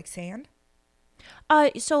giving them? Like sand?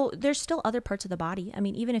 So there's still other parts of the body. I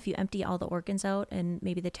mean, even if you empty all the organs out and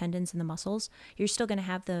maybe the tendons and the muscles, you're still going to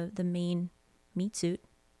have the main meat suit.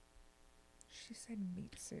 She said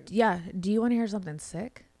meat suit. Yeah. Do you want to hear something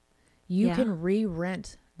sick? You can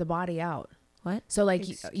re-rent the body out. What? So like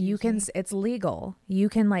you can, me? it's legal. You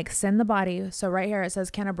can like send the body. So right here it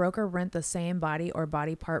says, can a broker rent the same body or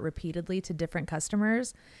body part repeatedly to different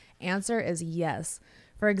customers? Answer is yes.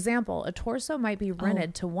 For example, a torso might be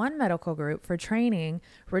rented to one medical group for training,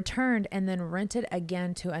 returned, and then rented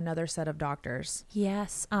again to another set of doctors.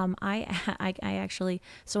 Yes. I actually,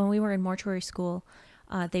 so when we were in mortuary school,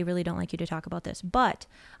 they really don't like you to talk about this, but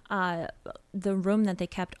the room that they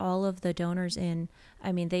kept all of the donors in,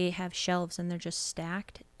 I mean, they have shelves and they're just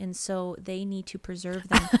stacked. And so they need to preserve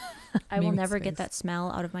them. I will never get that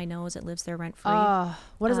smell out of my nose. It lives there rent free.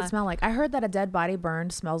 What does it smell like? I heard that a dead body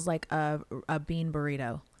burned smells like a bean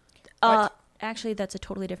burrito. Actually, that's a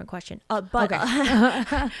totally different question.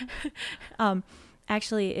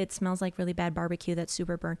 Actually, it smells like really bad barbecue that's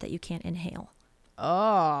super burnt that you can't inhale.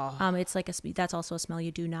 It's like that's also a smell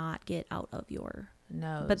you do not get out of your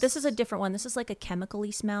nose. But this is a different one. This is like a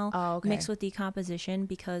chemically smell mixed with decomposition,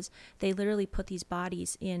 because they literally put these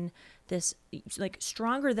bodies in this like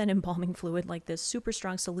stronger than embalming fluid, like this super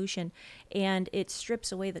strong solution, and it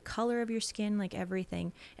strips away the color of your skin, like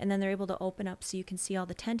everything. And then they're able to open up so you can see all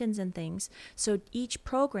the tendons and things. So each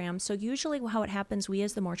program, so usually how it happens, we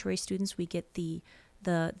as the mortuary students, we get the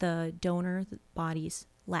donor bodies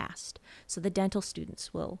last. So the dental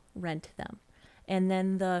students will rent them, and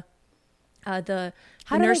then the how do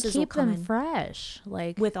nurses they keep will come them in fresh,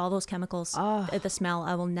 like with all those chemicals. The smell,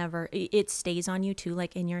 I will never. It stays on you too,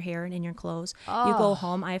 like in your hair and in your clothes. You go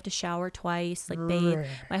home, I have to shower twice, like bathe.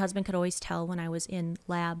 My husband could always tell when I was in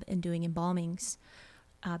lab and doing embalmings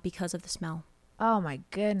because of the smell. Oh my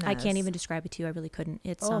goodness. I can't even describe it to you. I really couldn't.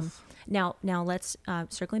 It's now let's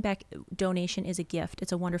circling back. Donation is a gift.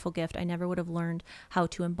 It's a wonderful gift. I never would have learned how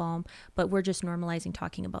to embalm, but we're just normalizing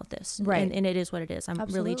talking about this. Right. And it is what it is. I'm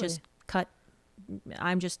really just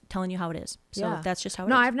I'm just telling you how it is. So that's just how it is.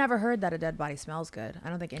 No, I've never heard that a dead body smells good. I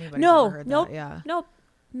don't think anybody's ever heard that. Yeah. Nope.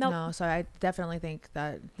 No, so I definitely think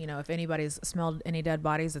that, if anybody's smelled any dead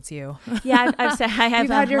bodies, it's you. Yeah, I've said I have.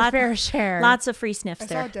 You've had your fair share. Lots of free sniffs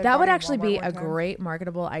there. That would actually be a great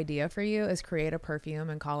marketable idea for you, is create a perfume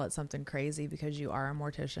and call it something crazy because you are a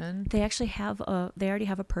mortician. They actually have they already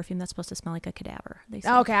have a perfume that's supposed to smell like a cadaver. They say.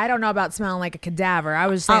 Okay, I don't know about smelling like a cadaver. I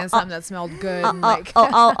was saying something that smelled good.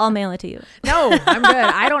 I'll mail it to you. No, I'm good.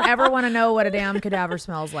 I don't ever want to know what a damn cadaver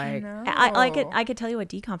smells like. No. I could tell you what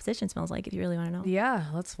decomposition smells like if you really want to know. Yeah,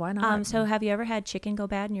 why not? So have you ever had chicken go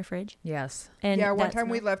bad in your fridge? Yes. And yeah, one time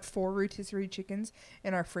we left 4 rotisserie chickens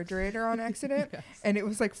in our refrigerator on accident, yes. And it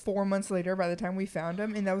was like 4 months later by the time we found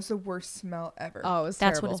them, and that was the worst smell ever. Oh, it was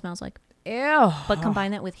That's terrible. What it smells like. Ew. But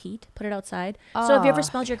combine that with heat, put it outside. So have you ever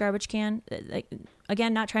smelled your garbage can?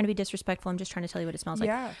 Again, not trying to be disrespectful, I'm just trying to tell you what it smells like.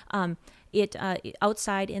 Yeah. It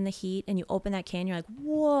outside in the heat, and you open that can, you're like,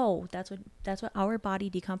 whoa, that's what our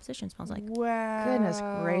body decomposition smells like. Wow. Goodness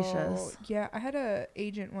gracious. Yeah, I had a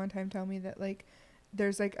agent one time tell me that like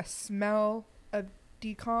there's like a smell of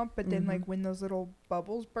decomp, but then like when those little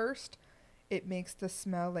bubbles burst, it makes the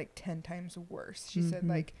smell like 10 times worse. She said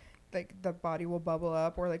like the body will bubble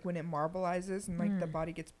up, or like when it marbleizes and like the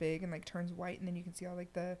body gets big and like turns white, and then you can see all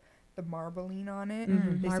like the marbling on it.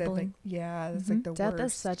 They said like, yeah, that's like the Death worst.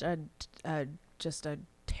 is such just a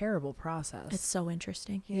terrible process. It's so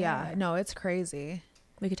interesting. Yeah. No, it's crazy.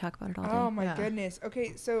 We could talk about it all day. Oh my goodness.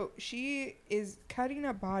 Okay, so she is cutting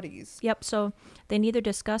up bodies. Yep. So they neither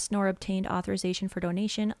discussed nor obtained authorization for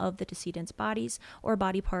donation of the decedent's bodies or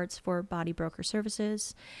body parts for body broker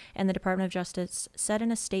services. And the Department of Justice said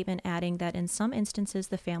in a statement, adding that in some instances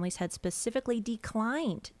the families had specifically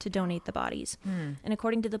declined to donate the bodies. And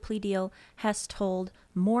according to the plea deal, Hess told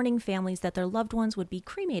mourning families that their loved ones would be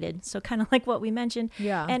cremated, so kind of like what we mentioned,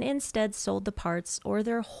 and instead sold the parts or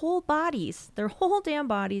their whole bodies, their whole damn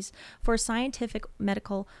bodies for scientific,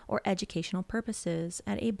 medical, or educational purposes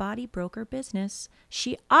at a body broker business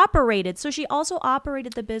she operated. So she also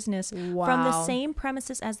operated the business from the same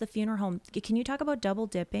premises as the funeral home. Can you talk about double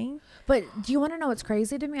dipping? But do you want to know what's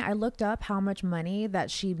crazy to me? I looked up how much money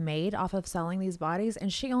that she made off of selling these bodies,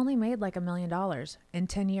 and she only made like $1 million in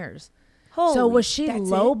 10 years. So was she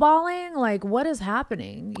lowballing? Like, what is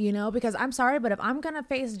happening? You know, because I'm sorry, but if I'm going to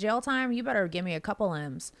face jail time, you better give me a couple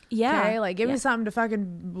limbs. Yeah. Okay? Like, give me something to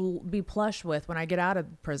fucking be plush with when I get out of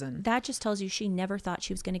prison. That just tells you she never thought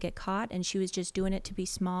she was going to get caught, and she was just doing it to be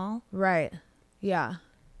small. Right. Yeah.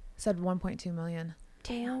 Said 1.2 million.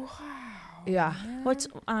 Damn. Wow. Yeah. Man. What's,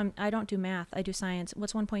 I don't do math. I do science.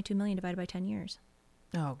 What's 1.2 million divided by 10 years?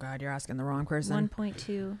 Oh, God, you're asking the wrong person. 1.2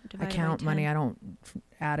 divided by 10. I count money. I don't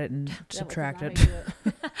add it and subtract it.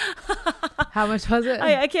 How much was it?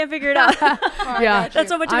 I can't figure it out. Yeah. That's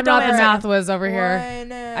so much of a I'm not the dumbass. math whiz over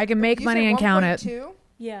here. I can make money and count it. 1.2?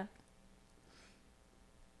 Yeah.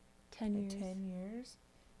 10 years. 10 years.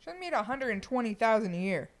 She only made $120,000 a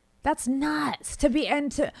year. That's nuts.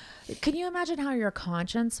 Can you imagine how your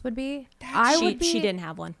conscience would be? She didn't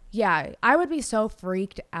have one. Yeah, I would be so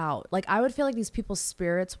freaked out. Like, I would feel like these people's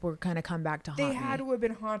spirits were going to come back to haunt me. They had to have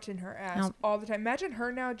been haunting her ass all the time. Imagine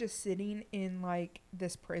her now just sitting in like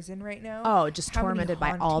this prison right now. Oh, just tormented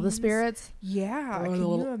by all the spirits? Yeah. Can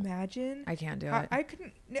you imagine? I can't do it. I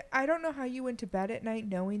couldn't. I don't know how you went to bed at night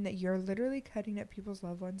knowing that you're literally cutting up people's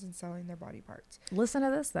loved ones and selling their body parts. Listen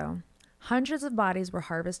to this, though. Hundreds of bodies were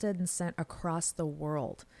harvested and sent across the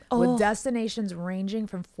world, with destinations ranging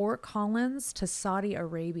from Fort Collins to Saudi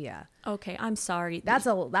Arabia. Okay, I'm sorry. That's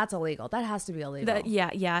illegal. That has to be illegal.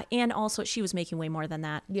 Yeah. And also, she was making way more than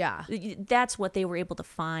that. Yeah. That's what they were able to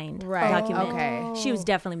find. Right. Document. Okay. She was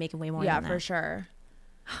definitely making way more than that. Yeah, for sure.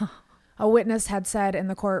 A witness had said in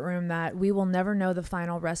the courtroom that we will never know the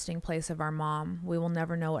final resting place of our mom. We will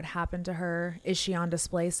never know what happened to her. Is she on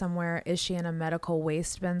display somewhere? Is she in a medical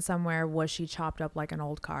waste bin somewhere? Was she chopped up like an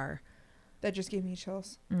old car? That just gave me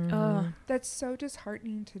chills. Mm-hmm. That's so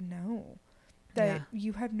disheartening to know that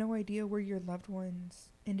you have no idea where your loved ones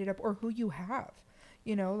ended up or who you have.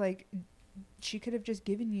 You know, like she could have just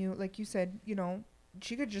given you, like you said, you know,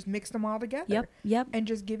 she could just mix them all together. Yep. And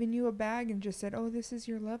just given you a bag and just said, oh, this is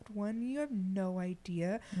your loved one. You have no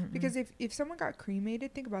idea. Mm-mm. Because if someone got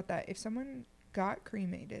cremated, think about that. If someone got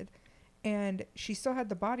cremated and she still had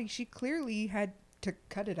the body, she clearly had to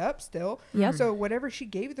cut it up still. Yep. So whatever she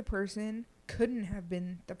gave the person couldn't have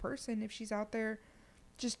been the person if she's out there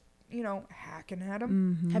just, you know, hacking at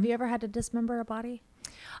them. Mm-hmm. Have you ever had to dismember a body?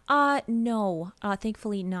 No,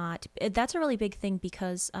 thankfully not. That's a really big thing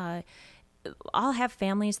because I'll have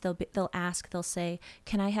families, they'll ask, they'll say,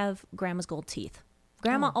 can I have grandma's gold teeth?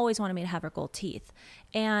 Grandma always wanted me to have her gold teeth.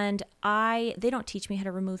 And they don't teach me how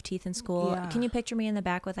to remove teeth in school. Yeah. Can you picture me in the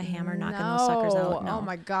back with a hammer knocking those suckers out? No. Oh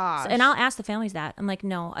my gosh. And I'll ask the families that. I'm like,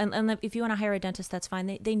 no. And if you want to hire a dentist, that's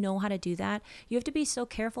fine. They know how to do that. You have to be so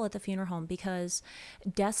careful at the funeral home because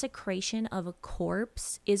desecration of a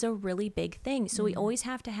corpse is a really big thing. So we always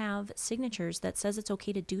have to have signatures that says it's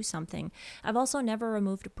okay to do something. I've also never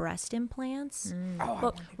removed breast implants.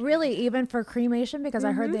 But really, even for cremation? Because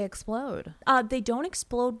I heard they explode. They don't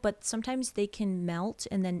explode, but sometimes they can melt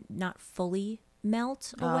and then not fully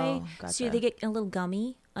melt away. Gotcha. So they get a little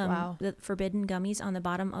gummy, Wow. the forbidden gummies on the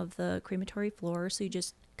bottom of the crematory floor. So you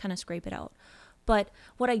just kind of scrape it out. But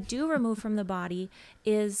what I do remove from the body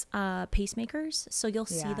is pacemakers. So you'll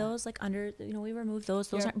see those like under, we remove those.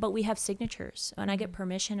 Those aren't, but we have signatures and I get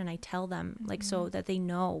permission and I tell them like so that they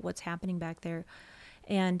know what's happening back there.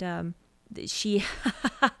 And she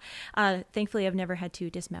thankfully I've never had to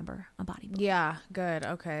dismember a body before. Yeah, good.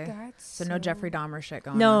 Okay. That's so no Jeffrey Dahmer shit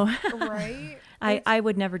going no. on. Right? I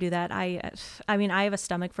would never do that. I mean, I have a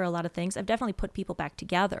stomach for a lot of things. I've definitely put people back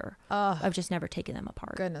together. I've just never taken them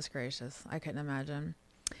apart. Goodness gracious. I couldn't imagine.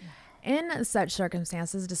 In such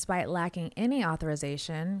circumstances, despite lacking any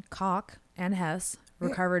authorization, Koch and Hess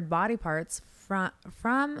recovered body parts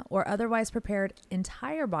from or otherwise prepared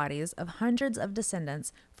entire bodies of hundreds of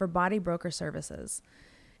descendants for body broker services.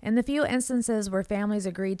 In the few instances where families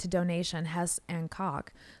agreed to donation, Hess and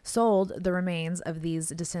Koch sold the remains of these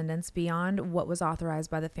descendants beyond what was authorized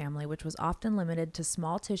by the family, which was often limited to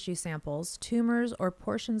small tissue samples, tumors, or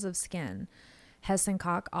portions of skin. Hess and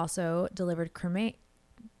Koch also delivered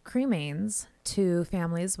cremains to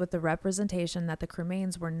families with the representation that the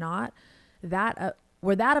cremains were not that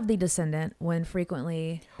of the descendant, when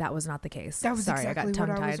frequently that was not the case. That was Sorry, exactly I got what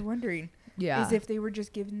I tongue-tied. was wondering. Yeah. As if they were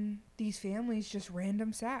just giving these families just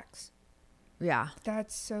random sacks. Yeah.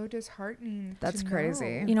 That's so disheartening. That's to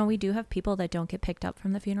crazy. know. We do have people that don't get picked up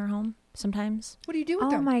from the funeral home sometimes. What do you do with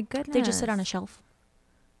Oh them? my goodness. They just sit on a shelf.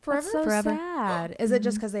 Forever? That's so Forever. sad. Is it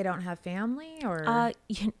just because they don't have family, or?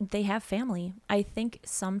 They have family. I think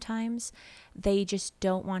sometimes they just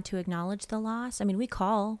don't want to acknowledge the loss. I mean, we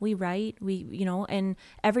call, we write, and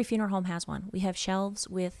every funeral home has one. We have shelves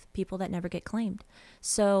with people that never get claimed.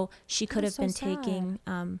 So she could have so been sad. taking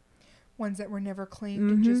Ones that were never claimed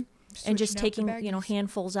and just taking, baggies.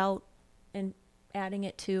 handfuls out and adding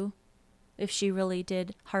it to, if she really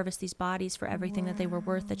did harvest these bodies for everything that they were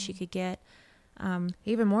worth that she could get.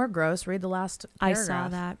 Even more gross. Read the last paragraph. I saw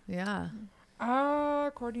that. Yeah.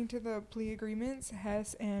 According to the plea agreements,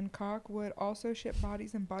 Hess and Koch would also ship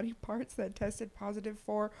bodies and body parts that tested positive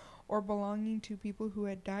for or belonging to people who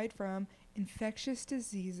had died from infectious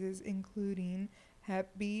diseases, including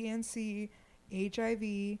Hep B and C,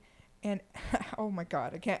 HIV, and oh my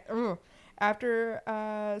God, I can't. Ugh. After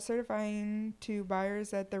certifying to buyers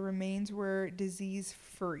that the remains were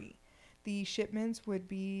disease-free. The shipments would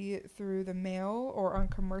be through the mail or on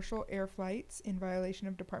commercial air flights in violation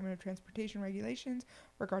of Department of Transportation regulations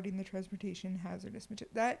regarding the transportation hazardous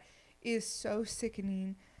material. That is so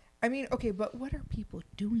sickening. I mean, okay, but what are people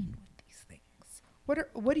doing with these things?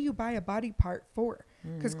 What do you buy a body part for?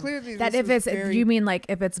 Because clearly That this if you mean like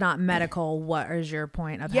if it's not medical, what is your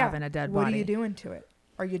point of having a dead body? What are you doing to it?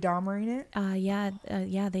 Are you Dahmering it?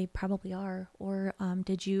 Yeah, they probably are. Or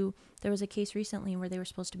there was a case recently where they were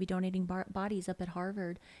supposed to be donating bodies up at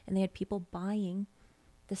Harvard, and they had people buying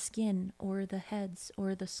the skin or the heads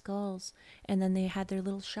or the skulls, and then they had their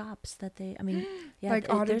little shops that like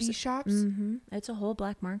oddity shops? Mm-hmm, it's a whole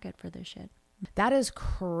black market for this shit. That is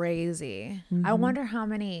crazy. I wonder how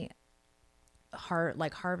many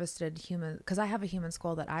harvested human, because I have a human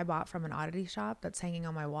skull that I bought from an oddity shop that's hanging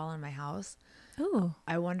on my wall in my house. Oh,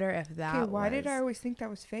 I wonder if that Okay, why did I always think that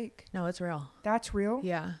was fake? No, it's real. That's real?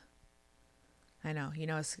 Yeah. I know.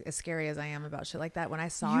 As scary as I am about shit like that, when I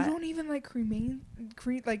saw You don't even like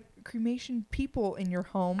cremation people in your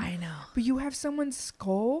home. I know. But you have someone's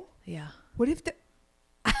skull? Yeah. What if the...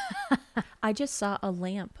 I just saw a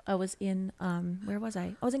lamp. I was in, where was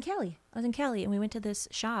I? I was in Cali, and we went to this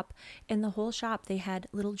shop. In the whole shop, they had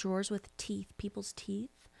little drawers with teeth, people's teeth.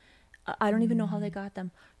 I don't even know how they got them.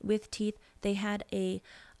 With teeth, they had a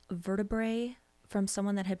vertebrae from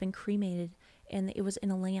someone that had been cremated, and it was in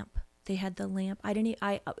a lamp. They had the lamp.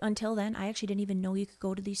 Until then, I actually didn't even know you could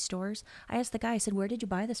go to these stores. I asked the guy, I said, "Where did you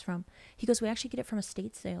buy this from?" He goes, "We actually get it from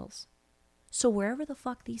estate sales." So wherever the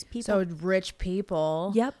fuck these people... So rich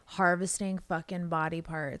people Yep. harvesting fucking body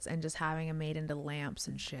parts and just having them made into lamps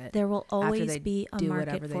and shit. There will always be a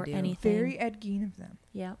market for anything. Very Ed Gein of them.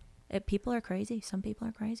 Yeah. People are crazy. Some people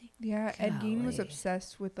are crazy. Yeah, Ed Gein was Golly.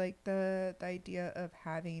 obsessed with like the idea of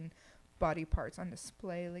having body parts on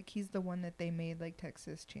display. Like he's the one that they made like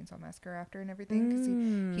Texas Chainsaw Massacre after and everything,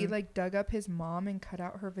 because he like dug up his mom and cut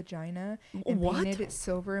out her vagina and painted it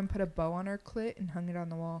silver and put a bow on her clit and hung it on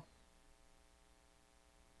the wall.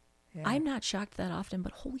 Yeah. I'm not shocked that often,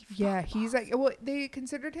 but holy fuck. Yeah, he's like, well, they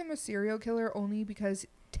considered him a serial killer only because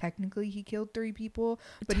technically he killed 3 people,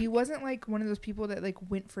 but he wasn't like one of those people that like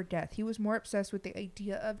went for death. He was more obsessed with the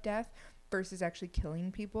idea of death versus actually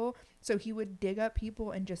killing people. So he would dig up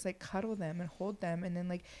people and just like cuddle them and hold them, and then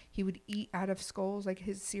like he would eat out of skulls. Like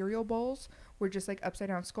his cereal bowls were just like upside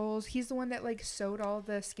down skulls. He's the one that like sewed all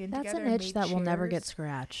the skin That's together. an and itch made that will never chairs get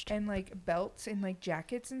scratched. and like belts and like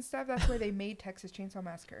jackets and stuff. That's where they made Texas Chainsaw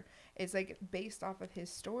Massacre. It's like based off of his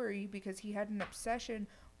story because he had an obsession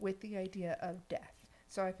with the idea of death.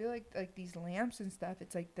 So I feel like these lamps and stuff,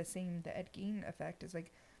 it's like the same, the Ed Gein effect is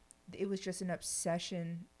like, it was just an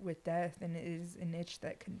obsession with death, and it is an itch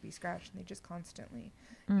that couldn't be scratched, and they just constantly,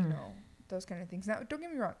 those kind of things. Now, don't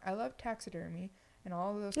get me wrong, I love taxidermy and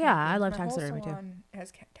all of those. Yeah, kind of I love My taxidermy whole too. salon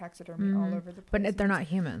has taxidermy all over the place. But they're not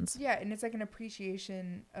humans. Yeah, and it's like an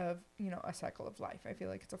appreciation of, a cycle of life. I feel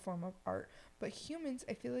like it's a form of art. But humans,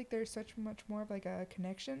 I feel like there's such much more of like a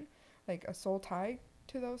connection, like a soul tie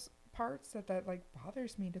to those parts that like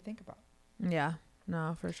bothers me to think about. Yeah.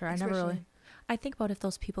 No, for sure. I think about if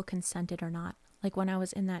those people consented or not. Like when I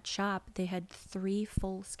was in that shop, they had 3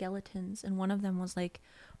 full skeletons, and one of them was like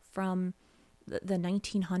from the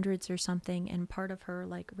 1900s or something, and part of her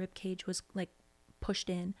like rib cage was like pushed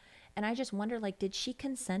in, and I just wonder, like, did she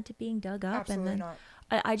consent to being dug up? Absolutely and then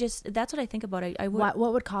not. I just, that's what I think about. I would,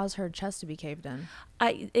 what would cause her chest to be caved in?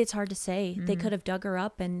 It's hard to say. They could have dug her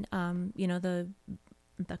up, and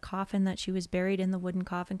the coffin that she was buried in, the wooden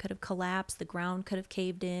coffin, could have collapsed. The ground could have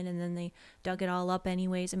caved in, and then they dug it all up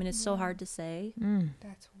anyways. I mean, it's so hard to say.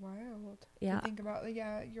 That's wild. Yeah. To think about, like,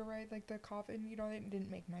 yeah, you're right. Like the coffin, they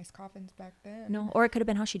didn't make nice coffins back then. No, or it could have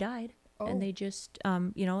been how she died. Oh. And they just,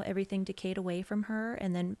 everything decayed away from her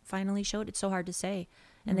and then finally showed. It's so hard to say.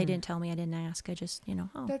 And they didn't tell me. I didn't ask. I just,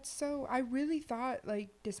 oh. That's so, I really thought like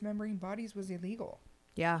dismembering bodies was illegal.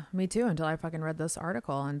 Yeah, me too, until I fucking read this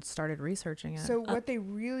article and started researching it. So what they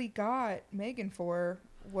really got Megan for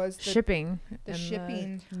was the shipping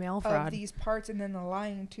mail fraud of these parts, and then the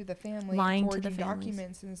lying to the family, forging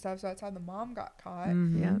documents and stuff. So that's how the mom got caught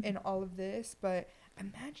in all of this. But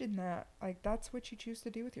imagine that, like, that's what you choose to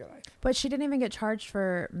do with your life. But she didn't even get charged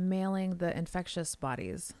for mailing the infectious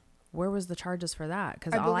bodies. Where was the charges for that?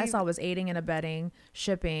 Because all I saw was aiding and abetting,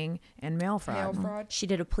 shipping, and mail fraud. She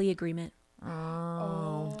did a plea agreement.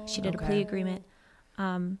 She did a plea agreement.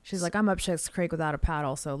 She's like, I'm up shit's creek without a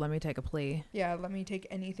paddle, so let me take a plea. Yeah, let me take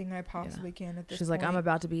anything I possibly can at this She's point. like, I'm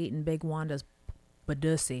about to be eating Big Wanda's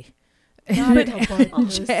badussy. She's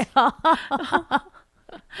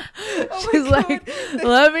like,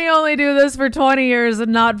 let me only do this for 20 years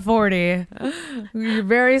and not 40. You're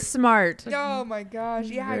very smart. Oh my gosh.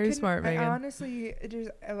 Yeah, very smart, Megan. Honestly, just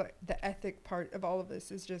the ethic part of all of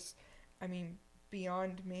this is just, I mean,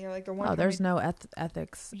 beyond me. Like the one time there's no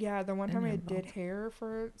ethics. Yeah, the one time I did hair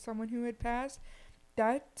for someone who had passed,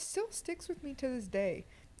 that still sticks with me to this day.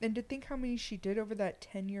 And to think how many she did over that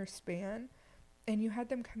 10-year span, and you had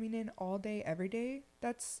them coming in all day every day,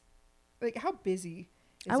 that's like, how busy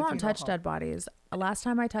is I won't touch dead bodies. Last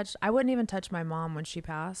time I wouldn't even touch my mom when she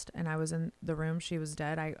passed and I was in the room. She was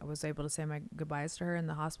dead. I was able to say my goodbyes to her in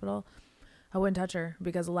the hospital. I wouldn't touch her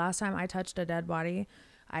because the last time I touched a dead body,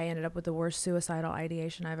 I ended up with the worst suicidal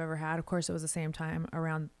ideation I've ever had. Of course, it was the same time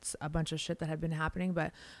around a bunch of shit that had been happening,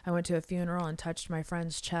 but I went to a funeral and touched my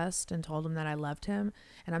friend's chest and told him that I loved him.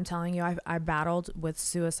 And I'm telling you, I battled with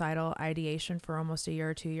suicidal ideation for almost a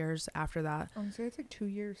year or 2 years after that. So it's like 2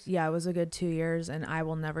 years. Yeah, it was a good 2 years, and I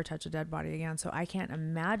will never touch a dead body again. So I can't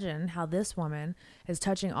imagine how this woman is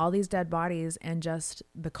touching all these dead bodies and just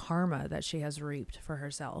the karma that she has reaped for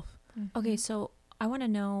herself. Mm-hmm. Okay, so I want to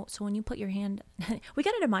know, so when you put your hand, we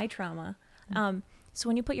got into my trauma. So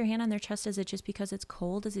when you put your hand on their chest, is it just because it's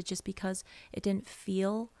cold? Is it just because it didn't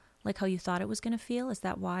feel like how you thought it was going to feel? Is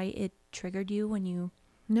that why it triggered you when you?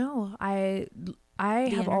 No, I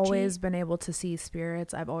have always been able to see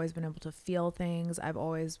spirits. I've always been able to feel things. I've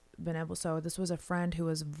always been able. So this was a friend who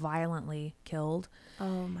was violently killed.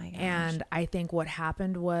 Oh my gosh. And I think what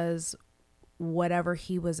happened was whatever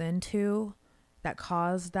he was into that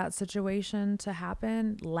caused that situation to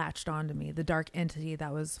happen latched onto me, the dark entity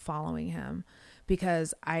that was following him,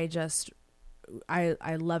 because I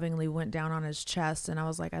lovingly went down on his chest and I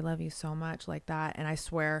was like, I love you so much, like that. And I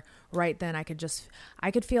swear right then I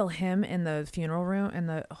could feel him in the funeral room,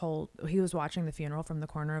 and he was watching the funeral from the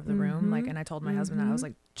corner of the room. Like, and I told my husband that, I was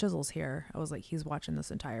like, Chisel's here. I was like, he's watching this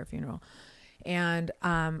entire funeral. And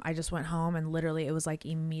I just went home, and literally it was like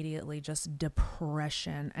immediately just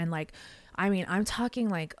depression. And like, I mean, I'm talking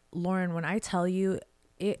like, Lauren, when I tell you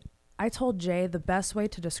it, I told Jay the best way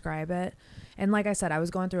to describe it. And like I said, I was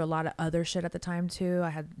going through a lot of other shit at the time too. I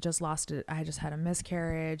had just lost it. I had just had a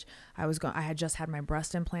miscarriage. I had just had my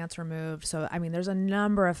breast implants removed. So, I mean, there's a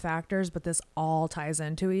number of factors, but this all ties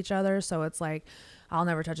into each other. So it's like, I'll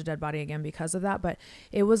never touch a dead body again because of that. But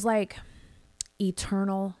it was like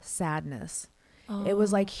eternal sadness. It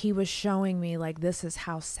was like he was showing me, like, this is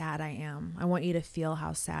how sad I am. I want you to feel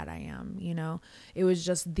how sad I am. You know, it was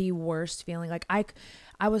just the worst feeling. Like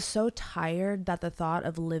I was so tired that the thought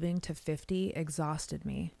of living to 50 exhausted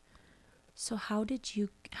me. So how did you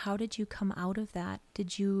come out of that?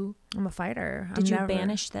 I'm a fighter. Did you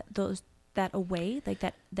banish that away? Like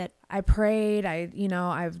that I prayed.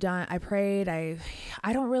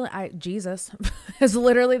 Jesus is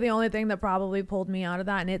literally the only thing that probably pulled me out of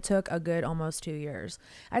that. And it took a good almost 2 years.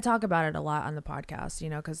 I talk about it a lot on the podcast, you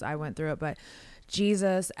know, cause I went through it, but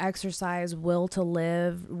Jesus, exercise, will to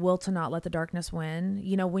live, will to not let the darkness win.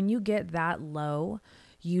 You know, when you get that low,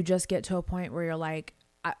 you just get to a point where you're like,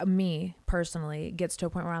 me personally gets to a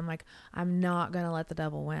point where I'm like, I'm not going to let the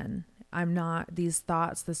devil win. I'm not, these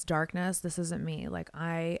thoughts, this darkness, this isn't me. Like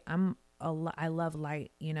I love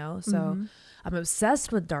light, you know? So I'm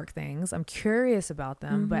obsessed with dark things. I'm curious about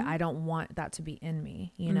them, but I don't want that to be in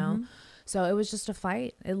me, you know? So it was just a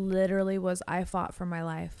fight. It literally was, I fought for my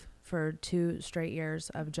life for 2 straight years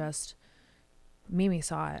of just, Mimi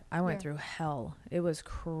saw it. I went through hell. It was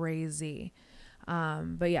crazy.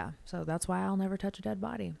 But yeah, so that's why I'll never touch a dead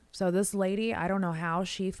body. So this lady, I don't know how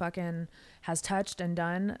she fucking has touched and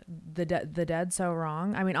done the dead so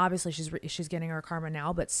wrong. I mean, obviously she's getting her karma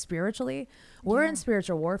now, but spiritually, we're in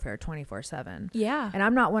spiritual warfare 24/7. Yeah. And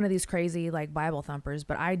I'm not one of these crazy like Bible thumpers,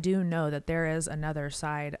 but I do know that there is another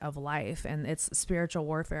side of life, and it's spiritual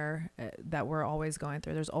warfare that we're always going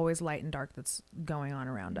through. There's always light and dark that's going on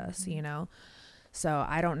around us, you know? So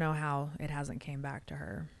I don't know how it hasn't came back to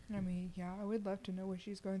her. I mean, yeah, I would love to know what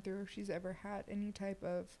she's going through, if she's ever had any type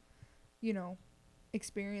of, you know,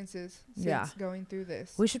 experiences since going through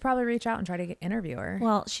this. We should probably reach out and try to interview her.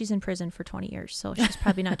 Well, she's in prison for 20 years, so she's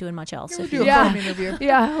probably not doing much else. Do a phone interview.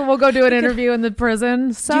 Yeah, we'll go do an interview in the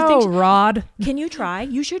prison. So, Rod. Can you try?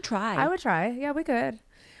 You should try. I would try. Yeah, we could.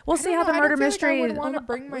 We'll see how the I murder don't feel mystery. Like I would want to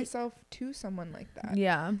bring myself to someone like that.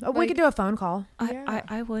 Yeah, we Like- could do a phone call.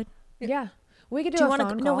 I would. Yeah, we could do you a want phone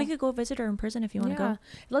to? call. No, we could go visit her in prison if you want to go.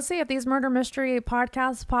 Let's see if these murder mystery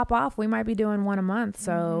podcasts pop off. We might be doing one a month,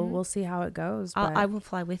 so we'll see how it goes. But I will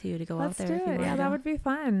fly with you to go out let's there. do If you it. want Yeah, to that go. would be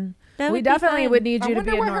fun. That We would be definitely fun. would need I you to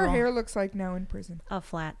wonder be a what her normal. hair looks like now in prison. A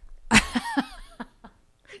flat.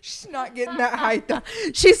 She's not getting that height though.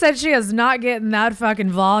 She said she is not getting that fucking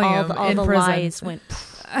volume all in the prison. lies went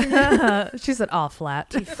She said all flat.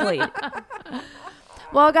 deflate.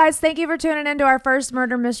 Well, guys, thank you for tuning into our first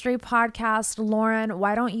murder mystery podcast. Lauren,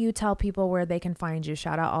 why don't you tell people where they can find you?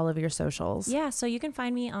 Shout out all of your socials. Yeah, so you can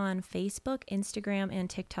find me on Facebook, Instagram, and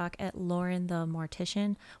TikTok at Lauren the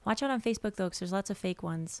Mortician. Watch out on Facebook though, because there's lots of fake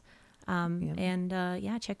ones. And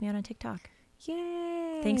check me out on TikTok.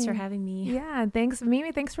 Yay. Thanks for having me. Yeah, thanks,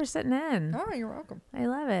 Mimi. Thanks for sitting in. Oh, you're welcome. I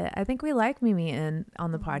love it. I think we like Mimi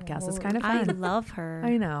on the podcast. It's kind of I fun. love her.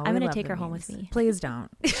 I know. I'm we going love to take the her home memes. with me. Please don't.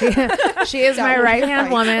 She is my would be right hand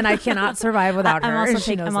fine. woman. I cannot survive without her.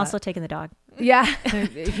 I'm also taking the dog. Yeah,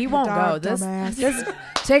 he won't go. dog, This dumbass.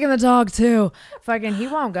 taking the dog too. Fucking, he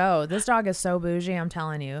won't go. This dog is so bougie. I'm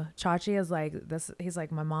telling you. Chachi is like this. He's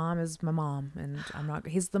like, my mom is my mom, and I'm not.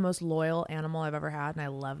 He's the most loyal animal I've ever had, and I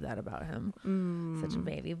love that about him. Such a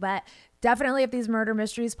baby. But definitely, if these murder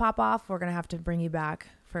mysteries pop off, we're gonna have to bring you back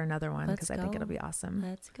for another one because I think it'll be awesome.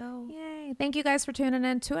 Let's go. Yay! Thank you guys for tuning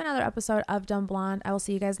in to another episode of Dumb Blonde. I will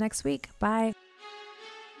see you guys next week. Bye.